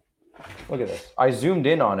 Look at this. I zoomed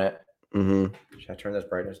in on it. Mm-hmm. Should I turn this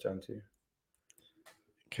brightness down too?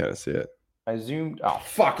 Kind of see it. I zoomed. Oh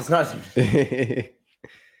fuck! It's not zoomed.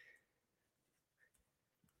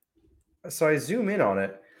 So I zoom in on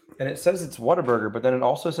it, and it says it's Whataburger, but then it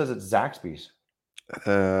also says it's Zaxby's.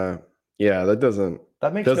 Yeah, that doesn't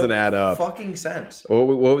That makes no add up. fucking sense. What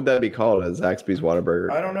would that be called? A Zaxby's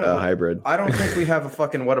Whataburger? I don't know. Hybrid. I don't think we have a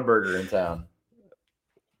fucking Whataburger in town.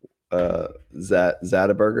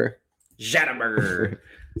 Zataburger. Whataburger.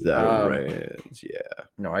 Zataburger. Yeah.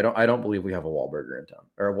 No, I don't believe we have a Wahlburger in town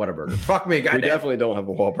or a Whataburger. Fuck me, We goddamn. definitely don't have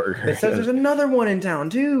a Wahlburger. It says there's another one in town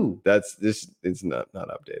too. That's this. It's not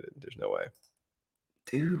updated. There's no way.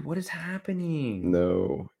 Dude, what is happening?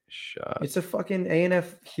 No shot. It's a fucking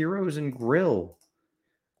A&F Heroes and Grill.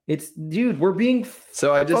 Dude, we're being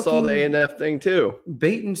So I just saw the fucking A&F thing too.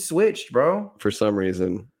 bait and switched, bro. For some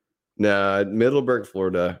reason. Nah, Middleburg,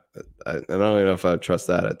 Florida. I don't even know if I trust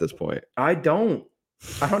that at this point. I don't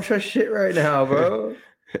trust shit right now, bro.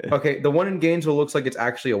 Okay, the one in Gainesville looks like it's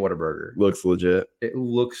actually a Whataburger. Looks legit. It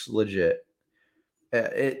looks legit.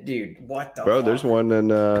 Dude, what the Bro, fuck? there's one in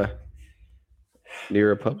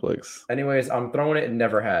near Publix. Anyways, I'm throwing it in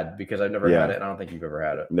never had because I've never Yeah. had it and I don't think you've ever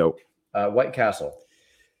had it. Nope. White Castle.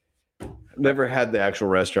 Never had the actual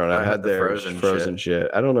restaurant. I had the their frozen frozen shit.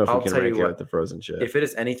 I don't know if I'll we can tell you rank it what, with the frozen shit. If it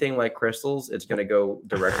is anything like Crystals, it's going to go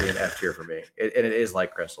directly in F tier for me. And it is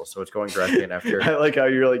like Crystals, so it's going directly in F tier. I like how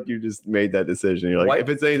you just made that decision. You're like, White- if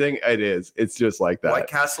it's anything, it is. It's just like that. White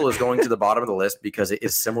Castle is going to the bottom of the list because it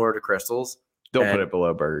is similar to Crystals. Don't put and- it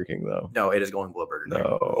below Burger King though. No, it is going below Burger King.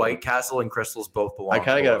 No. White Castle and Crystals both belong. I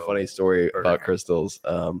kind of got a below. funny story Burger about King. crystals.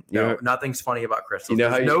 No, You know, nothing's funny about Crystals. You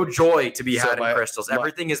know There's how no joy to be So had my- in Crystals. my-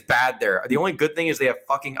 Everything is bad there. The only good thing is they have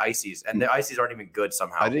fucking ices, and the ices aren't even good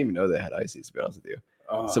somehow. I didn't even know they had ices, to be honest with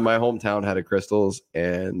you. So my hometown had a crystals,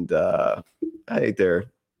 and I ate there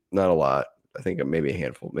not a lot. I think maybe a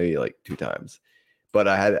handful, maybe like 2 times. But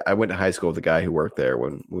I went to high school with a guy who worked there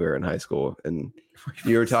when we were in high school, and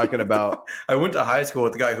you were talking about I went to high school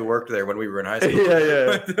with the guy who worked there when we were in high school.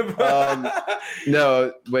 Yeah.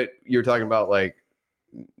 No, but you're talking about like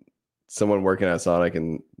someone working at Sonic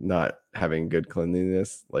and not having good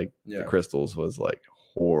cleanliness. Like the crystals was like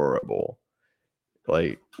horrible.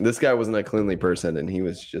 Like this guy wasn't a cleanly person, and he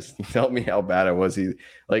was just he told me how bad it was. He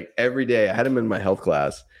like every day I had him in my health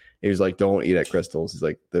class. He was like, "Don't eat at Crystals." He's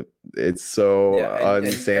like, "It's so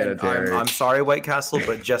unsanitary." I'm sorry, White Castle,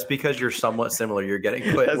 but just because you're somewhat similar, you're getting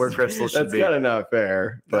put where Crystals should That's be. kind of not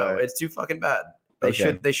fair. No, But it's too fucking bad. They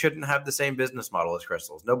shouldn't have the same business model as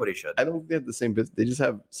Crystals. Nobody should. I don't think they have the same business. They just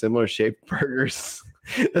have similar shaped burgers.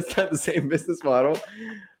 That's not the same business model.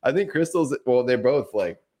 I think Crystals. Well, they're both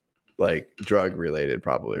like like drug related,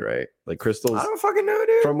 probably, right? Like crystals. I don't fucking know,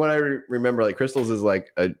 dude. From what I remember, like crystals is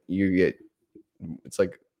like it's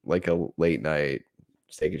like a late night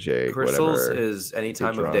steak and shake. Crystals whatever. is any time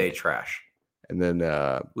of drunk. day trash. And then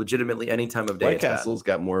Legitimately, any time of day. White it's bad. Castle's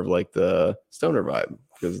got more of like the stoner vibe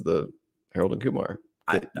because the Harold and Kumar.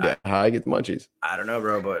 I Get high, get the munchies. I don't know,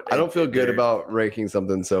 bro, but I don't feel good they're- about ranking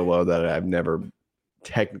something so low that I've never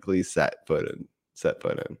technically sat on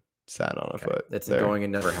a Okay. foot. It's there. going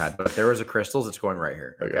and never had. But if there was a crystals, it's going right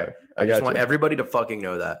here. Okay. Okay. I I just got want you. everybody to fucking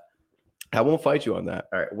know that. I won't fight you on that.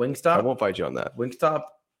 All right. I Wingstop. won't fight you on that. Wingstop.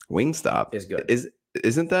 Wingstop Is good.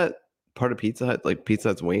 Isn't that part of Pizza Hut? Like Pizza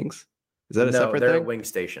Hut's wings? Is that a No, separate they're thing? a wing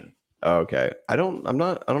station. Oh, okay. I don't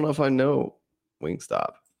know if I know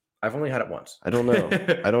Wingstop. I've only had it once. I don't know.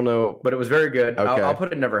 I don't know. But it was very good. Okay. I'll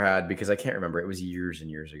put it never had because I can't remember. It was years and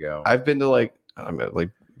years ago. I've been to like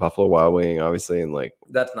Buffalo Wild Wing, obviously, and like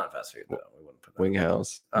That's not fast food though. We wouldn't put that. Wing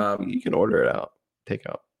House. Um, You can order it out, take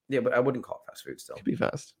out. Yeah, but I wouldn't call it fast food still. It could be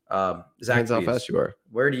fast. Zaxby's. Depends how fast you are.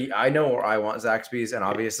 Where do you? I know where I want Zaxby's, and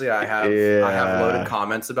obviously I have loaded Yeah.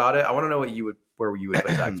 comments about it. I want to know where you would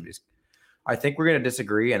put Zaxby's. I think we're gonna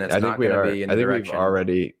disagree, and it's I not think we gonna are. be in I the think direction. we've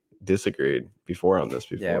already disagreed before on this.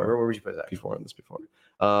 Yeah, where would you put Zaxby's?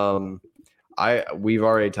 We've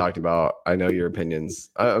already talked about. I know your opinions.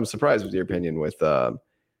 I'm surprised with your opinion with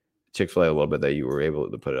Chick-fil-A a little bit that you were able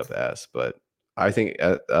to put it up S, but I think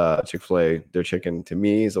at Chick-fil-A, their chicken to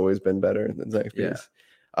me has always been better than Zaxby's.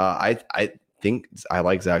 I think I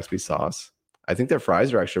like Zaxby's sauce. I think their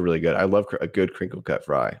fries are actually really good. I love a good crinkle cut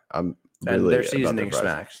fry. I'm And really their about seasoning fries.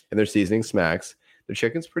 smacks. And their seasoning smacks. Their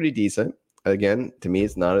chicken's pretty decent. Again, to me,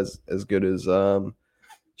 it's not as good as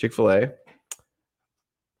Chick-fil-A. Where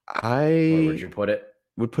would I you put it?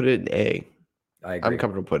 would put it in A. I agree. I'm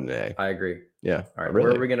comfortable putting an A. I agree. Yeah. All right, really.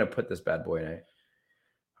 where are we gonna put this bad boy in A?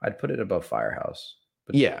 I'd put it above Firehouse.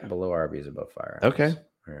 But Yeah. below Arby's, above Firehouse. Okay.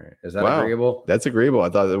 All right. Is that Wow. agreeable? That's agreeable. I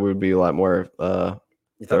thought there would be a lot more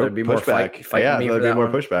You thought there'd be more pushback. fight Yeah, me for there'd be that more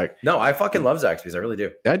one? pushback. No, I fucking love Zaxby's. I really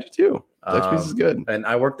do. I do too. Zaxby's is good. And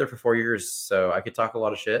I worked there for 4 years, so I could talk a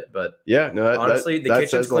lot of shit. But Yeah, no. honestly, the that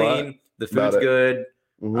kitchen's says a lot clean, the about food's it. good.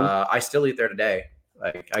 Mhm. I still eat there today.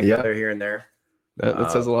 Like I Yeah. go there here and there.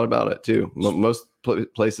 That says a lot about it too. Most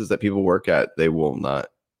places that people work at, they will not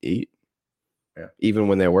eat, even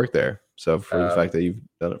when they work there. So for the fact that you've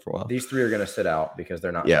done it for a while, These three are gonna sit out because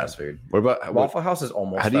they're not Yeah. fast food. what about Waffle House is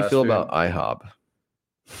almost. how do you fast feel food. about IHOP?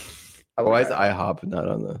 I Why like is IHOP not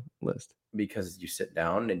on the list? Because you sit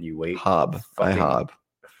down and you wait. Hob, fucking- IHOP.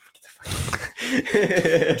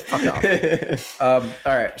 Fuck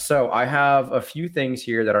All right, so I have a few things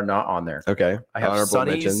here that are not on there. Okay, I have honorable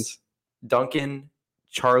Sonny's, mentions. Dunkin',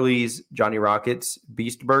 Charlie's, Johnny Rockets,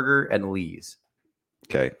 Beast Burger, and Lee's.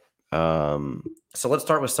 Okay, So let's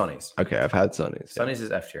start with Sonny's. okay, I've had Sonny's. Sonny's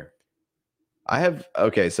is F tier. I have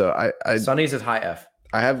so I Sonny's is high F.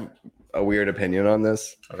 I have a weird opinion on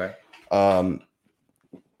this. Okay.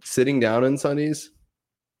 Sitting down in Sonny's,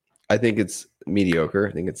 I think it's mediocre.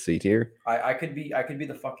 I think it's C tier. I could be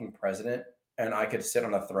the fucking president and I could sit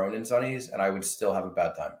on a throne in Sonny's and I would still have a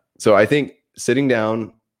bad time. So I think sitting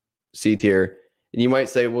down, C tier. And you might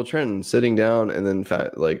say, well, Trent, sitting down and then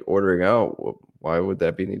like ordering out, why would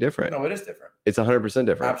that be any different? No, it is different. It's 100%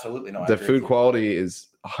 different. Absolutely no. I The agree food with you. quality is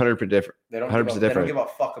 100% different. They don't 100% give a, they don't different. give a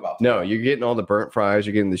fuck about No, food. you're getting all the burnt fries.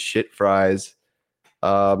 You're getting the shit fries.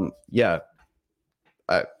 Yeah,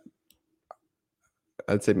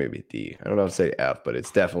 I'd say maybe D. I don't know if to say F, but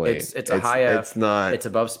it's definitely It's a high F. It's not It's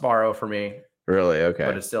above Sparrow for me, really okay.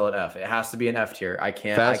 but it's still an F. It has to be an F tier. I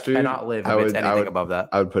Fast food, cannot live if I it's would- I anything would- above that.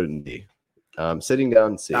 I would put it in D. Sitting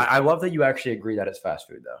down, C. I love that you actually agree that it's fast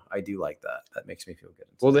food, though. I do like that. That makes me feel good.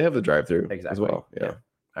 Well, they have the drive-through as Exactly. well. Yeah.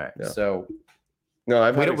 All right. Yeah. So No,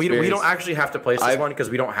 I've we had don't, we don't experience- actually have to place this I've- one because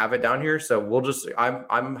we don't have it down here. So we'll just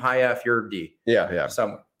I'm high F, you're D. Yeah.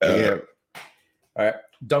 So Yeah. all right,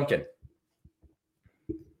 Duncan.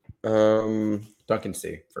 Um. Duncan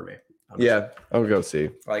C for me. Yeah, I'll go C.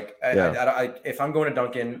 Like Yeah. if I'm going to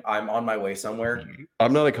Duncan, I'm on my way somewhere.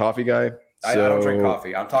 I'm not a coffee guy. I don't drink so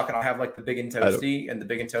coffee. I'm talking. I have like the Big and don't- Toasty, and the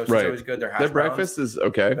Big and Toasty Right. is always good. Their hash Their browns, breakfast is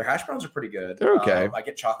okay. Their hash browns are pretty good. They're okay. I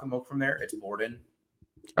get chocolate milk from there. It's Borden.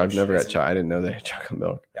 I've which never had isn't- chai. I didn't know they had chocolate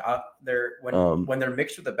milk. Yeah, they're when they're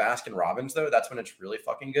mixed with the Baskin Robbins though, that's when it's really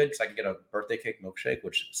fucking good because I can get a birthday cake milkshake,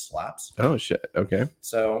 which slaps. Oh shit. Okay.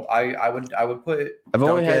 So I would put. I've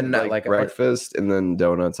only had Dunkin' at, like a- breakfast and then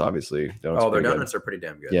donuts. Obviously, donuts. Oh, are their pretty good. donuts are pretty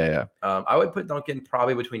damn good. Yeah. I would put Dunkin'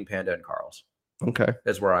 probably between Panda and Carl's. Okay.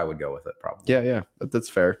 That's where I would go with it. Probably. Yeah. That's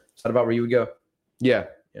fair. Is that about where you would go? Yeah.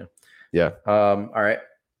 All right.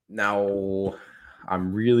 Now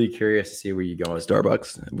I'm really curious to see where you go with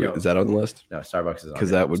Starbucks. Yo. Is that on the list? No, Starbucks is on 'Cause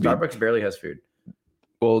there. that would be- Starbucks barely has food.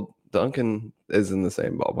 Well, Dunkin' is in the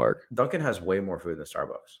same ballpark. Dunkin' has way more food than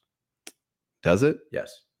Starbucks. Does it?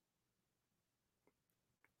 Yes.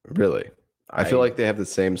 Really? I feel like they have the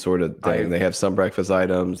same sort of thing. They have some breakfast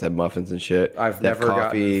items, they have muffins and shit. I've They have never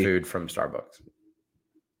gotten food from Starbucks.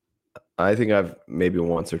 I think I've maybe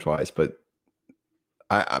once or twice, but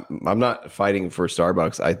I'm not fighting for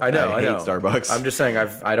Starbucks. I know. hate Starbucks. I'm just saying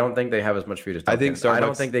I don't think they have as much food as I Dunkin'. think I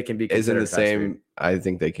don't Starbucks think they can be isn't considered the fast same. food. I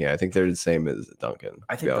think they can. I think they're the same as Dunkin'.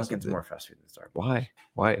 I to think be honest Dunkin's with you. more fast food than Starbucks. Why?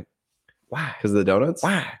 Why? Because of the donuts?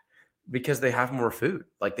 Why? Because they have more food.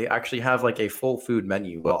 Like they actually have like a full food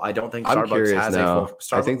menu. Well, I don't think I'm Starbucks curious has now. a full.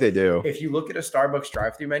 I think they do. If you look at a Starbucks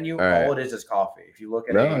drive-through menu, All right. all it is coffee. If you look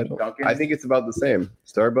at No, a I don't. Dunkin', I think it's about the same.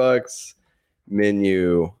 Starbucks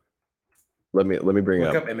menu. Let me bring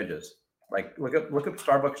look up. up images. Like look up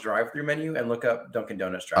Starbucks drive-through menu and look up Dunkin'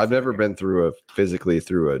 Donuts drive-through. I've never menu. been through physically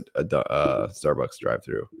through a Starbucks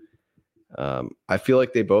drive-through. I feel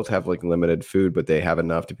like they both have like limited food, but they have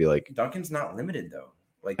enough to be like. Dunkin's not limited though.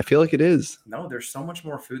 Like I feel like it is no, there's so much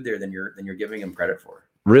more food there than you're giving them credit for.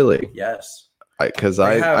 really Yes. because They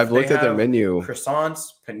I've looked they at their have menu.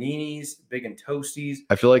 Croissants, paninis, big and toasties.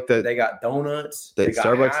 I feel like that They got donuts. that They got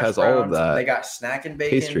Starbucks hash has all of browns, that. They got snack and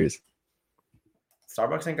bacon. pastries.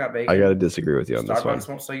 Starbucks ain't got bacon. I gotta disagree with you on this one. Starbucks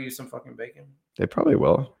won't sell you some fucking bacon. They probably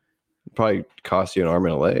will. Probably cost you an arm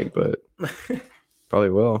and a leg, but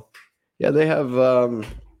probably will. Yeah, they have all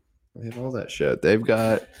that shit. They've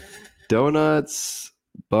got donuts,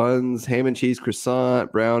 buns, ham and cheese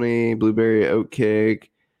croissant, brownie, blueberry oatcake,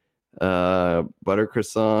 butter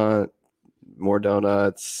croissant, more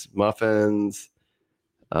donuts, muffins.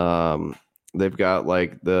 They've got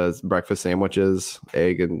like the breakfast sandwiches,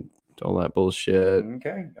 egg and all that bullshit.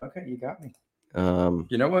 Okay, you got me. Um,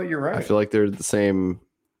 You know what? You're right. I feel like they're the same.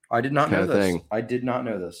 I did not know kinda this. thing. I did not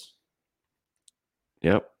know this.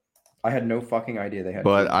 Yep. I had no fucking idea they had.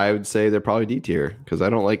 But food. I would say they're probably D tier because I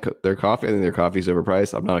don't like their coffee. I think their coffee's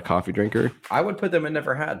overpriced. I'm not a coffee drinker. I would put them in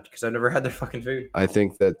never had because I've never had their fucking food. I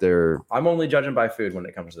think that they're I'm only judging by food when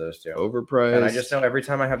it comes to those two. overpriced. And I just know every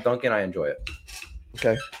time I have Dunkin', I enjoy it.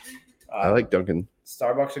 Okay. I like Dunkin'.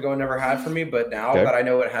 Starbucks to go never had for me, but now Okay. that I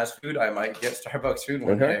know it has food, I might get Starbucks food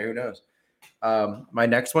one Okay. day. Who knows? My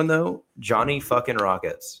next one though, Johnny fucking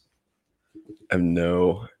Rockets. I have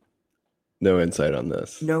no insight on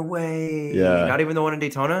this. No way. Yeah. Not even the one in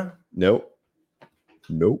Daytona. Nope.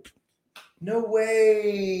 No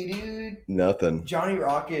way, dude. Nothing. Johnny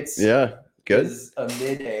Rockets. Yeah. Good. Is a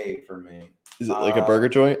mid A for me. Is it like a burger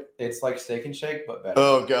joint? It's like Steak and Shake, but better.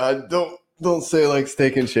 Oh God! Don't say like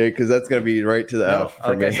Steak and Shake because that's gonna be right to the No, F for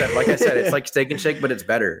like me. I said, it's like Steak and Shake, but it's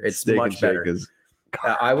better. It's Steak much and better. Shake is.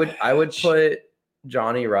 I would put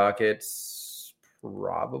Johnny Rockets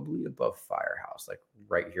probably above Firehouse, like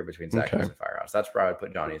right here between Zaxby's Okay. and Firehouse. That's where I would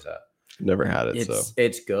put Johnny's at. Never had it, so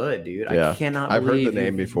It's good, dude. Yeah. I cannot. I've heard the believe name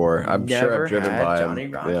you've before. I'm sure never I've driven had by 'em. Johnny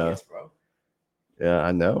Rockets, bro. yeah,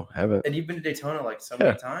 I know. Haven't. And you've been to Daytona like so Yeah.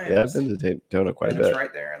 many times. Yeah, I've been to Daytona quite a and it's bit.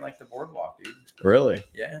 right there in like the boardwalk, dude. Really?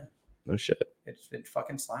 Yeah, No shit. it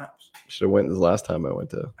fucking slaps. Should have went this last time I went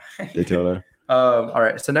to Daytona. All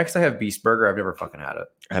right. So next I have Beast Burger. I've never fucking had it.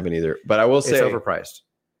 I haven't either. But I will It's say overpriced.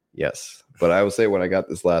 yes. But I will say when I got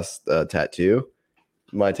this last tattoo,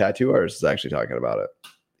 my tattoo artist is actually talking about it.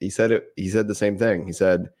 He said the same thing. He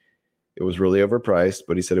said it was really overpriced,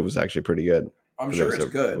 but he said it was actually pretty good. I'm But sure it it's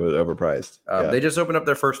was, good. It was overpriced. They just opened up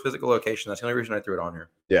their first physical location. That's the only reason I threw it on here.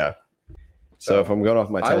 Yeah. So if I'm going off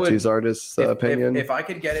my I would- tattoos artist's opinion, If I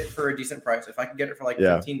could get it for a decent price, if I could get it for like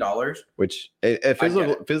Yeah. $15, which a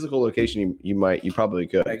get physical location you probably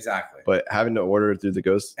could, exactly. but having to order it through the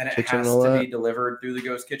ghost And it kitchen has and all to that, be delivered through the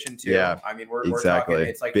ghost kitchen too. Yeah, I mean, we're exactly. talking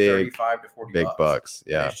it's like Big- 35 to 40 big bucks.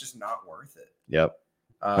 And Yeah. it's just not worth it. Yep.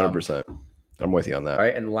 100%. I'm with you on that. All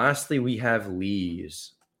right, and lastly, we have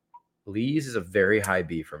Lee's. Lee's is a very high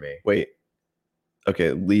B for me. Wait.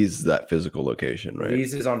 Okay, Lee's that physical location, right?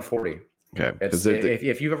 Lee's is on 40. Okay. It's, 'Cause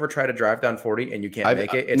if you've ever tried to drive down 40 and you can't I've-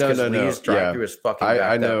 make it, it's no, because no, no, Lee's drive-through is fucking I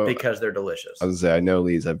backed know- up because they're delicious. I was gonna say I know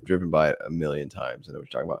Lee's. I've driven by it a million times. I know what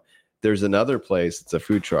you're talking about. There's another place. It's a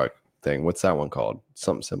food truck thing. What's that one called?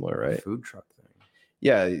 Something similar, right? Food truck thing.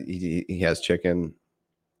 Yeah, he has chicken,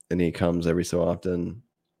 and he comes every so often.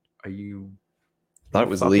 Are you? I thought it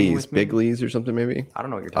was fucking Lee's, with me? Big Lee's or something maybe. I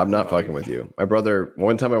don't know what you're talking I'm not about. fucking with you. My brother.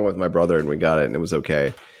 One time I went with my brother and we got it and it was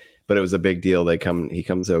okay, but it was a big deal. He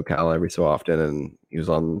comes to Ocala every so often and he was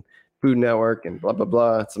on Food Network and blah blah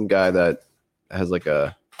blah. Some guy that has like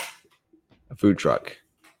a food truck.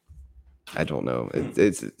 I don't know.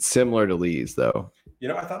 It's similar to Lee's though. You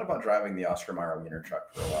know, I thought about driving the Oscar Mayer wiener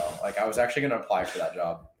truck for a while. Like, I was actually going to apply for that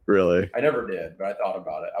job. Really? I never did, but I thought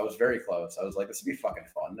about it. I was very close. I was like, this would be fucking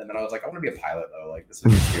fun. And then I was like, I want to be a pilot, though. Like, this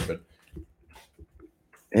is stupid.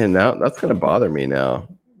 And now that's gonna bother me now.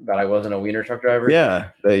 That I wasn't a wiener truck driver?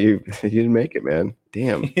 Yeah, that you didn't make it, man.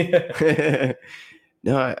 Damn.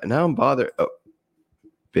 Now I'm bothered. Oh,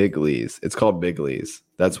 Big Lee's. It's called Big Lee's.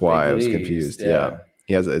 That's why I was confused. Yeah.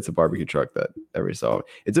 It's a barbecue truck that every so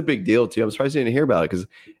it's a big deal too. I'm surprised you didn't hear about it because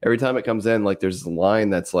every time it comes in, like there's a line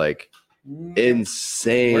that's like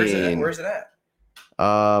insane. Where's it at?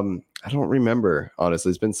 I don't remember, honestly.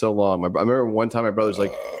 It's been so long. I remember one time my brother's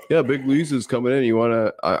like, yeah, Big Lee's is coming in. You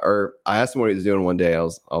wanna or I asked him what he was doing one day. I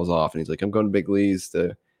was off and he's like, I'm going to Big Lee's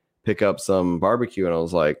to pick up some barbecue. And I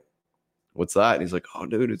was like, what's that? And he's like, oh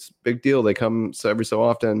dude, it's a big deal. They come every so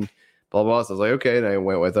often, blah blah. So I was like, okay. And I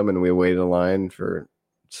went with them and we waited in line for a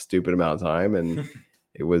stupid amount of time and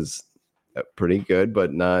it was pretty good,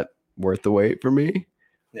 but not worth the wait for me.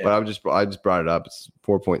 Yeah. But I just brought it up. It's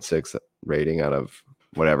 4.6 rating out of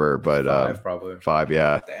whatever, but 5 probably 5,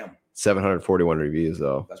 yeah. Damn. 741 reviews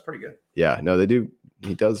though. That's pretty good. Yeah, no, they do.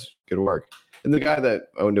 He does good work. And the guy that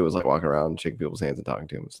owned it was like walking around, shaking people's hands and talking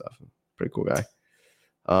to him and stuff. Pretty cool guy.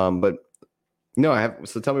 But no, I have.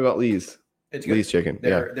 So tell me about Lee's. It's good. Lee's chicken.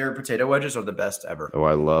 Their potato wedges are the best ever. Oh,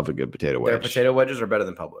 I love a good potato wedge. Their potato wedges are better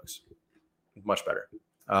than Publix. Much better.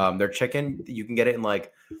 Their chicken, you can get it in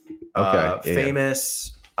like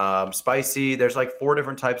famous, spicy. There's like 4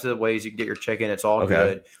 different types of ways you can get your chicken. It's all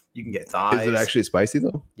good. You can get thighs. Is it actually spicy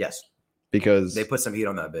though? Yes. Because they put some heat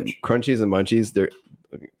on that bitch. Crunchies and Munchies,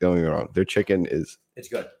 don't get me wrong. Their chicken is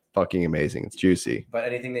good. Fucking amazing. It's juicy. But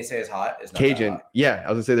anything they say is hot is not Cajun. hot. Yeah, I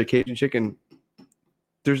was gonna say their Cajun chicken.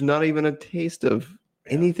 There's not even a taste of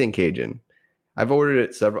anything Cajun. I've ordered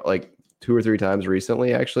it 2 or 3 times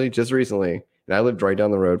recently, actually, just recently. And I lived right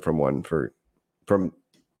down the road from one for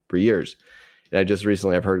years. And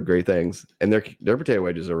I've heard great things. And their potato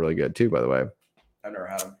wedges are really good too, by the way. I've never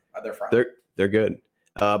had them. They're fried. They're good.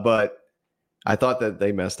 But I thought that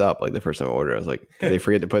they messed up like the first time I ordered. I was like, did they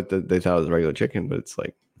forget to put they thought it was regular chicken, but it's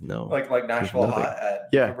like no. Like Nashville hot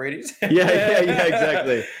at Brady's. yeah,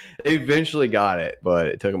 exactly. They eventually got it, but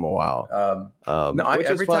it took them a while.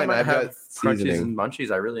 Every time I have Crunchies and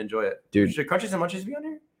Munchies, I really enjoy it. Dude, should Crunchies and Munchies be on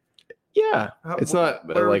here? Yeah, it's not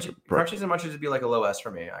like Crunchies and Munchies would be like a low S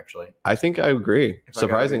for me, actually. I think I agree.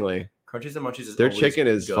 Surprisingly, Crunchies and Munchies is their chicken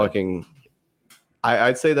is good. Fucking.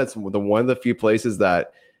 I'd say that's one of the few places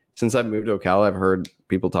that since I've moved to Ocala, I've heard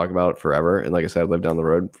people talk about it forever. And like I said, I lived down the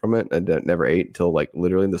road from it and never ate until like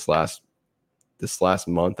literally this last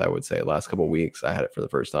month. I would say last couple of weeks, I had it for the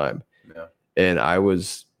first time. Yeah, and I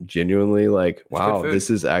was genuinely like, wow,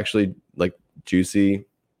 this is actually like juicy,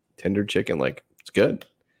 tender chicken. Like it's good.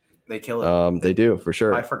 They kill it. They do for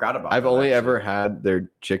sure. I forgot about. I've only ever had their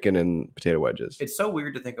chicken and potato wedges. It's so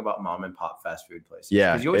weird to think about mom and pop fast food places.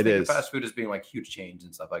 Yeah, because you always think of fast food as being like huge chains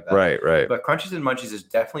and stuff like that. Right. But Crunchies and Munchies is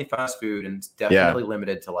definitely fast food and it's definitely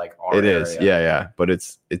limited to like our area. It is. Yeah. But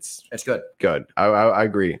it's good. Good. I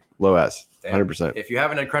agree. Low S. 100%. If you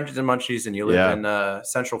haven't had Crunchies and Munchies and you live in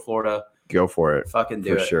Central Florida, go for it. Fucking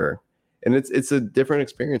do it for sure. And it's a different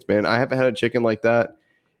experience, man. I haven't had a chicken like that.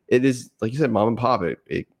 It is like you said, mom and pop.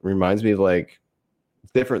 It reminds me of like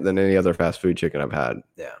different than any other fast food chicken I've had.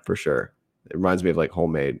 Yeah, for sure. It reminds me of like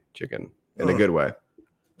homemade chicken in a good way.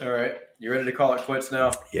 All right, you ready to call it quits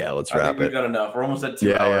now? Yeah, let's wrap it. We've done enough. We're almost at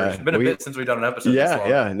 2 hours. It's been a bit since we've done an episode.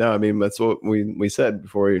 Yeah. No, I mean that's what we said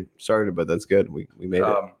before we started, but that's good. We made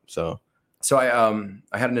it. So I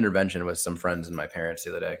had an intervention with some friends and my parents the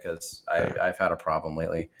other day because I've had a problem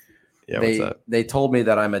lately. Yeah, what's that? They told me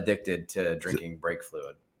that I'm addicted to drinking brake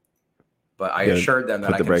fluid. But I assured them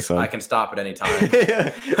that I can stop at any time. Nice.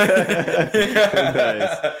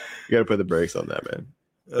 You got to put the brakes on that,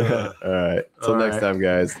 man. All right. Till next time,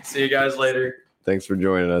 guys. See you guys later. Thanks for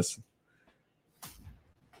joining us.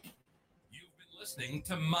 You've been listening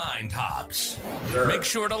to Mind Hops. Sure. Make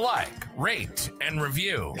sure to like, rate, and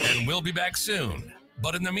review, and we'll be back soon.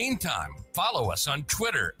 But in the meantime, follow us on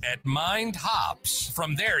Twitter at Mind Hops.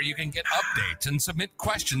 From there, you can get updates and submit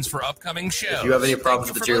questions for upcoming shows. If you have any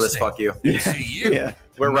problems with the tier list, fuck you. See you.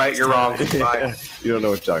 We're right, you're wrong. Bye. You don't know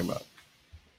what you're talking about.